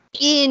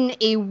in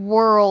a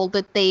world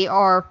that they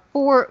are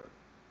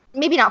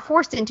maybe not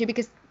forced into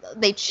because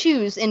they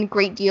choose in a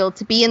great deal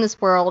to be in this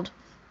world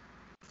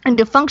and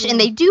to function, and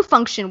they do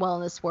function well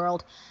in this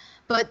world,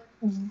 but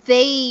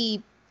they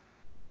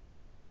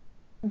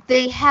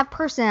have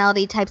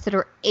personality types that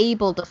are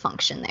able to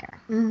function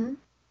there. Mm-hmm.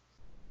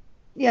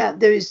 Yeah,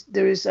 there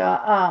is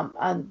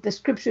a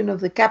description of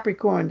the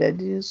Capricorn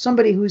that is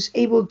somebody who's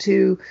able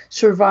to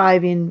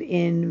survive in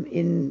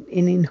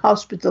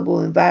inhospitable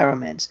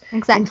environments,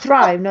 and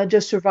thrive, not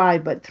just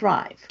survive but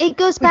thrive. It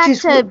goes back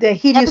to the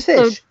Hideous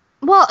Fish.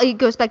 Well, it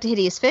goes back to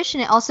Hideous Fish,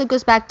 and it also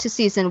goes back to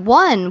season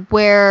 1,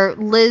 where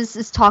Liz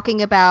is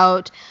talking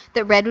about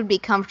that Red would be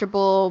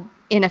comfortable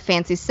in a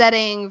fancy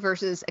setting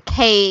versus a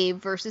cave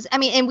versus, I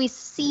mean, and we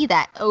see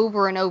that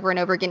over and over and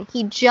over again.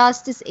 He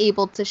just is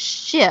able to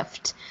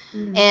shift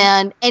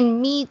and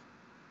meet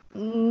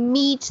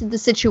the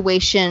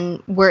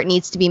situation where it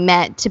needs to be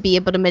met to be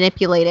able to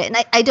manipulate it. And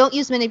I don't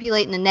use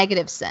manipulate in a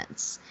negative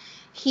sense.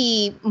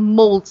 He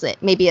molds it,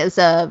 maybe as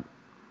a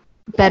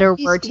better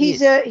word to use.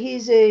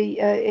 He's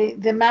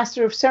the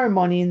master of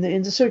ceremony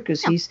in the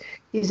circus. Yeah.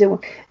 He's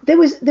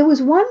there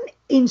was one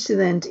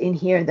incident in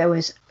here that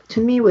was, to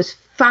me, was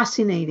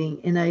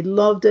fascinating, and I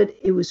loved it.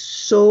 It was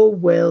so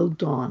well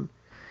done.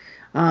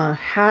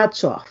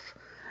 Hats off.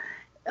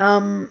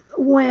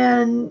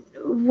 When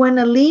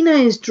Alina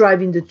is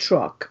driving the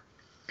truck,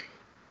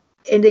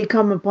 and they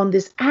come upon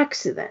this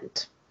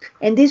accident,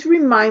 and this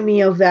reminds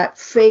me of that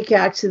fake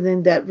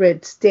accident that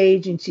Red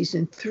staged in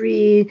season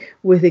 3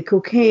 with the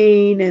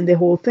cocaine and the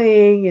whole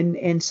thing,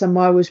 and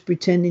Samar was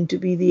pretending to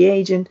be the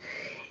agent.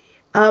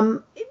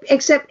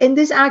 Except in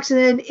this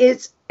accident,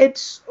 it's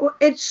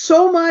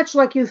so much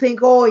like you think,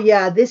 oh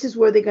yeah, this is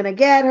where they're going to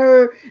get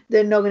her.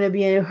 They're not going to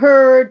be any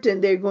hurt,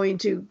 and they're going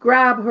to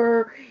grab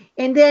her.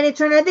 And then it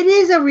turned out it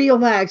is a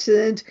real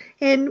accident.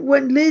 And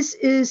when Liz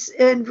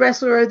and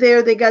Wrestler are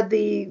there, they got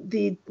the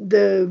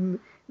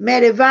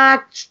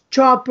medevac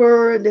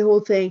chopper and the whole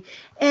thing.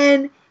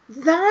 And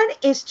that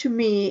is, to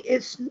me,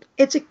 it's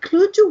a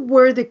clue to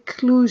where the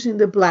clues in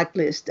the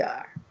blacklist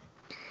are.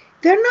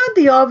 They're not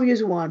the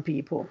obvious one,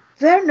 people.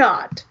 They're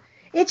not.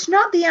 It's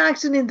not the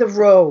accident in the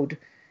road.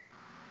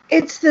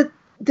 It's the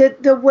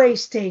way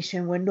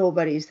station when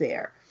nobody's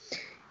there.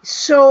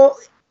 So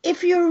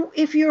if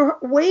you're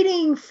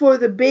waiting for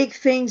the big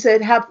things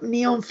that have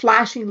neon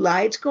flashing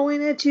lights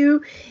going at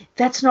you,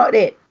 that's not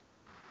it.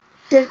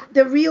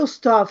 The real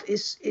stuff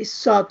is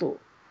subtle.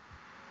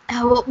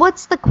 Well,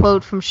 what's the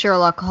quote from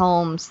Sherlock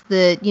Holmes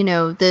that,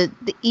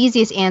 the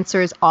easiest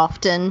answer is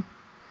often?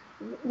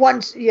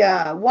 Once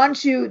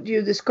you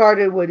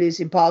discarded what is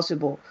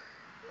impossible.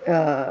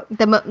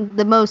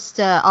 The most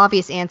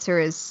obvious answer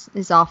is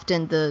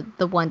often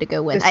the one to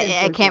go with.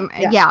 I can't.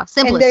 Yeah,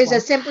 simplest. And there's one.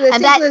 The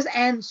simplest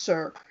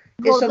answer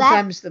is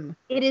sometimes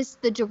it is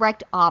the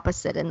direct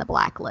opposite in the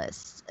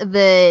blacklist.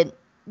 That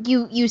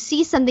you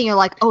see something, you're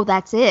like, oh,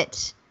 that's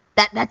it.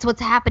 That's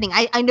what's happening.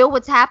 I know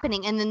what's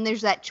happening, and then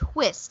there's that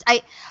twist.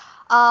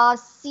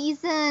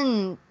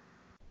 Season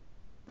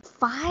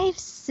 5,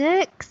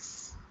 6.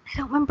 I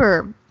don't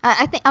remember.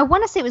 I think I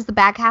want to say it was the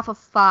back half of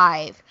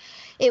 5.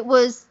 It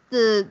was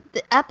the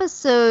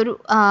episode.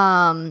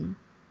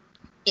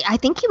 I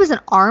think he was an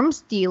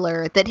arms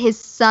dealer that his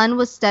son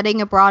was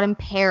studying abroad in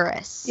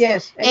Paris.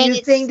 Yes, and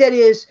you think that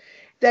he's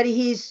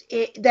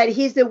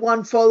the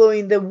one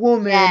following the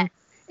woman, yes.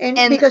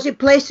 and because it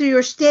plays to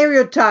your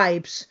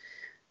stereotypes.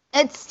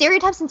 It's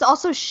stereotypes, and it's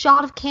also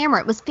shot of camera.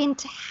 It was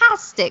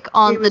fantastic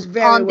on it was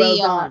very well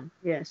done.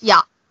 Yes.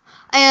 Yeah.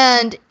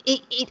 And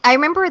I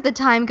remember at the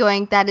time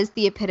going, that is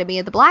the epitome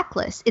of the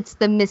blacklist. It's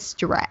the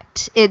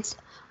misdirect. It's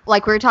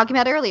like we were talking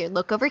about earlier.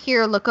 Look over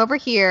here, look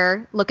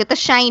at the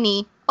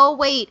shiny. Oh,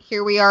 wait,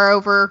 here we are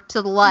over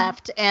to the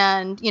left.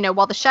 And,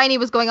 while the shiny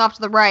was going off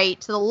to the right,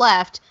 to the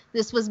left,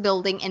 this was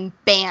building, and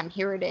bam,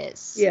 here it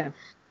is. Yeah.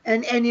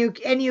 And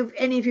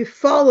if you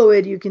follow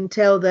it, you can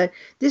tell that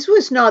this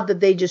was not that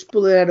they just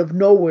pulled it out of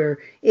nowhere.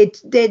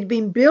 They'd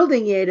been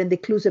building it, and the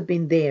clues have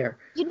been there.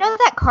 You know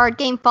that card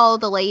game, Follow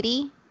the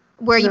Lady,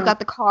 where you've got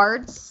the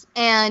cards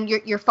and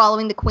you're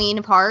following the Queen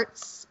of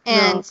Hearts,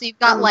 and so you've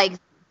got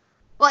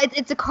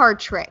it's a card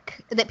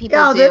trick that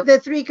people do. Yeah, the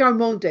 3-card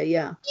monte,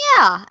 yeah.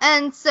 Yeah,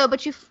 and so,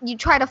 but you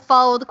try to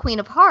follow the Queen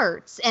of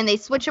Hearts, and they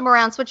switch them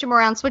around,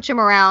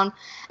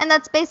 and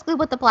that's basically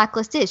what the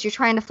blacklist is. You're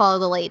trying to follow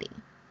the lady.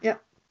 Yeah.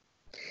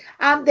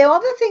 The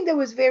other thing that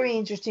was very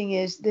interesting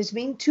is there's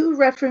been 2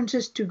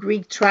 references to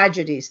Greek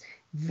tragedies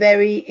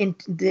in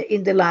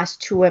the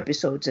last 2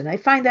 episodes, and I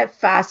find that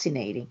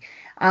fascinating.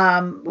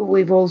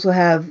 We've also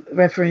have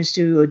reference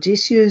to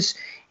Odysseus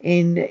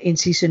in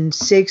season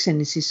 6 and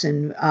in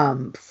season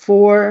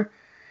 4,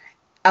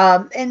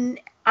 and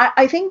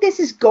I think this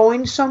is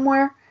going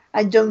somewhere.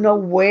 I don't know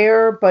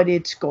where, but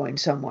it's going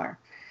somewhere.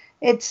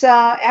 It's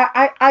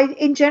I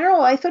in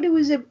general, I thought it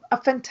was a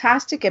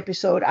fantastic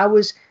episode. I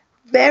was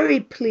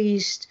very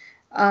pleased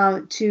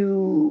when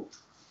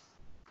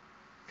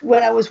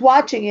I was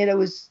watching it. I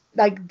was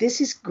like, this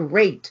is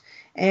great.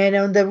 And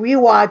on the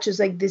rewatch, it's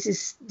like, this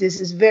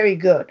is very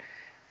good.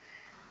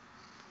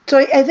 So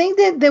I think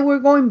that they were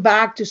going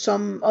back to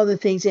some other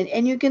things,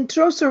 and you can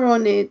trust her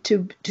on it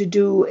to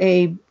do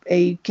a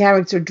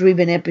character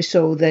driven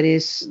episode that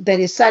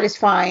is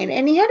satisfying.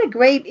 And he had a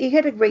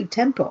great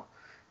tempo.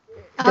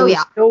 There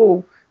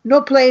was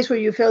no place where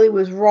you felt it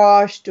was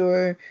rushed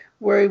or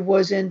where it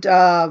wasn't.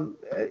 And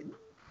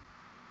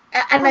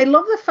I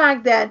love the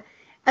fact that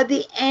at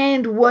the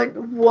end,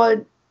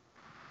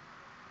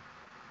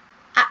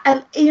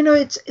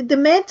 it's the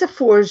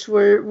metaphors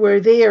were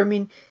there. I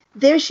mean,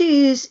 there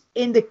she is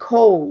in the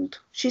cold.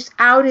 She's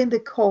out in the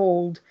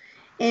cold,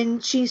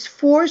 and she's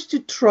forced to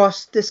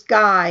trust this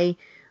guy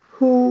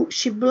who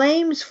she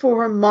blames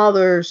for her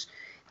mother's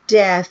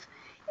death.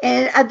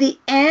 And at the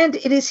end,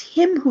 it is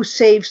him who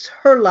saves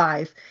her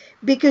life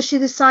because she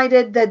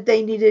decided that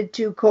they needed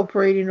to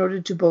cooperate in order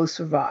to both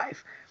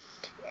survive.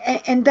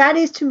 And that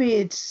is, to me,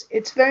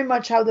 it's very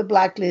much how the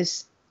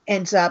blacklist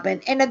ends up.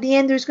 And at the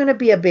end, there's going to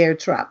be a bear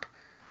trap.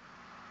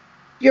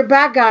 Your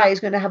bad guy is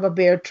going to have a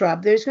bear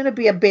trap. There's going to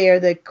be a bear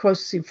that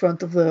crosses in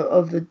front of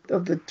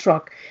the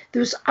truck.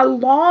 There's a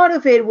lot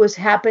of it was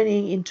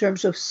happening in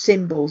terms of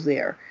symbols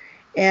there,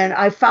 and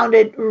I found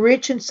it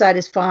rich and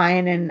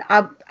satisfying, and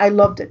I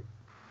loved it.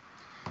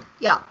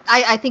 Yeah,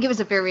 I think it was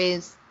a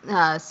very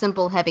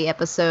simple, heavy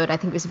episode. I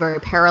think it was a very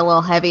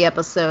parallel, heavy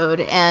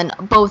episode, and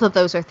both of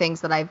those are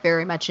things that I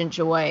very much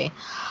enjoy.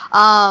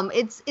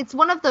 It's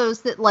one of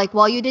those that, like,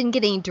 while you didn't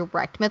get any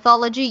direct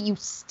mythology, you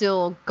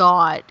still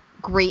got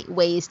great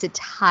ways to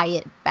tie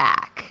it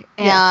back.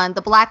 And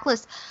the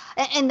blacklist,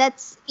 and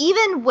that's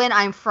even when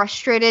I'm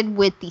frustrated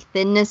with the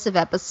thinness of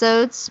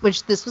episodes,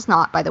 which this was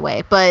not, by the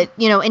way, but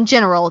in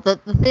general, the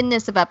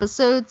thinness of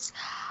episodes,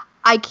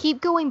 I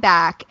keep going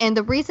back, and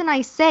the reason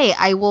I say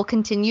I will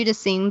continue to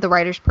sing the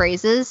writer's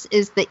praises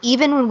is that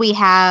even when we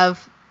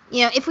have,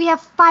 if we have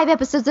 5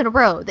 episodes in a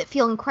row that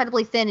feel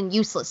incredibly thin and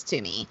useless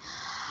to me,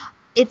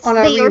 it's on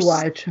a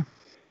rewatch.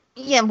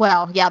 Yeah,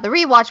 well, the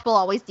rewatch will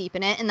always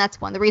deepen it, and that's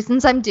one of the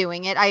reasons I'm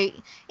doing it.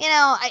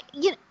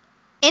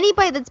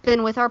 Anybody that's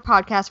been with our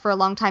podcast for a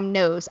long time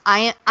knows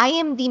I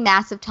am the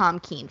massive Tom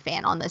Keene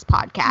fan on this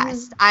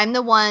podcast. Mm. I'm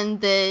the one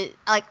that,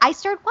 I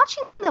started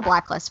watching The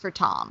Blacklist for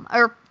Tom,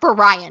 or for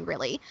Ryan,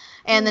 really,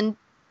 and then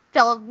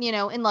fell,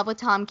 in love with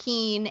Tom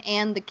Keene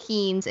and the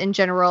Keenes in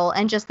general,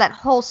 and just that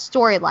whole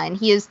storyline.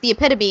 He is the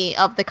epitome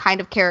of the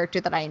kind of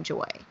character that I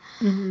enjoy.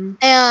 Mm-hmm.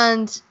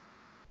 And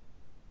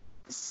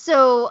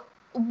so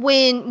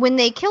when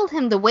they killed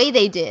him the way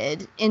they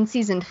did in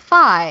season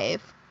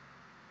 5,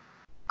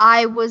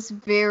 I was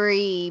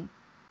very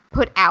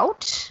put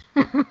out,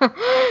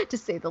 to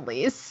say the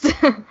least.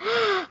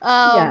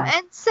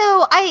 And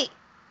so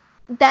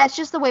that's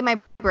just the way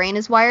my brain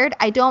is wired.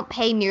 I don't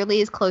pay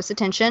nearly as close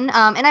attention.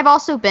 And I've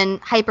also been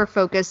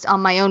hyper-focused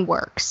on my own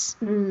works.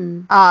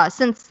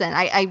 Since then.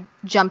 I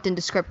jumped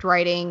into script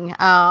writing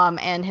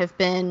and have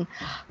been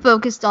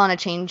focused on a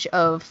change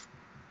of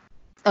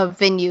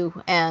venue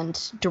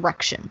and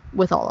direction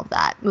with all of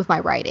that, with my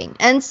writing.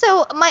 And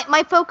so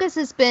my focus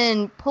has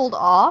been pulled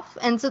off.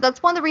 And so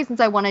that's one of the reasons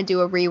I want to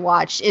do a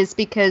rewatch, is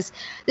because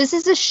this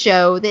is a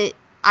show that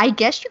I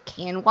guess you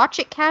can watch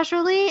it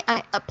casually.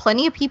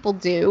 Plenty of people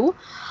do.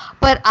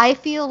 But I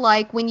feel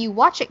like when you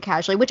watch it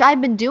casually, which I've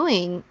been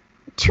doing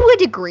to a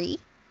degree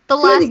the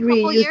To a last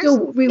degree, couple you years.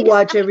 still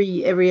rewatch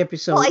every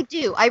episode. Well, I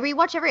do. I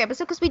rewatch every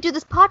episode because we do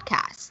this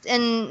podcast.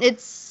 And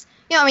it's,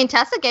 I mean,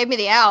 Tessa gave me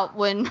the out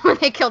when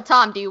they killed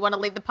Tom. Do you want to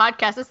leave the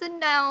podcast? I said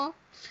no.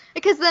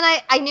 Because then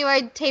I knew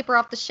I'd taper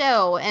off the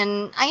show,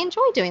 and I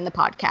enjoy doing the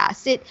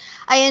podcast.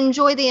 I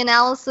enjoy the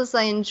analysis.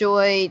 I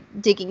enjoy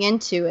digging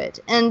into it.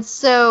 And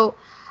so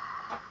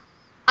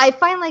I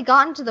finally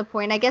gotten to the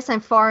point, I guess I'm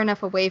far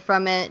enough away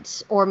from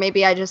it, or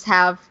maybe I just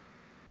have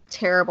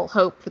terrible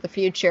hope for the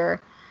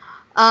future,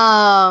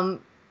 that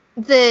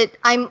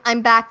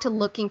I'm back to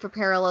looking for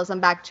parallels. I'm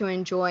back to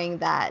enjoying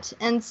that.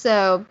 And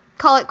so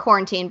call it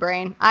quarantine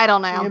brain. I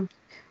don't know. Yeah.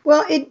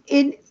 Well,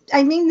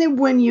 I mean that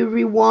when you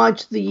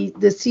rewatch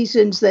the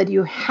seasons that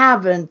you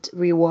haven't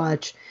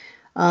rewatched,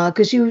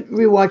 because you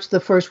rewatched the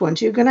first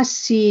ones, you're gonna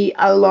see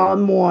a lot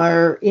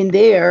more in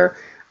there.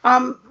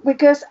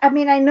 Because I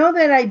mean, I know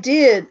that I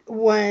did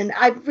when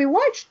I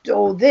rewatched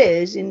all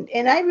this, and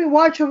I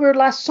rewatched over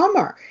last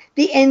summer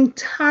the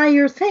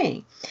entire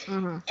thing.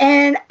 Mm-hmm.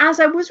 And as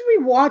I was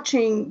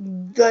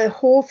rewatching the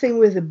whole thing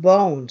with the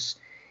bones,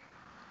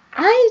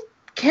 I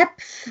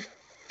kept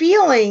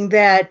feeling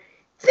that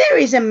there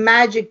is a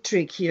magic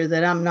trick here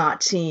that I'm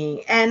not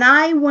seeing. And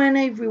I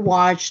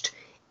rewatched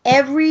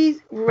every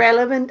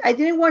relevant, I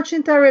didn't watch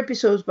entire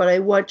episodes, but I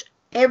watched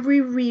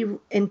every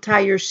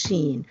entire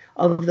scene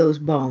of those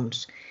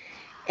bones.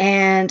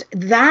 And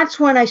that's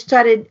when I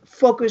started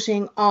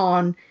focusing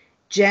on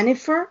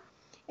Jennifer.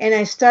 And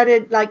I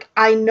started,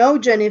 I know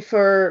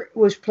Jennifer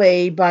was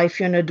played by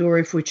Fiona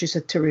Dourif, which is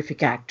a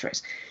terrific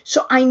actress.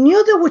 So I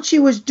knew that what she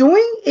was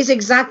doing is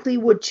exactly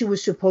what she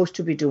was supposed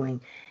to be doing.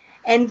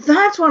 And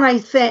that's when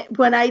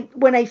when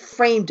I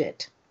framed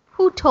it.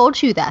 Who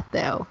told you that,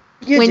 though?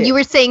 You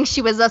were saying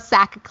she was a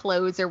sack of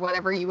clothes or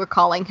whatever you were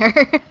calling her.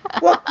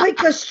 Well,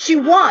 because she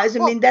was. I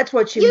mean, that's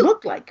what she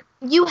looked like.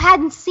 You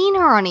hadn't seen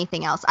her on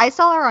anything else. I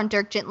saw her on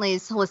Dirk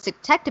Gently's Holistic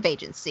Detective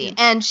Agency,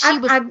 and she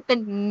was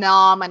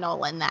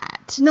phenomenal in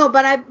that. No,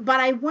 but I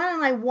went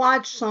and I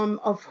watched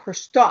some of her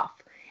stuff,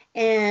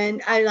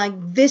 and I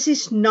this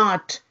is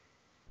not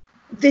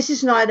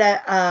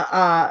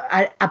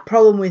a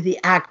problem with the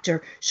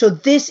actor. So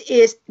this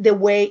is the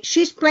way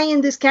she's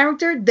playing this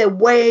character, the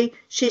way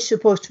she's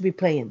supposed to be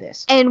playing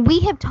this. And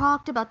we have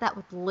talked about that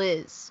with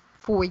Liz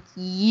for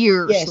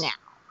years now.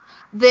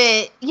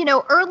 That,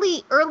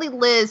 early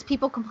Liz,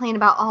 people complain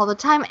about all the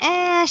time.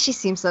 She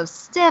seems so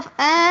stiff.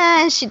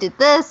 She did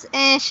this.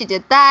 She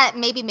did that.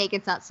 Maybe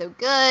Megan's not so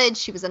good.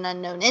 She was an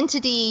unknown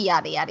entity.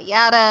 Yada, yada,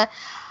 yada.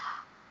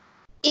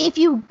 If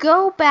you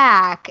go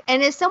back,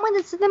 and as someone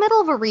that's in the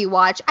middle of a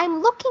rewatch,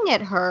 I'm looking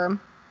at her,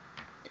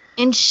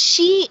 and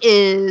she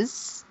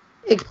is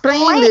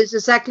playing this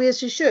exactly as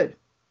she should.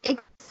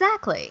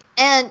 Exactly.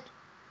 And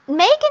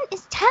Megan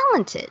is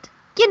talented.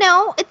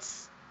 It's.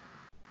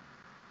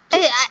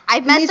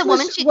 I've met the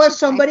woman. She was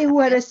somebody who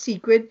had a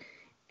secret,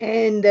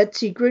 and that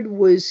secret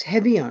was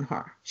heavy on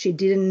her. She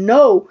didn't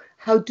know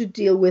how to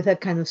deal with that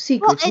kind of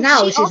secrets. Well,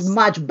 now she's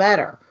much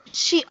better.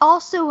 She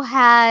also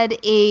had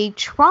a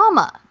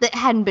trauma that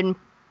hadn't been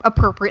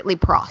appropriately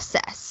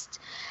processed.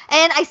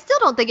 And I still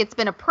don't think it's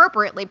been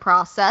appropriately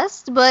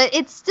processed, but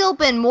it's still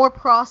been more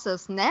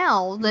processed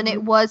now than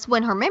it was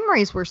when her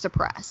memories were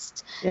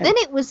suppressed. Yeah. Then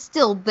it was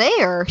still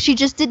there. She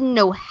just didn't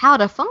know how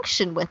to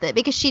function with it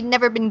because she'd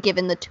never been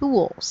given the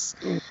tools.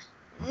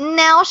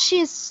 Now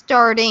she's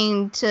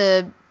starting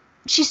to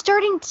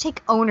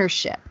take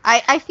ownership.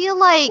 I feel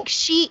like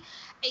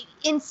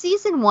in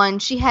season 1,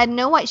 she had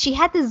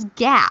this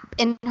gap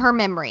in her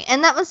memory.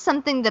 And that was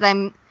something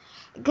that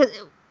because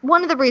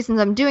one of the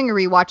reasons I'm doing a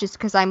rewatch is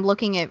because I'm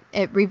looking at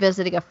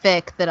revisiting a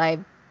fic that I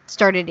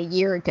started a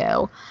year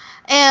ago.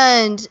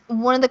 And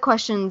one of the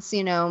questions,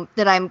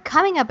 that I'm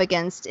coming up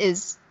against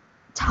is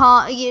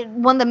Tom.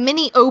 One of the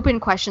many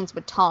open questions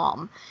with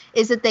Tom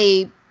is that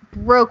they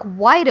broke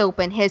wide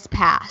open his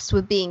past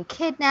with being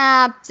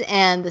kidnapped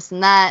and this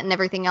and that and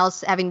everything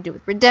else having to do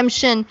with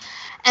redemption.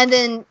 And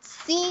then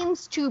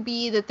seems to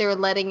be that they're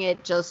letting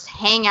it just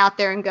hang out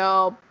there and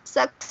go,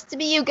 sucks to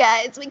be you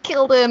guys, we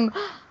killed him.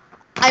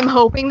 I'm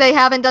hoping they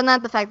haven't done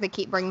that. The fact they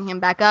keep bringing him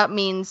back up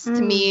means to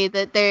me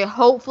that they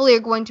hopefully are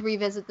going to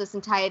revisit this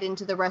and tie it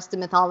into the rest of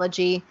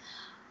mythology.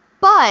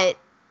 But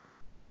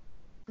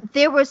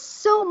there was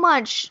so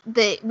much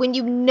that when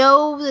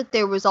that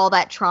there was all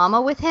that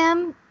trauma with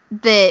him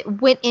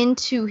that went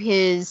into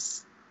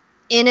his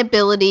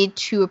inability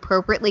to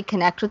appropriately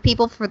connect with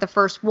people for the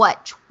first,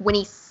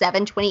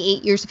 27,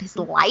 28 years of his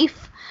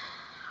life.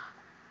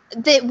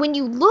 That when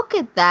you look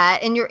at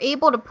that and you're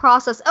able to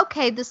process,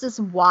 okay, this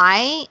is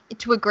why,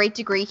 to a great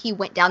degree, he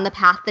went down the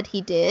path that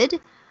he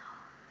did.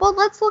 Well,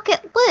 let's look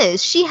at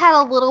Liz. She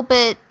had a little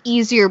bit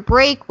easier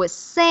break with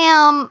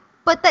Sam,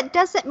 but that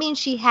doesn't mean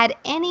she had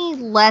any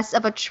less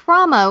of a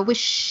trauma with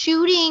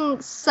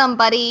shooting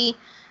somebody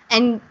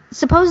and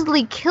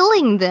supposedly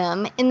killing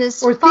them in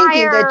this or fire.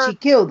 thinking that she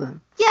killed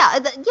them. Yeah,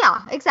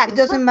 yeah, exactly. It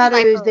doesn't matter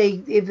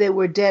if they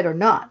were dead or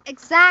not.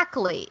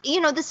 Exactly.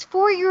 This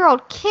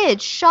 4-year-old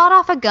kid shot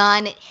off a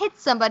gun, it hit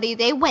somebody,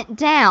 they went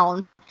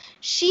down.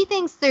 She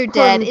thinks they're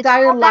dead. Her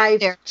entire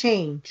life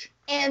change.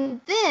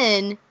 And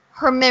then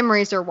her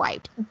memories are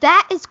wiped.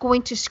 That is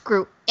going to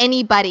screw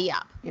anybody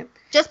up. Yep.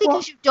 Just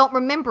because you don't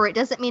remember it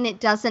doesn't mean it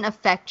doesn't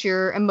affect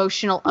your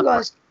emotional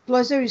upbringing.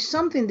 Plus, there is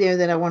something there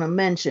that I want to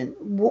mention.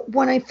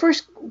 When I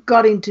first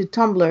got into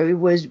Tumblr, it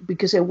was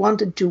because I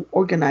wanted to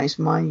organize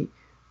my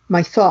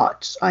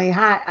thoughts.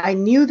 I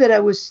knew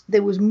that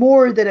there was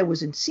more that I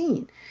wasn't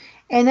seeing.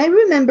 And I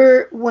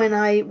remember when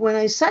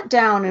I sat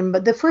down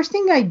but the first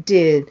thing I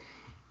did,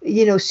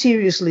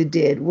 seriously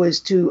did, was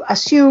to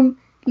assume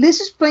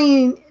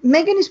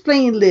Megan is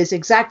playing Liz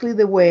exactly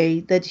the way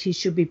that he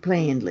should be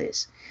playing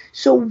Liz.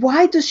 So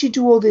why does she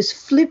do all these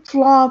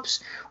flip-flops?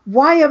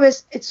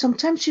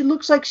 Sometimes she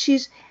looks like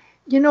she's,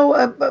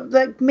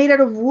 like made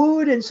out of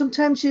wood, and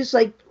sometimes she's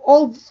like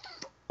all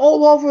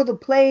over the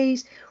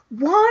place.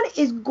 What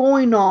is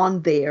going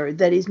on there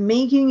that is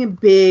making it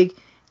big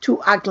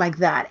to act like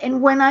that?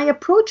 And when I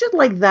approach it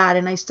like that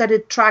and I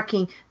started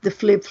tracking the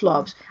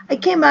flip-flops, I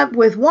came up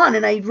with one,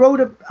 and I wrote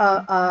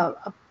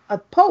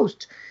a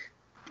post,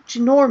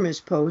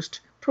 ginormous post,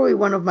 probably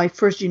one of my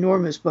first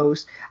ginormous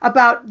posts,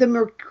 about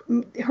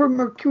her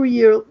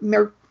mercurial,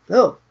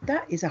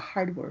 that is a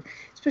hard word.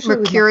 Especially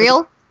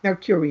mercurial?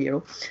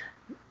 Mercurial.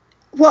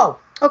 Whoa,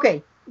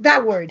 okay,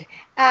 that word.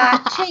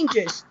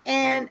 Changes.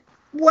 And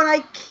what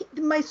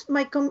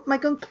my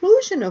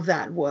conclusion of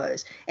that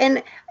was,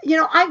 and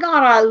I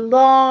got a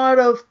lot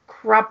of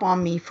crap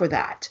on me for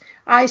that.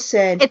 I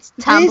said, it's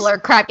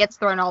Tumblr, crap gets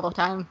thrown all the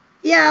time.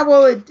 Yeah,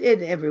 well, it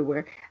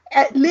everywhere.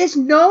 Liz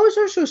knows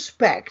or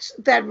suspects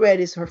that Red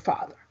is her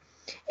father,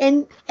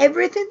 and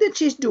everything that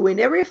she's doing,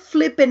 every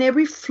flip and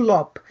every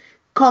flop,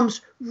 comes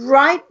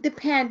right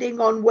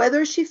depending on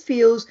whether she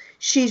feels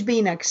she's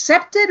being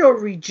accepted or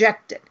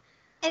rejected.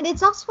 And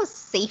it's also a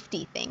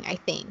safety thing, I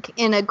think,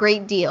 in a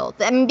great deal.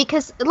 I mean,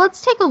 because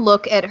let's take a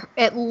look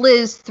at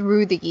Liz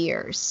through the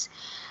years.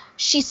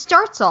 She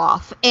starts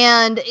off,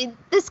 and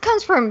this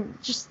comes from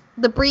just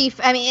the brief,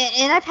 and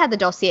I've had the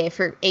dossier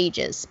for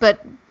ages,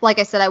 but like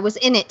I said, I was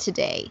in it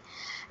today.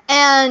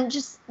 And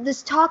just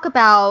this talk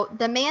about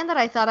the man that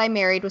I thought I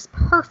married was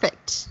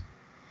perfect.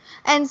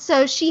 And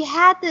so she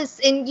had this,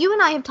 and you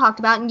and I have talked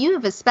about, and you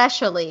have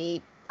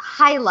especially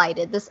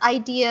highlighted this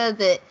idea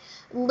that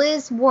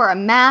Liz wore a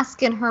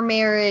mask in her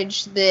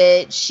marriage,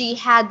 that she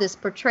had this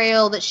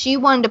portrayal that she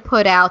wanted to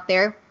put out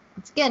there.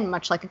 It's again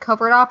much like a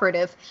covert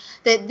operative,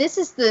 that this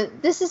is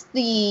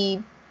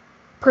the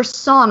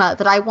persona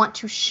that I want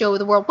to show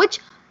the world, which,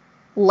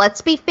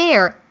 let's be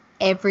fair,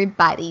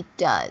 everybody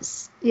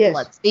does. Yes.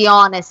 Let's be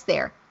honest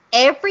there.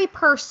 Every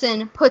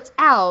person puts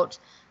out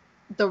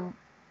the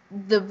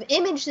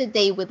image that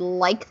they would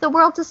like the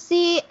world to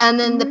see, and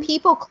then the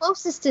people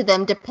closest to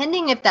them,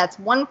 depending if that's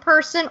one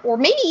person or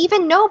maybe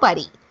even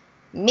nobody.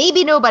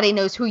 Maybe nobody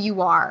knows who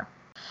you are.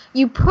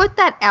 You put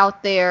that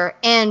out there,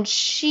 and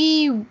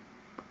she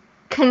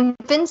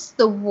convinced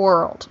the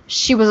world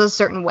she was a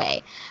certain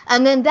way.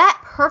 And then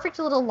that perfect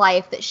little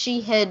life that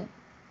she had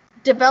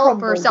developed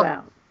for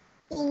herself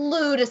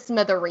blew to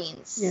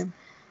smithereens. Yeah.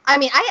 I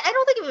mean, I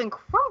don't think it even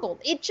crumbled.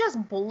 It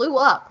just blew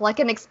up like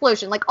an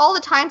explosion. Like all the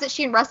times that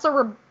she and Wrestler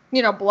were,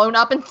 blown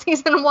up in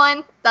season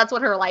 1, that's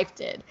what her life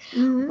did.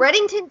 Mm-hmm.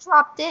 Reddington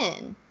dropped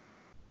in,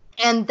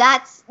 and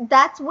that's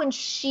when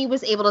she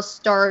was able to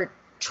start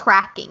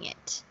tracking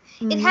it.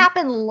 It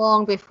happened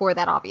long before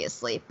that,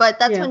 obviously, but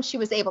that's when she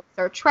was able to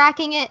start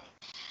tracking it.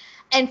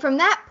 And from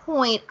that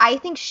point, I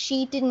think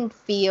she didn't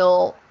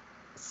feel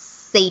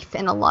safe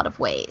in a lot of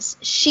ways.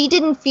 She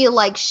didn't feel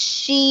like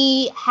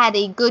she had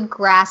a good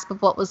grasp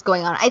of what was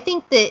going on. I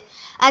think that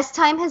as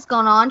time has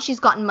gone on, she's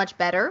gotten much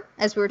better,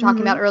 as we were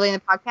talking about earlier in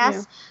the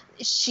podcast.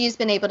 Yeah. She's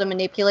been able to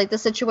manipulate the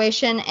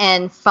situation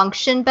and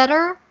function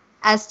better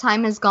as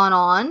time has gone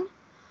on.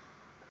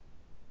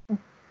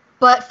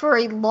 But for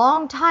a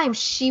long time,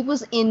 she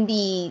was in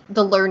the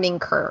learning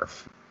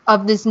curve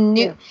of this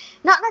new,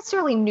 not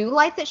necessarily new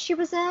life that she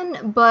was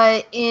in,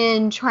 but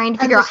in trying to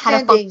figure out how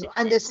to function.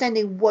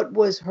 Understanding what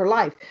was her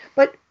life.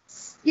 But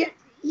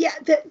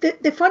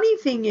the funny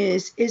thing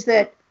is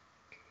that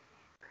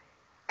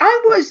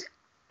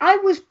I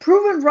was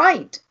proven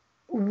right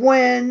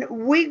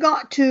when we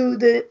got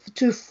to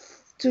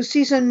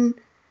season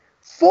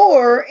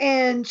 4,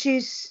 and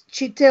she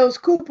tells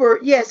Cooper,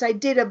 yes, I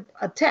did a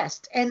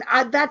test, and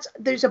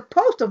there's a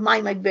post of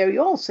mine, like very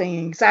old,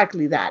 saying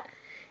exactly that.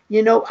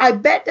 I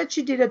bet that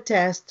she did a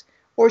test,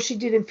 or she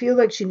didn't feel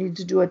like she needed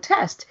to do a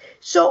test.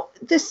 So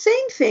the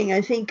same thing,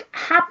 I think,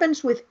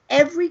 happens with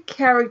every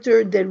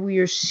character that we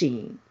are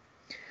seeing.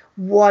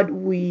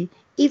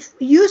 If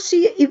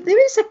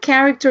there is a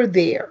character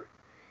there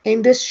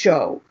in this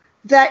show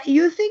that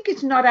you think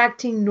is not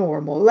acting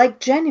normal, like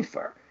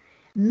Jennifer,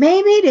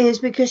 maybe it is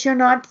because you're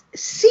not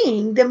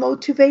seeing the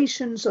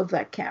motivations of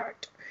that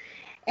character.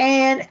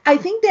 And I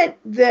think that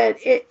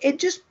it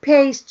just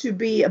pays to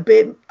be a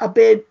bit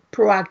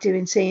proactive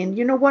in saying,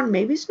 you know what,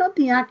 maybe it's not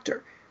the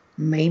actor.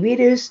 Maybe it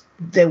is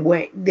the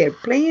way they're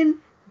playing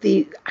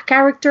the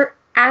character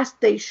as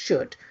they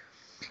should.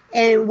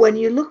 And when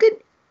you look at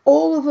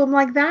all of them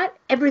like that,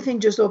 everything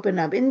just opened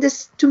up. And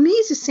this, to me,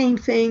 is the same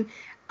thing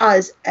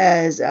as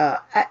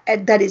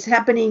that is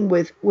happening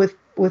with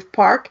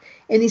Park.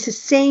 And it's the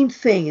same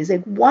thing. It's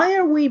like, why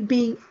are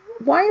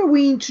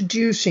we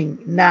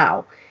introducing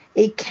now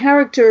a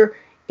character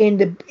in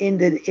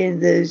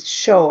the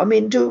show? I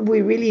mean, do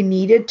we really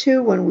need it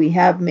to when we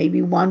have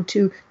maybe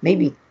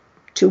maybe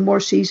two more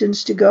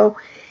seasons to go?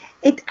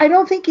 I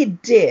don't think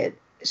it did.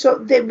 So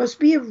there must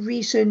be a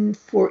reason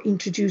for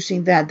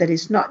introducing that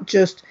is not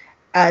just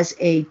as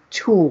a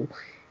tool.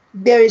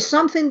 There is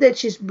something that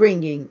she's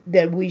bringing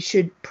that we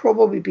should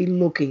probably be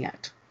looking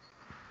at.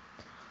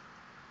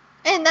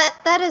 And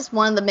that is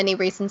one of the many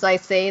reasons I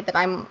say that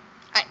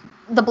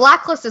The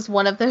Blacklist is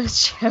one of those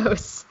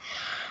shows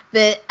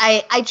that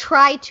I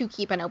try to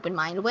keep an open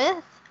mind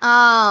with.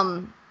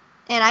 And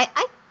I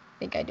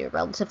think I do a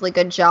relatively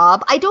good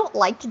job. I don't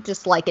like to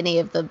dislike any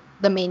of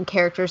the main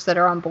characters that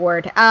are on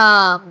board.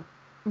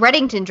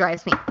 Reddington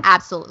drives me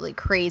absolutely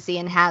crazy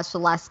and has for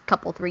the last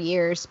 3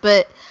 years,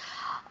 but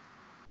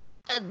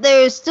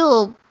I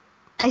still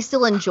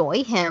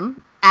enjoy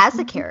him as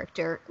a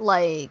character.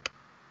 Like,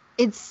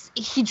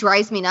 he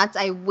drives me nuts.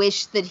 I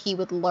wish that he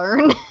would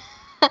learn.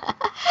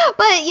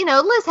 But,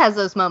 Liz has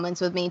those moments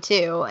with me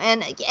too,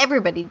 and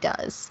everybody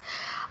does.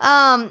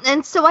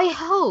 And so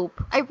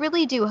I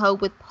really do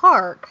hope with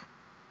Park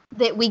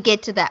that we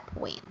get to that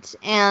point,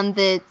 and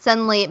that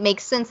suddenly it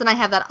makes sense, and I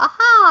have that,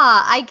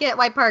 aha, I get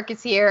why Park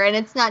is here, and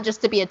it's not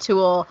just to be a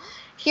tool.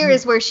 Here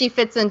is where she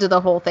fits into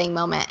the whole thing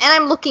moment, and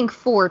I'm looking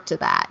forward to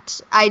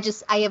that. I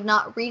have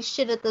not reached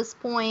it at this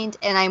point,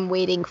 and I'm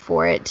waiting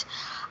for it.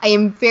 I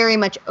am very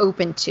much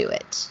open to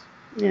it.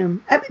 Yeah,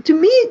 I mean, to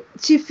me,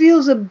 she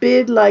feels a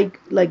bit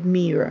like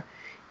Mira.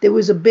 There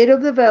was a bit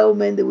of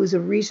development. There was a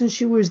reason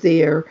she was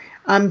there.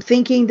 I'm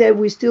thinking that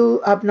we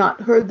still have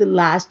not heard the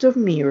last of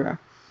Mira.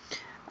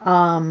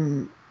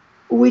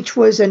 Which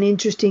was an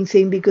interesting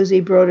thing because they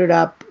brought it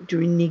up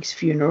during Nick's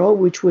funeral,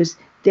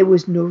 there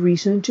was no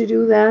reason to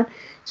do that.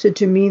 So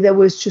to me, that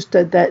was just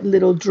that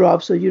little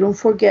drop, so you don't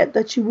forget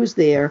that she was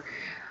there.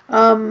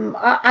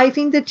 I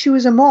think that she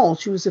was a mole.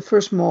 She was the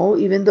first mole,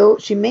 even though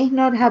she may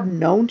not have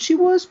known she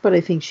was, but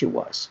I think she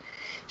was.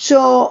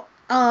 So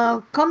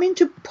coming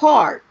to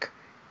Park,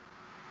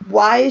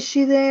 why is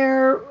she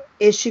there?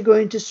 Is she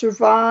going to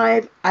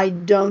survive? I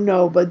don't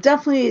know, but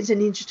definitely it's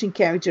an interesting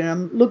character, and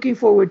I'm looking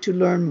forward to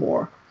learn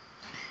more.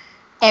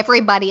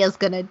 Everybody is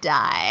going to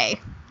die.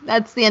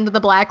 That's the end of The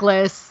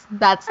Blacklist.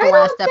 That's the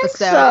last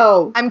episode.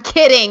 So. I'm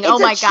kidding. Oh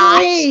my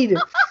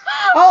gosh.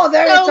 Oh,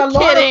 there's a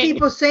lot of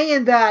people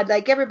saying that.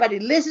 Like, everybody,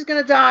 Liz is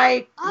going to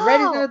die.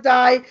 Red is going to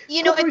die.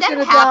 If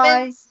that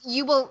happens,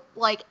 you will,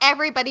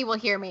 everybody will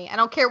hear me. I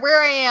don't care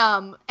where I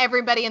am.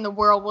 Everybody in the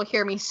world will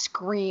hear me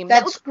scream.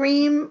 That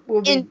scream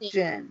will be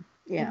Jen.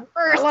 Yeah,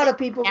 a lot of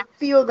people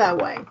feel that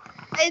way.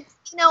 It's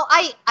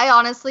I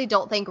honestly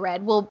don't think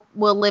Red will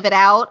live it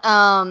out.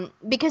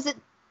 Because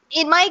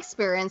in my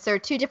experience, there are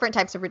two different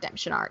types of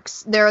redemption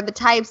arcs. There are the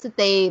types that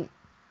the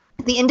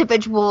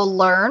individual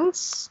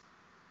learns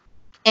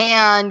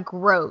and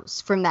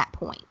grows from that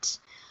point,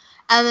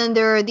 and then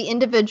there are the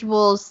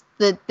individuals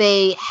that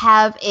they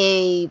have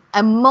a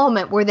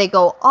moment where they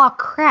go, "Oh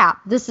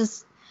crap, this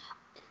is."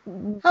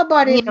 How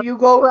about if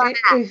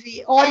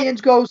the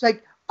audience goes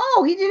like,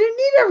 "Oh, he didn't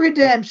need a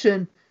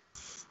redemption."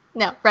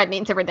 No, Red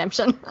needs a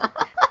redemption.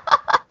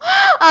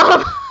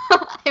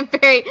 I'm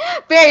very,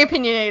 very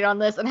opinionated on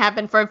this and have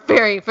been for a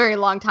very, very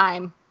long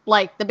time,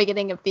 like the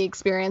beginning of the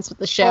experience with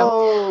the show.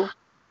 Oh,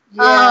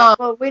 yeah.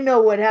 Well, we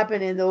know what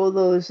happened in all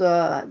those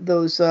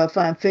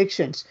fan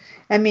fictions.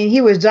 I mean,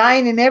 he was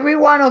dying in every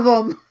one of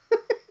them. I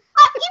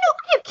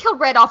have killed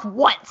Red off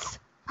once.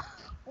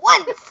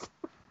 Once.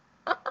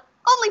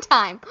 Only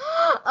time.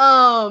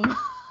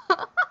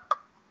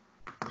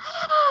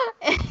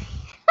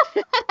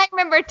 I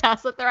remember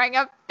Tessa throwing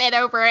a fit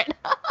over it.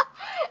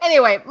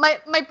 Anyway,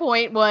 my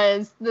point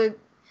was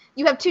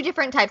you have two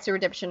different types of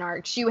redemption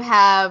arcs. You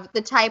have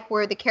the type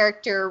where the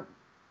character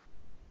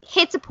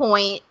hits a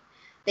point,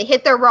 they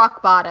hit their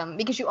rock bottom,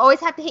 because you always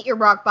have to hit your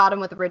rock bottom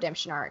with a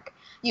redemption arc.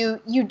 You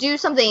do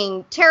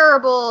something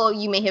terrible,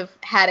 you may have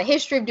had a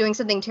history of doing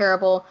something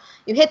terrible,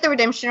 you hit the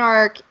redemption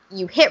arc,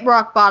 you hit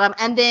rock bottom,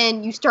 and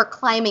then you start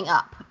climbing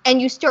up,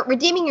 and you start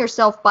redeeming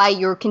yourself by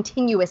your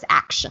continuous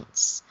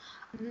actions.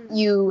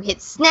 You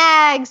hit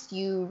snags,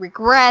 you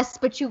regress,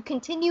 but you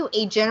continue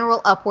a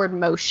general upward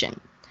motion.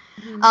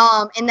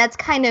 And that's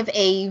kind of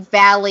a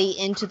valley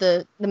into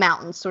the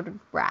mountains sort of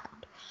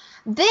route.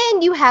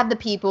 Then you have the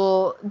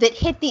people that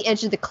hit the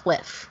edge of the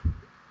cliff.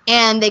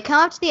 And they come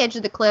up to the edge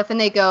of the cliff and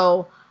they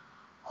go,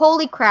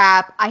 holy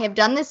crap, I have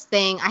done this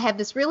thing. I have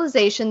this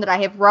realization that I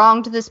have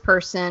wronged this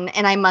person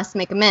and I must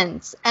make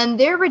amends. And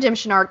their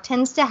redemption arc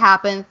tends to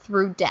happen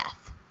through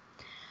death.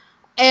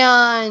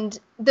 And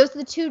those are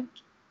the two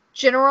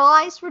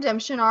generalized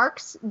redemption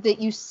arcs that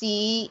you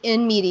see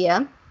in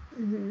media.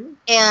 Mm-hmm.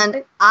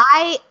 And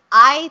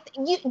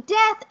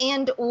death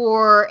and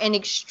or an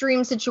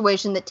extreme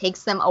situation that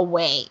takes them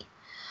away.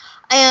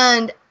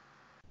 And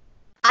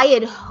I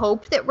had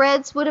hoped that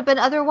Red's would have been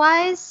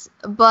otherwise,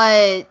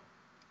 but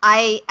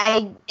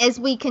I as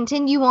we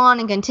continue on,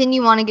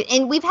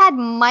 and we've had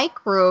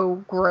micro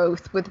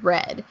growth with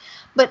Red,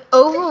 but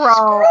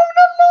overall, he's grown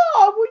a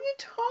lot. What are you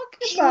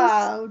talking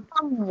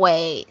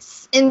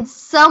about? In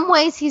some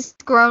ways he's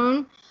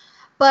grown,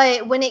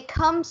 but when it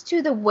comes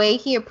to the way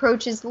he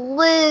approaches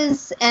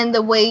Liz and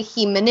the way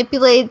he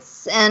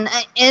manipulates, and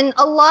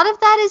a lot of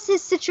that is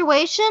his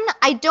situation,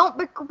 I don't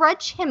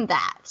begrudge him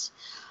that.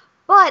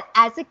 But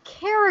as a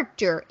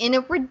character in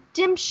a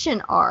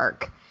redemption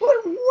arc,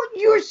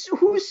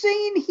 who's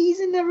saying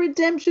he's in a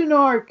redemption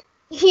arc?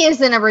 He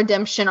is in a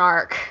redemption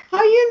arc.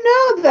 How you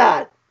know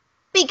that?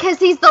 Because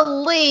he's the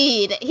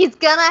lead. He's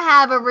gonna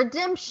have a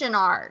redemption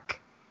arc.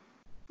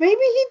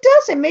 Maybe he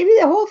doesn't. Maybe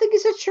the whole thing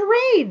is a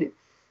charade.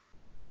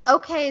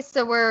 Okay,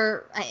 so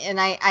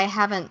I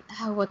haven't.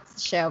 Oh, what's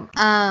the show?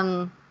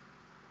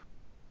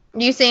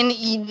 You saying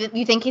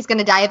you think he's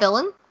gonna die a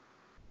villain?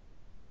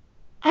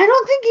 I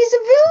don't think he's a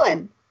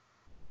villain.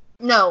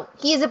 No,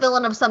 he is a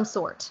villain of some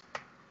sort.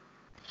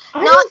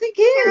 I don't think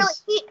he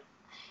is.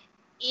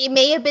 It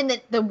may have been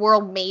that the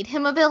world made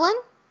him a villain.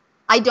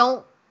 I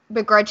don't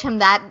begrudge him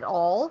that at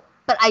all.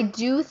 But I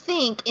do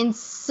think in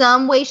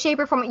some way, shape,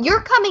 or form,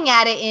 you're coming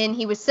at it in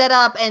he was set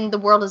up and the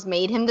world has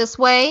made him this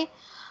way.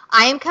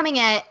 I am coming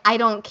at, I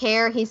don't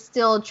care, he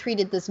still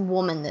treated this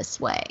woman this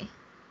way.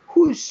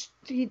 Who's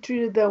he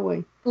treated that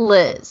way?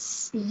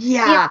 Liz.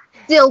 Yeah.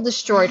 He still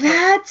destroyed her.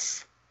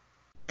 That's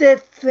the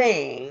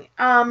thing.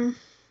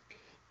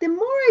 The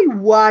more I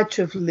watch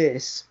of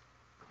Liz,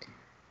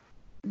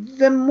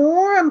 the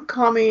more I'm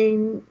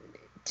coming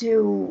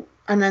to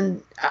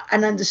an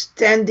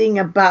understanding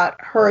about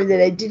her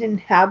that I didn't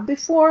have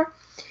before.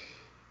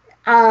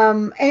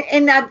 And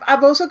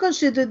I've also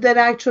considered that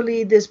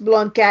actually this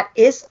blonde cat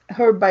is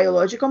her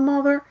biological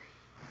mother.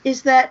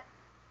 Is that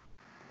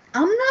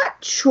I'm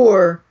not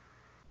sure.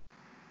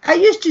 I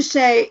used to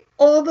say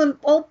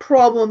all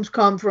problems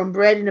come from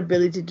Brett's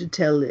inability to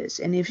tell Liz,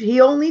 and if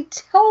he only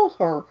tell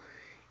her,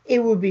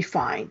 it would be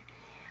fine.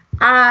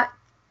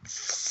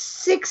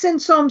 6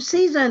 and some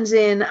seasons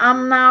in,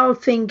 I'm now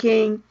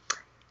thinking,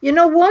 you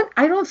know what?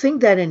 I don't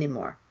think that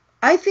anymore.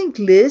 I think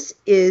Liz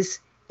is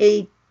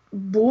a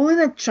bull in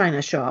a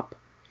china shop.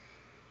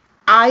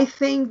 I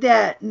think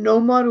that no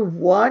matter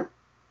what,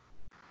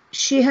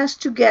 she has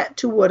to get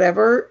to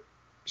whatever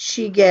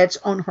she gets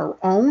on her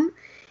own.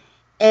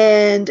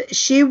 And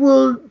she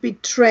will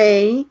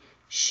betray,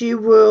 she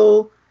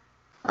will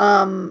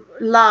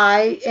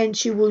lie, and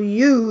she will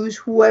use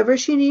whoever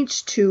she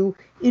needs to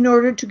in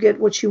order to get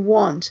what she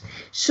wants.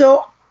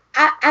 So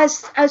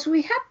as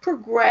we have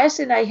progressed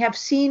and I have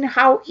seen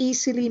how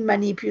easily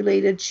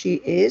manipulated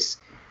she is,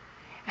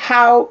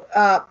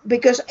 how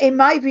because in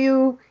my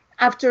view,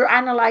 after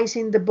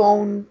analyzing the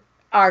Bone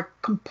arc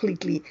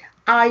completely,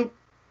 I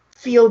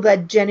feel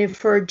that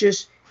Jennifer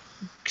just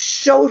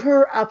showed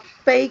her a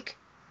fake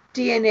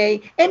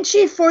DNA, and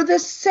she for the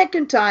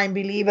second time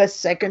believed a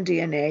second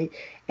DNA,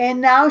 and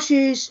now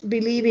she's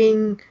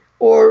believing,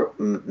 or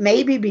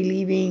maybe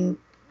believing,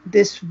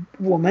 this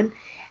woman.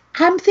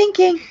 I'm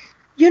thinking,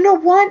 you know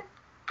what?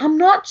 I'm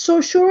not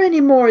so sure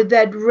anymore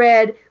that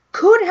Red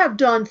could have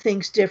done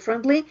things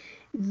differently,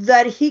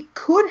 that he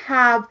could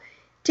have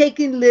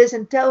taken Liz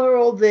and tell her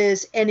all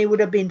this and it would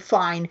have been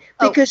fine,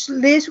 because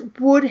Liz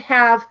would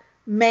have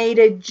made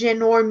a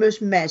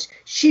ginormous mess.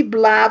 She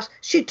blabs,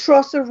 she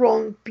trusts the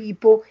wrong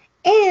people,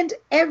 and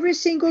every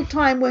single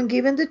time when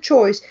given the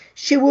choice,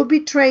 she will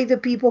betray the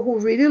people who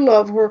really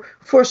love her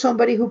for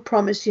somebody who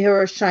promised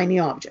her a shiny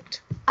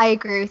object. I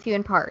agree with you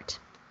in part.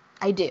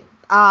 I do.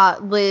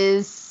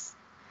 Liz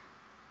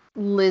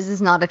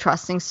is not a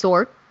trusting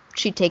sort.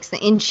 She takes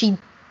and she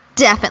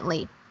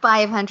definitely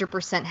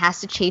 500%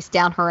 has to chase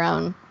down her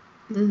own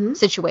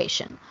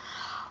situation.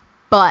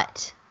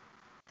 But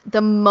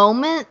the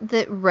moment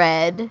that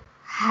Red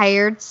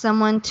hired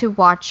someone to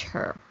watch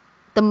her,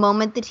 the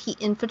moment that he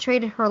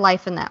infiltrated her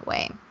life in that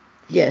way.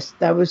 Yes,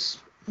 that was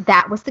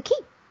the key.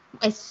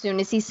 As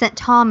soon as he sent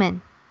Tom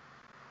in.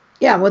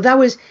 Yeah, well, that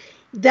was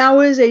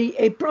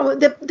a problem.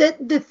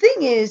 The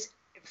thing is,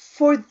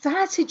 for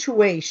that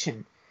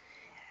situation,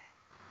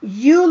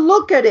 you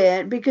look at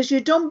it because you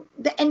don't,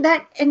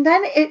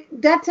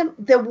 that's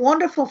the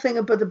wonderful thing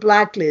about the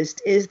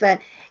Blacklist is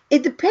that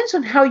it depends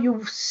on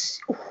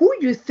who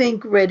you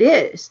think Red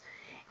is.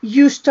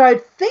 You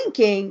start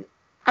thinking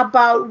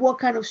about what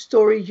kind of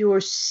story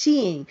you're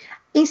seeing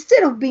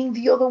instead of being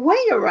the other way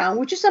around,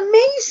 which is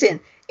amazing.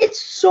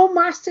 It's so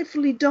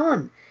masterfully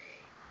done.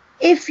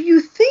 If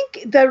you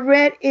think that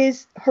Red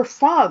is her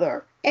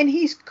father and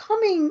he's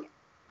coming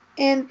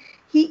and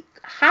he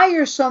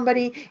hires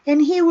somebody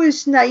and he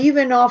was naive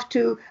enough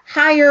to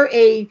hire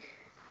a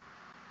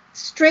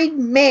straight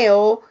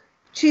male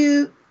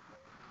and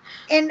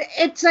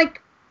it's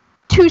like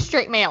 2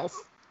 straight males.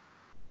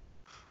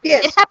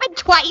 Yes. It happened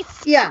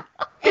twice. Yeah.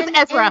 With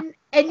Ezra.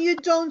 And you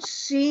don't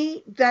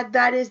see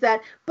that is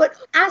that. But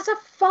as a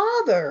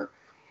father,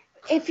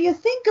 if you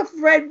think of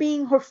Red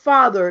being her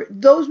father,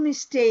 those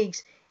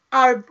mistakes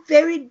are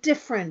very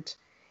different,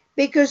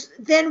 because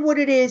then what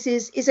it is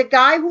a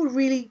guy who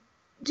really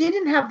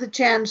didn't have the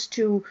chance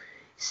to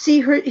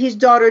see his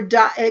daughter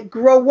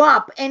grow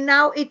up, and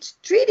now it's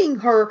treating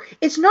her.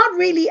 It's not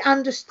really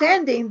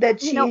understanding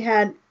that she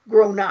had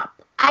grown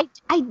up. I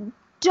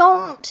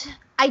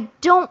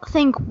don't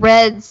think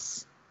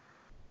Red's.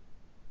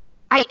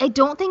 I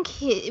don't think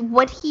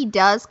what he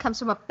does comes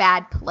from a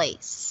bad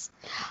place.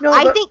 No,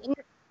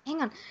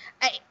 hang on.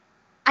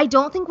 I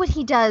don't think what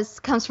he does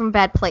comes from a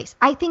bad place.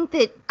 I think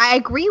that I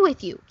agree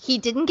with you. He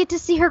didn't get to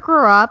see her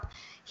grow up.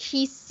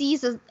 He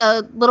sees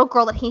a little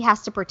girl that he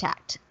has to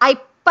protect. I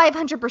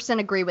 500%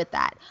 agree with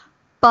that.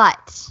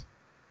 But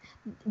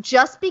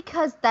just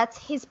because that's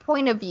his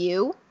point of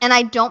view, and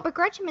I don't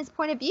begrudge him his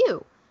point of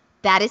view,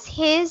 that is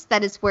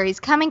where he's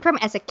coming from.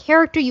 As a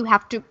character, you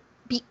have to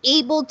be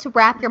able to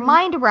wrap your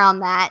mind around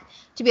that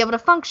to be able to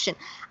function.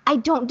 I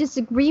don't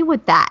disagree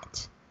with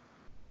that.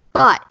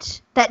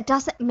 But that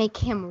doesn't make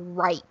him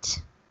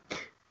right.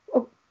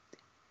 Oh,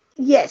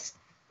 yes,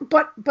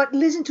 but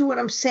listen to what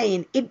I'm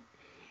saying.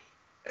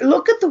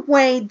 Look at the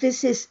way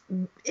this is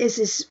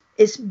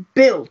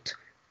built.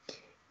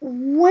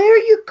 Where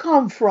you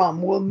come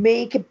from will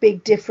make a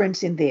big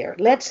difference in there.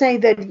 Let's say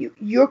that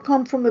you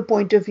come from the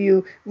point of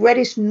view, Red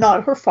is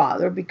not her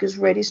father, because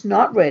Red is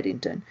not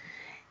Reddington.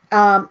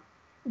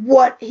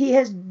 What he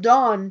has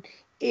done,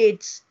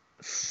 it's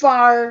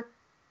far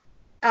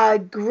a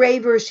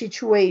graver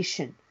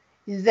situation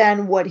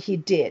than what he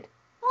did.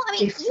 Well, I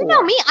mean, before. You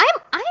know me, I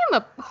am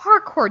a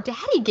hardcore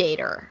daddy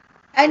gator.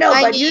 I know,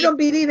 but you don't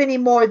believe any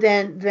more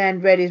than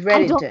Red is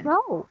Reddington.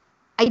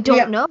 I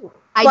don't know.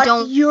 I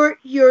don't.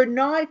 You're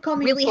not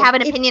coming. Really have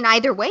an opinion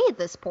either way at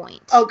this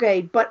point.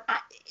 Okay, but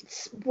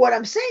what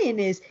I'm saying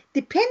is,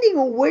 depending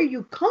on where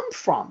you come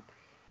from,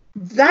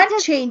 that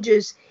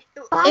changes.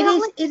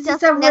 It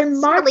is a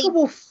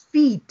remarkable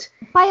feat.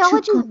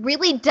 Biology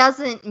really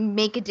doesn't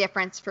make a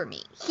difference for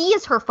me. He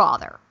is her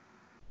father.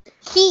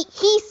 He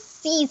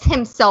sees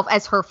himself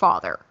as her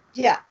father.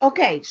 Yeah,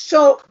 okay.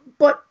 So,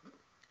 but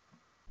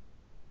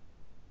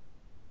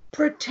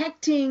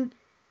protecting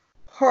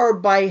her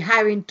by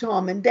having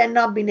Tom and then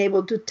not being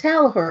able to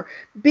tell her,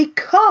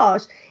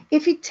 because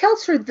if he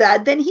tells her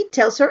that, then he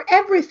tells her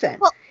everything.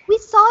 Well, we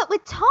saw it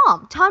with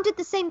Tom. Tom did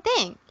the same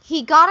thing.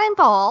 He got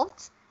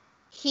involved.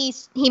 He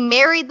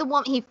married the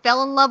woman. He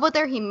fell in love with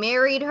her. He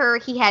married her.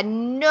 He had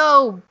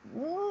no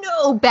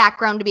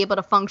background to be able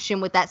to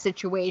function with that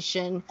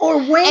situation.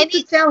 Or when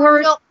to tell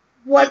her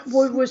what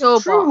was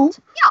true.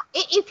 Yeah,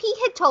 if he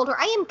had told her,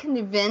 I am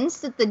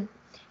convinced that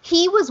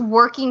he was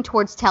working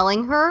towards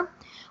telling her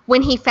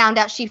when he found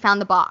out she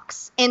found the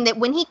box. And that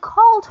when he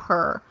called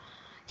her,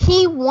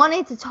 he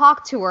wanted to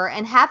talk to her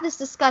and have this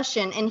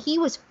discussion. And he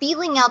was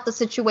feeling out the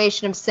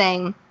situation of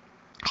saying,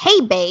 hey,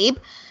 babe,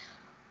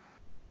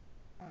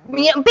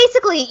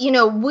 basically,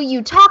 will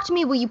you talk to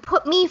me? Will you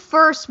put me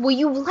first? Will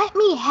you let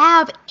me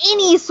have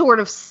any sort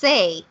of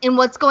say in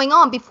what's going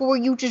on before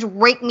you just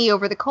rake me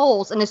over the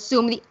coals and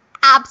assume the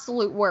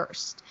absolute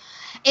worst?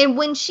 And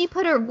when she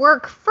put her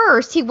work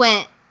first, he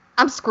went,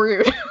 I'm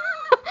screwed.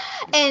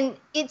 And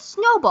it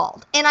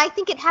snowballed. And I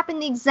think it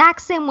happened the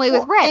exact same way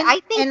with Red. I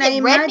think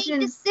that Red made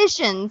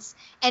decisions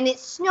and it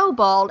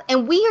snowballed.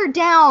 And we are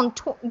down,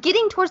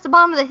 getting towards the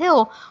bottom of the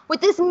hill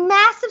with this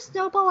massive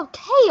snowball of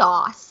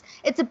chaos.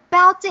 It's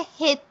about to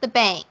hit the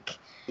bank.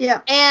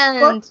 Yeah.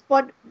 And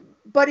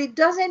but it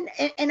doesn't,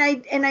 and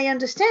I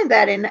understand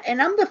that,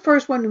 and I'm the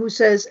first one who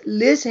says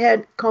Liz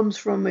Head comes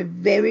from a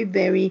very,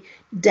 very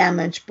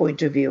damaged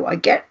point of view. I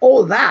get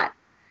all that,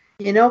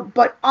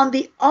 but on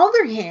the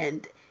other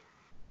hand,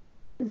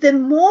 the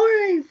more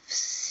I've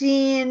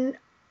seen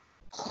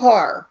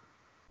her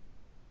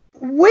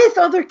with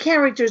other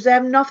characters that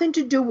have nothing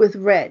to do with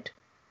Red,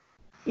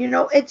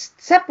 it's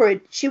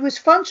separate. She was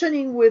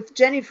functioning with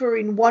Jennifer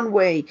in one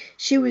way.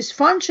 She was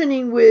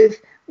functioning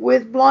with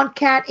Blonde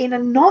Cat in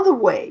another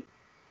way.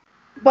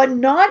 But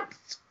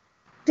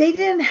they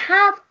didn't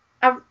have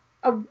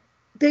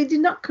they did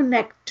not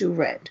connect to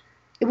Red.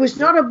 It was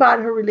not about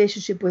her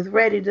relationship with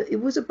Red.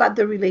 It was about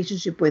the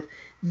relationship with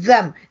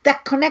them.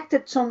 That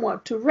connected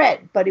somewhat to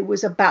Red, but it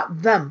was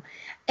about them.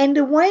 And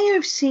the way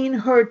I've seen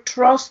her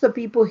trust the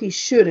people he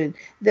shouldn't,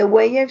 the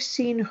way I've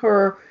seen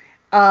her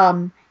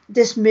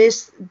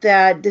dismiss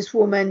that this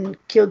woman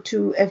killed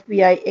 2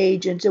 FBI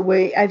agents, the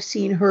way I've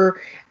seen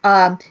her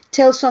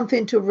tell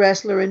something to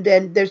Wrestler and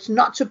then there's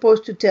not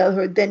supposed to tell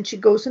her, then she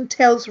goes and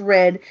tells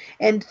Red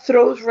and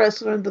throws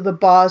Wrestler under the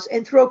bus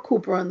and throw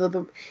Cooper under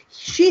the...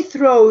 She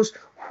throws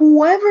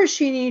whoever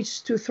she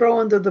needs to throw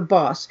under the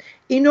bus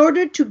in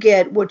order to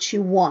get what she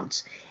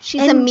wants.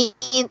 She's a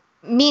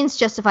means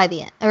justify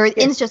the end, or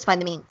ends justify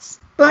the means.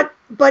 But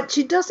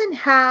she doesn't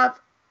have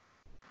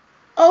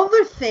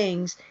other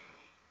things.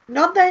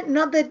 Not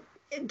that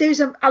there's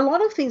a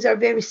lot of things are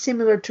very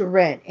similar to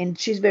Red, and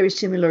she's very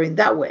similar in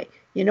that way.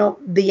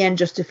 The end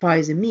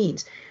justifies the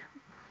means.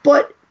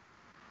 But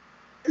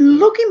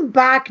looking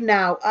back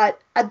now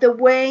at the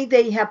way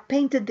they have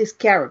painted this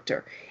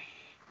character,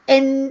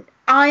 and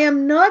I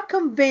am not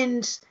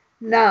convinced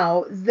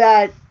now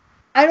that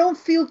I don't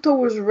feel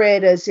towards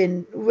Red as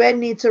in Red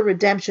needs a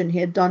redemption. He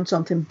had done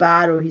something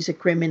bad, or he's a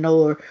criminal,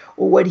 or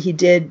what he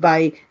did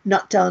by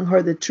not telling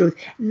her the truth.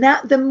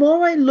 Now, the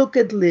more I look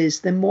at Liz,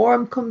 the more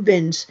I'm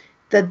convinced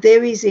that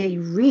there is a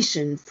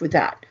reason for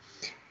that.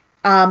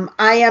 I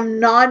am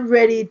not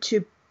ready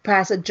to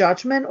pass a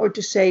judgment or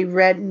to say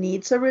Red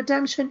needs a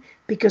redemption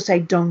because I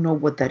don't know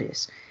what that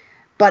is.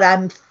 But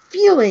I'm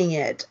feeling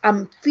it.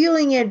 I'm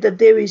feeling it that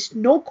there is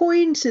no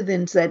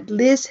coincidence that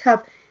Liz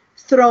have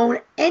thrown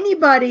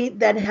anybody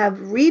that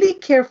have really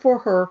cared for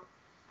her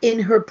in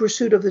her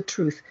pursuit of the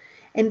truth.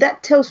 And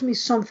that tells me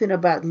something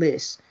about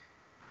Liz.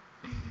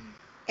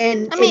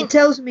 And it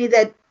tells me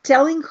that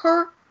telling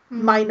her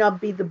might not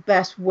be the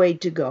best way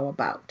to go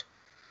about.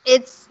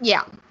 It's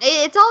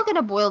all going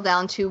to boil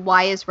down to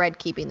why is Red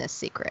keeping this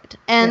secret?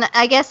 And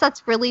I guess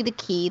that's really the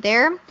key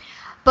there.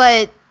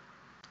 But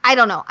I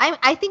don't know.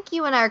 I think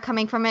you and I are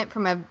coming from it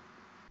from a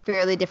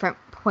fairly different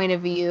point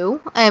of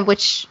view, and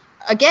which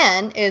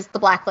again is the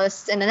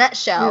Blacklist in a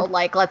nutshell. Yeah.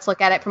 Like, let's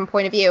look at it from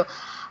point of view,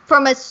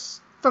 from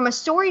a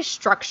story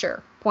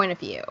structure point of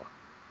view.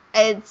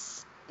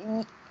 This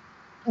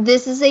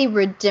is a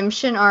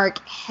redemption arc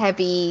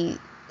heavy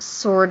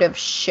sort of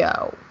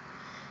show,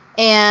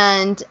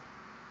 and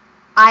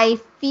I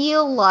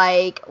feel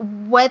like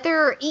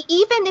whether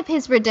even if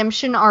his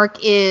redemption arc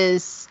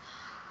is,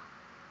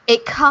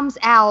 it comes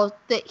out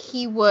that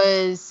he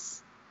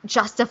was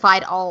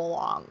justified all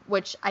along,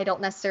 which I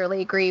don't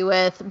necessarily agree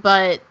with,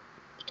 but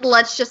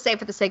let's just say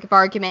for the sake of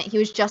argument, he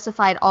was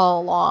justified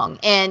all along,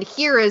 and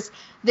here is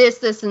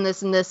this, and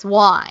this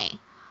why,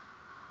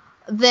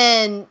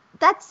 then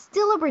that's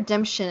still a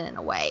redemption in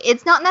a way.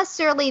 It's not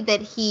necessarily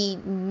that he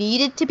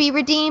needed to be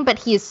redeemed, but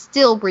he is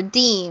still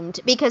redeemed,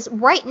 because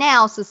right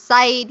now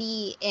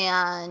society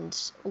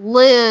and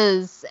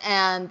Liz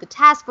and the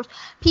task force,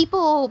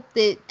 people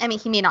that,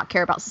 he may not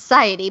care about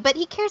society, but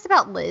he cares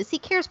about Liz. He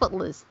cares what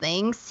Liz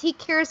thinks. He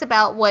cares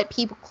about what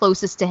people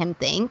closest to him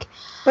think.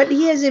 But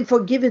he hasn't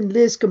forgiven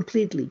Liz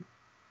completely.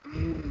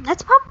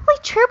 That's probably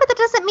true, but that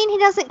doesn't mean he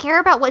doesn't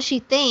care about what she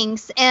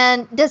thinks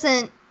and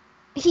doesn't.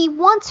 He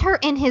wants her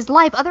in his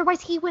life.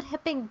 Otherwise, he would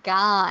have been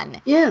gone.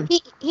 Yeah.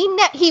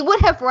 He would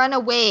have run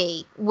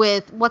away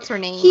with what's her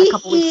name a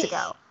couple weeks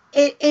ago.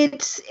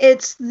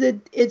 It's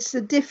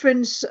the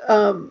difference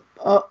of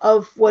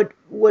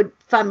what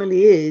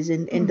family is,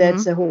 and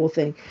that's the whole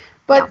thing.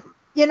 But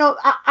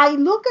I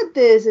look at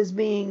this as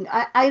being.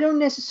 I don't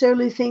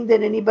necessarily think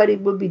that anybody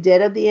will be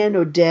dead at the end,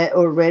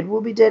 or Red will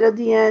be dead at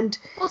the end.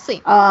 We'll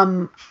see.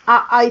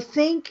 I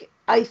think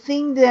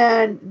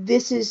that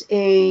this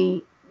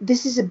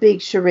is a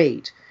big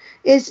charade.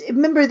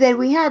 Remember that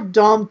we had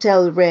Dom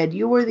tell Red,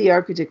 you were the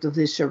architect of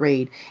this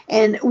charade.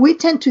 And we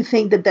tend to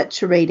think that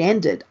charade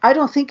ended. I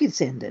don't think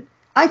it's ended.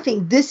 I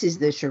think this is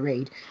the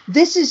charade.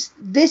 This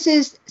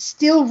is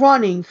still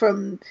running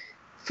from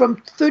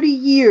 30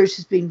 years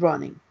it's been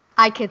running.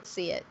 I could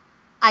see it.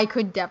 I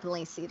could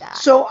definitely see that.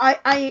 So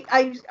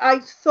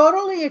I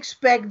thoroughly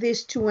expect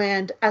this to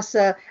end as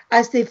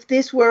if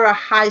this were a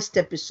heist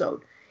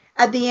episode.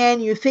 At the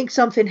end, you think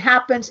something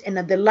happens, and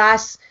at the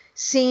last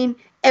scene,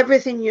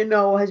 everything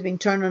has been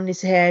turned on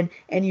its head,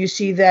 and you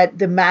see that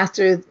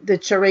the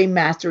charade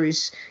master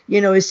is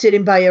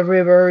sitting by a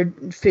river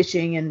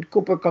fishing, and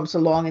Cooper comes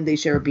along and they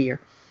share a beer.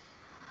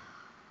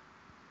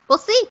 We'll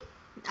see.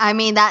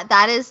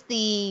 That is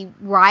the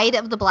ride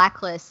of the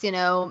Blacklist.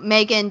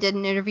 Megan did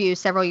an interview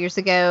several years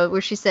ago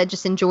where she said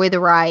just enjoy the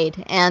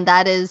ride, and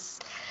that is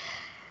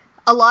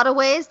a lot of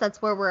ways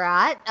that's where we're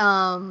at.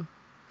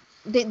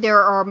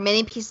 There are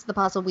many pieces of the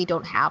puzzle we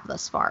don't have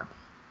thus far.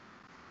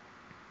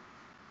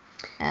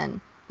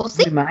 And we'll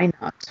see. We might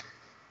not.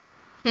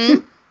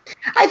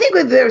 I think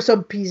that there are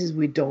some pieces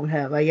we don't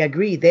have. I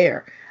agree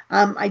there.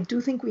 I do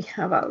think we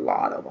have a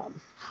lot of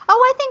them.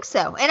 Oh, I think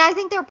so. And I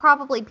think there are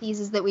probably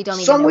pieces that we don't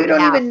even know. Some we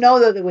don't even know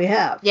that we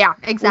have. Yeah,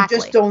 exactly.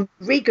 We just don't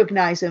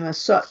recognize them as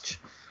such.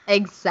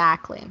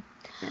 Exactly.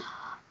 Yeah.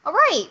 All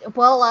right.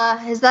 Well,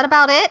 is that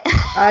about it?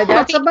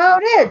 That's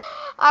about it.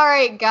 All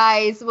right,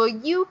 guys. Well,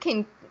 you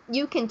can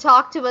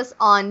talk to us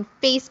on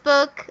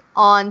Facebook,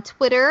 on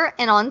Twitter,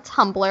 and on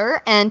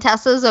Tumblr, and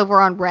Tessa's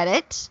over on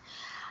Reddit.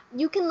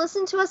 You can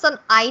listen to us on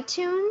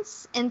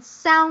iTunes and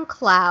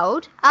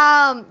SoundCloud.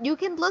 You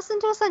can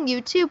listen to us on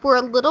YouTube. We're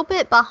a little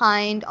bit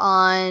behind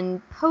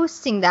on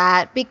posting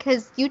that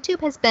because YouTube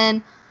has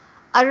been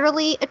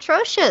utterly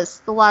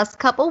atrocious the last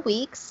couple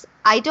weeks.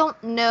 I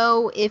don't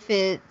know if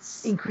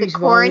it's increased the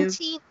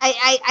quarantine.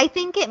 I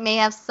think it may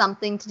have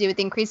something to do with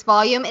increased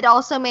volume. It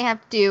also may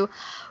have to do.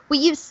 We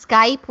use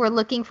Skype. We're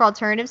looking for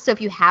alternatives. So if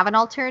you have an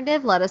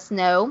alternative, let us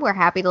know. We're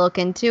happy to look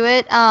into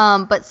it.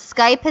 But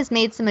Skype has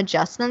made some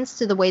adjustments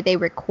to the way they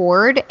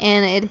record,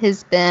 and it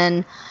has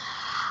been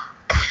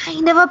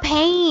kind of a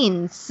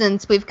pain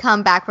since we've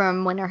come back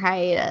from winter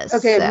hiatus.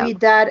 Okay, read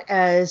that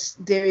as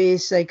there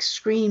is like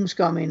screams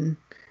coming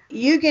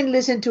you can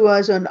listen to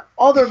us on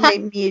other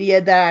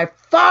media that are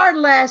far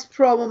less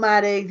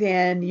problematic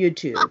than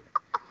YouTube.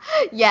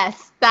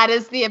 Yes, that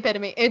is the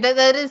epitome.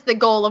 That is the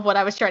goal of what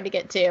I was trying to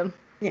get to.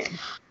 Yeah.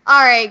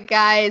 All right,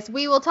 guys.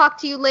 We will talk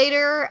to you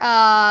later.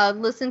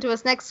 Listen to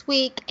us next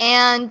week.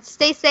 And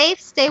stay safe.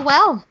 Stay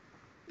well.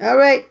 All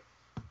right.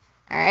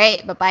 All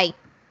right. Bye-bye.